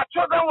 Our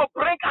children will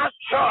bring us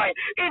joy.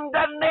 In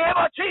the name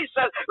of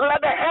Jesus, let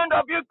the hand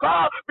of you,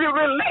 God, be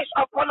released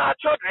upon our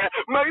children.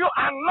 May you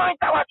anoint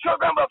our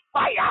children with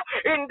fire.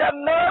 In the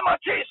name of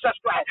Jesus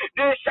Christ,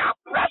 they shall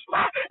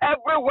prosper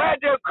everywhere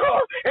they go.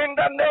 In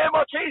the name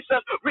of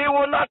Jesus, we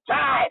will not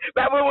die,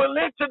 but we will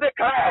live to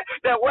declare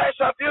the words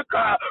of you,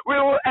 God. We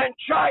will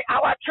enjoy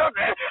our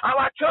children.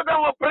 Our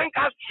children will bring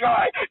us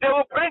joy. They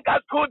will bring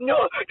us good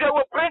news. They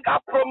will bring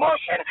us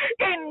promotion.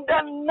 In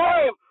the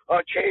name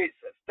of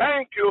Jesus.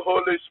 Thank you,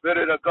 Holy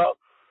Spirit of God.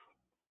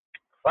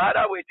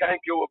 Father, we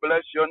thank you. We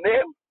bless your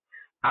name.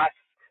 As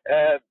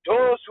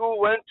those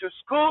who went to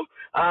school,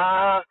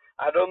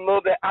 I don't know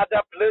the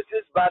other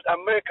places, but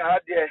America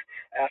had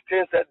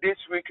things that this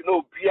week,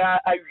 no, we are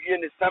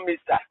in the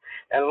semester.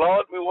 And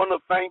Lord, we want to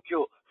thank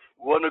you.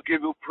 We want to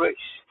give you praise.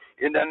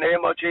 In the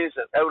name of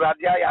Jesus. And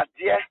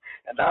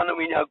I know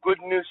we have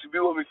good news to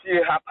be what we see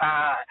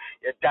happen.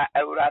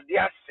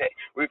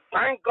 We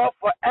thank God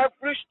for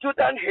every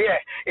student here.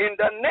 In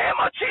the name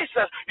of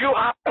Jesus, you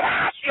have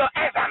passed your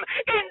exam.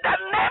 In the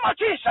name of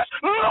Jesus,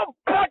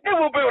 nobody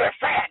will be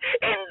referred.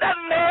 In the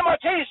name of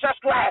Jesus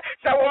Christ,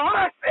 so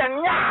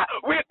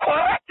we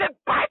correct it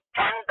by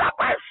tender,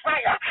 by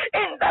fire.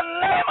 In the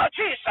name of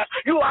Jesus,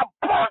 you are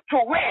born to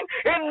win.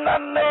 In the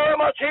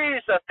name of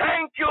Jesus,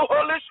 thank you,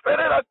 Holy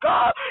Spirit of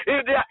God.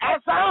 If the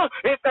exam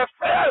is a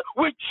fail,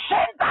 we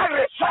change that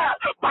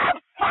result by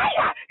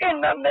fire.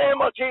 In the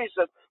name of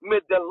Jesus, may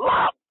the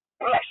Lord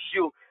bless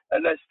you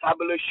and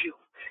establish you.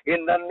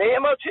 In the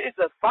name of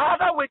Jesus,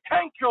 Father, we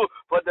thank you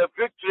for the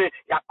victory.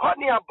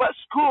 Yakonia bus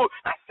school,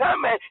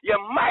 assignment, your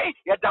might,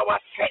 your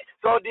dawa set.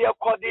 So the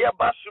Kodia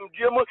Basum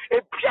Jimo, a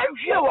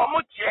Piavia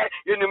Wamutia,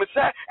 you know,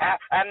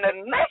 and the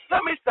next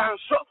semester,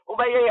 so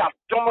over here,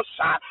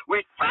 Tomosa, we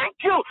thank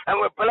you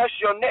and we bless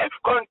your name.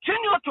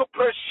 Continue to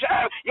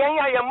preserve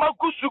Yaya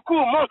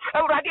Yamagusukumo,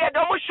 and Radia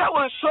Domusha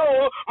and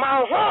so,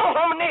 my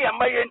home near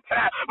my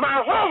entire,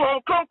 my home,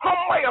 come,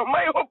 my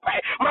hope,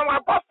 my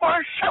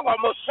buffer,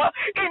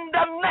 in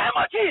the name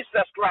of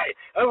Jesus Christ,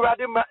 and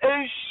Radima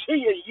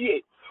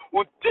Ye,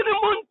 who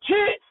didn't want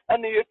to,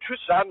 and you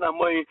Trusana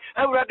Moy,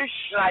 and Radish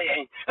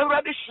Shrine, and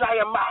Radish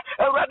Shrayama,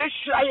 and Radish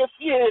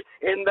Shrayafie,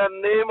 in the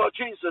name of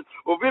Jesus.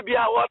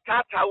 Ubibia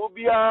Watata,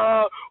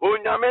 Ubia,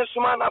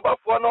 Unyamesman, above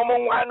one of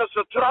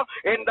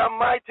in the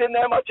mighty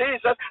name of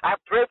Jesus. I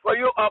pray for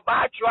you,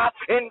 Abatra,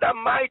 in the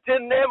mighty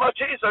name of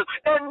Jesus.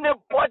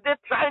 Anybody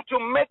trying to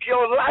make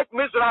your life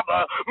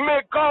miserable,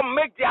 may God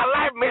make their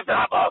life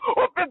miserable.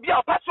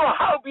 Ubibia Paso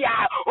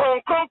Halbia,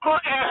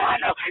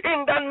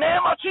 in the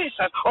name of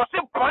Jesus. Or say,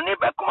 Bonnie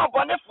Becuma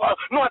Bonifor,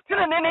 no,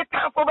 any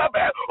time for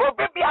baby, or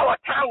baby our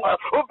tower,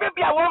 or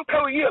baby I won't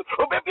tell you,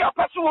 or baby our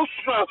person will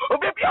strong, or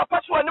baby our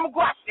person will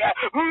go there.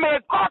 May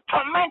God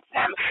torment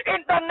them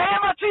in the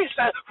name of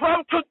Jesus.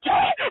 From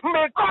today,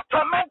 may God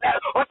torment them.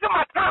 Or say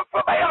my time for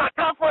my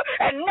time for,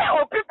 and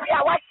now people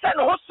are sent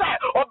who say,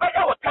 obey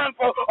your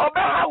temple,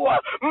 obey our.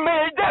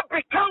 May they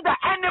become the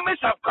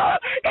enemies of God.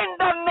 In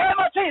the name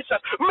of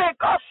Jesus, may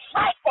God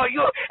fight for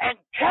you and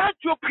grant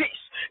you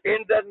peace.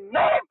 In the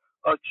name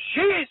of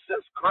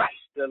Jesus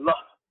Christ the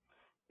Lord.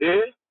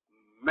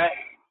 Amen.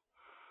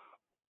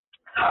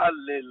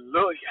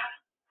 Hallelujah.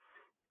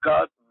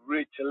 God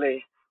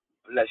richly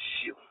bless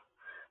you.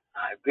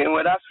 I've been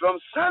with us from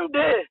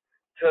Sunday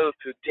till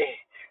today.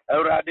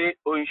 Already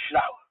on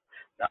show.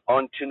 Na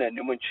unto na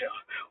nimuncho.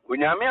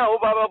 Unyame a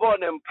ubaba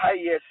on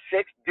empire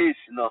 6 days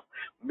no.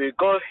 May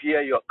God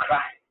hear your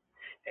cry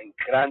and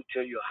grant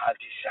you your heart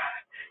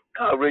desire.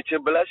 God richly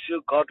bless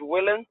you, God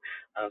willing,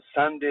 and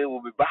Sunday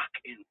we'll be back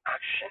in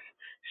action.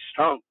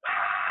 Strong.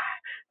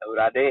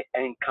 Already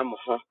and come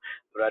home.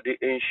 Already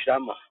in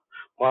Shama.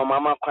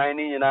 Mama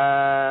crying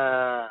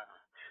na.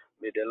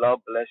 May the Lord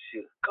bless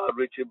you. God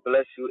richly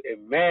bless you.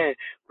 Amen.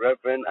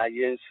 Reverend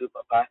Ayensu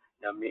Papa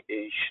Nami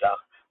Isha.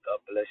 God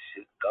bless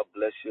you. God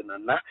bless you,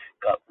 Nana.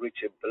 God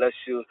richly bless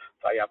you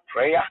for your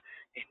prayer.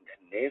 In the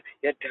name,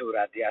 yet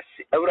already I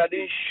see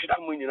already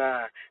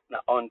Shramunina na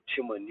on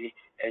Timony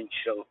and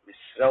show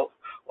Missro.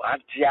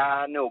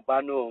 Wadia no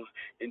bano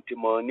into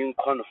morning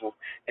conho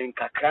and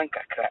kakra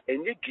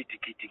and ye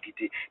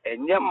gitty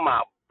and your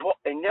ma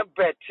and your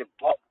bed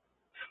pop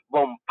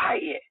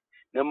bompaye.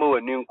 Na mo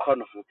wani nkɔ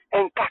no ho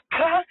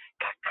nkakra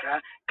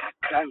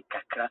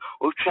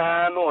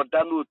otwa na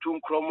ɔda na otu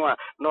nkrom a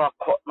na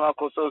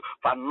akɔ so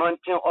for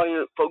anointing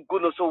oil for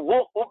goodness so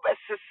wo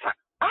obesisa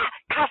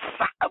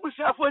kasa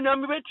abusuafo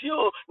nyame betie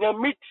o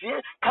nyame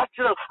tie ka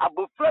kyerɛ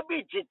abofra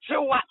bi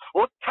gyegyewa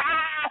ota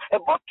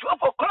about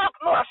 12 o'clock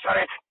no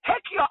asɔre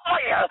take your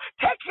oil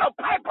take your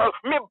bible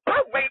me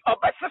bawe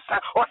obesisa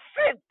or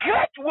say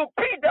great will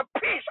be the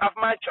peace of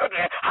my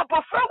children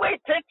abofra we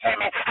take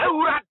me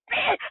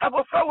awurade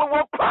abofra we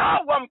will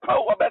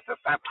power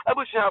obesisa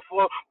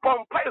abusuafo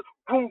pompai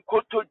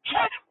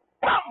kunkotoje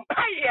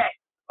pampaye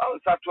on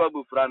sato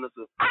abofra no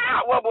so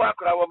wabo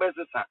akra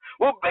obesisa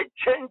wo be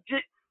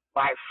change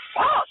by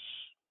force.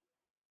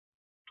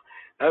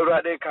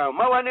 Eurade come.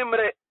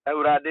 Mawanimre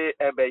Eurade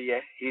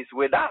ebeye. He's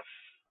with us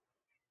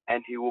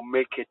and he will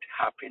make it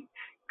happen.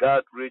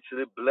 God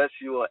richly bless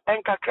you all.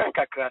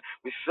 Enkakra.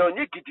 We saw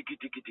nye gidi.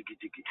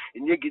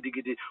 Nye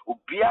gidi.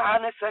 Ubia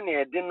ne se ne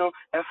ede no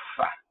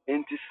efa.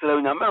 Enti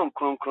sra nyame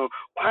nkronkron.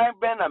 Kwan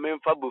ben na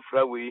memfa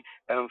bofra we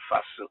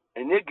emfa so.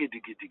 Nye gidi.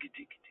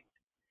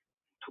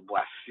 To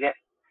boase.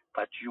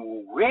 But you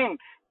will win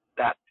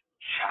that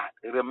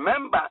child.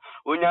 Remember,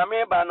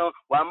 unyame bano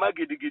wama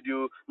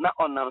gidigidio na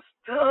onam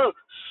still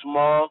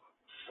small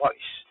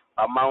voice.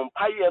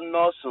 Amampaye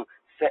no so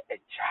say a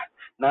child.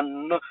 Na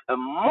no a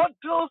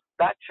model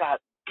that child.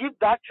 Give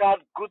that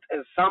child good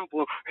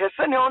example.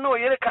 Hesene ono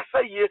yere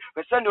kasa ye,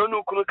 hesene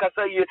ono kunu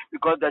kasa ye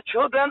because the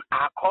children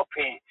are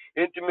copying.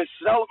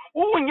 Intimisraw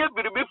unye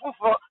biribi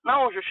fufuro na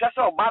ohwehwe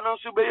se oba no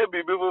so beye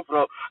biribi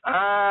fufuro.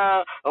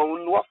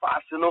 Onwo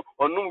faase no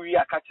onum wi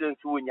akache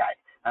nso wonyai.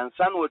 And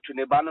son will to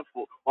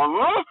Nebanafo.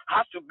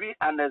 Has to be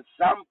an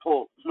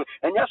example.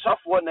 And yes, of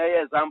one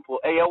example.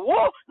 A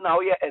war now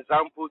your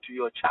example to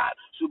your child.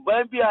 So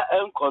baby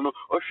uncle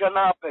or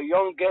shana up a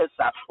young girl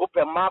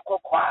open Marco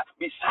Qua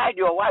beside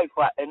your wife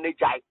and the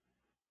guy.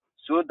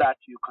 So that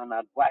you can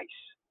advise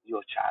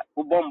your child.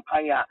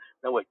 Ubompaya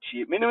na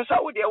wachi. Meaning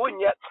so would you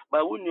yet by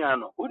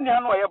Uniano.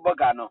 Uniano ya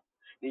bogano.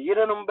 The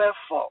year number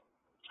 4.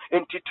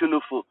 And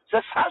Titunufu.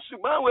 Says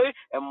Hasubawe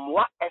and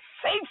what a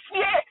safe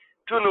year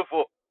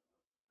Tunufu.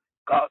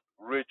 God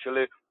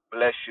richly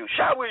bless you.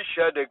 Shall we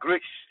share the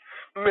grace?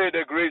 May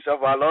the grace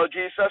of our Lord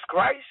Jesus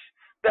Christ,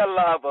 the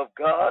love of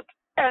God,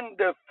 and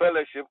the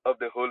fellowship of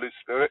the Holy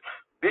Spirit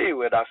be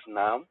with us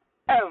now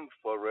and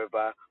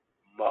forevermore.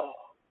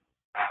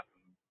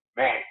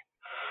 Amen.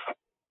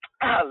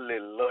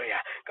 Hallelujah.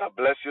 God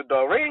bless you,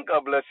 Doreen.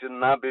 God bless you,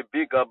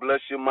 Nabibi. God bless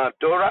you,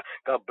 Madora.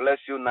 God bless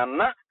you,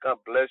 Nana. God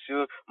bless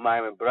you,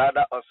 my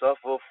brother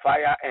Osofo,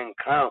 Fire and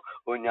Crown,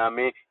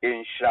 Unyami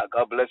Insha.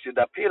 God bless you,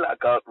 Dapila.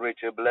 God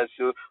richly bless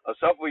you,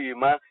 Osofo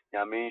Yima,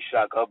 Nyami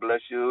Insha. God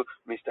bless you,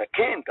 Mr.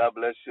 King. God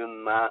bless you,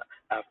 Na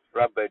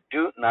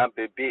Afrabedu,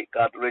 Nabibi.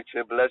 God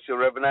richly bless you,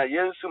 Reverend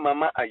Ayensu,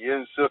 Mama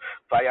Ayensu,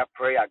 Fire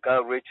Prayer.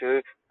 God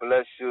richly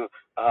bless you.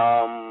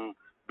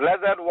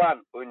 Blessed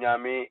one,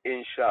 Unyami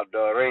Insha,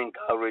 Doreen,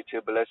 God richly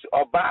bless you.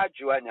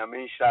 Obaju,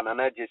 Nyami Insha,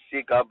 Nana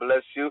Jesse, God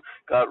bless you.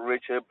 God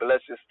richly bless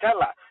you.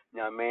 Stella,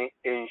 Nyami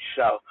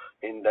Insha,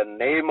 in the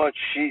name of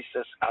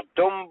Jesus.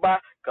 Adomba,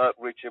 God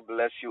richly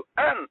bless you.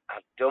 And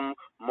Adom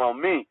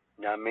Momi,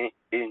 Nyami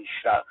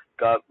Insha,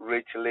 God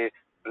richly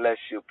bless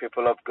you.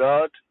 People of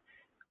God,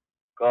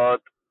 God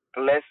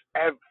bless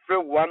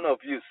every one of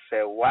you.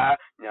 Say, why,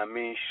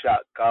 Nyami Insha,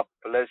 God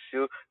bless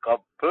you. God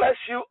bless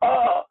you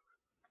all.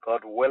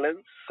 God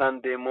willing,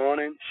 Sunday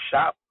morning,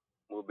 sharp,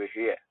 we'll be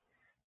here.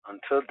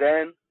 Until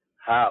then,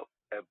 have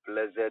a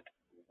blessed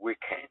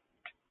weekend.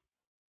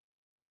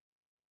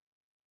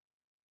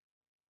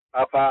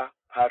 Papa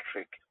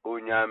Patrick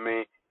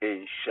Unyame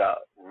Insha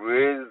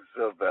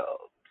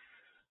Roosevelt.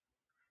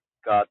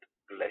 God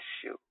bless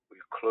you.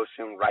 We're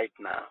closing right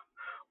now.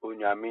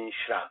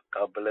 Unyaminsha.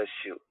 God bless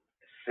you.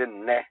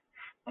 Sinne.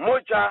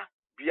 Moja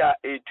bia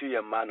etu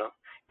yemano.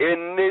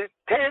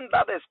 Anything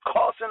that is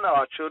causing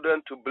our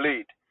children to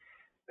bleed,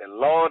 the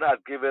Lord has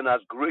given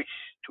us grace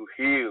to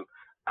heal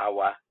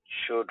our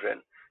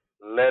children.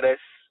 Let us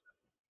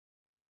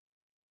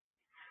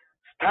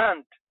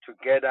stand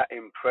together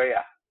in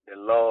prayer. The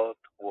Lord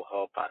will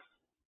help us.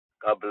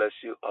 God bless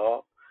you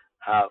all.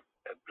 Have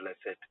a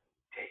blessed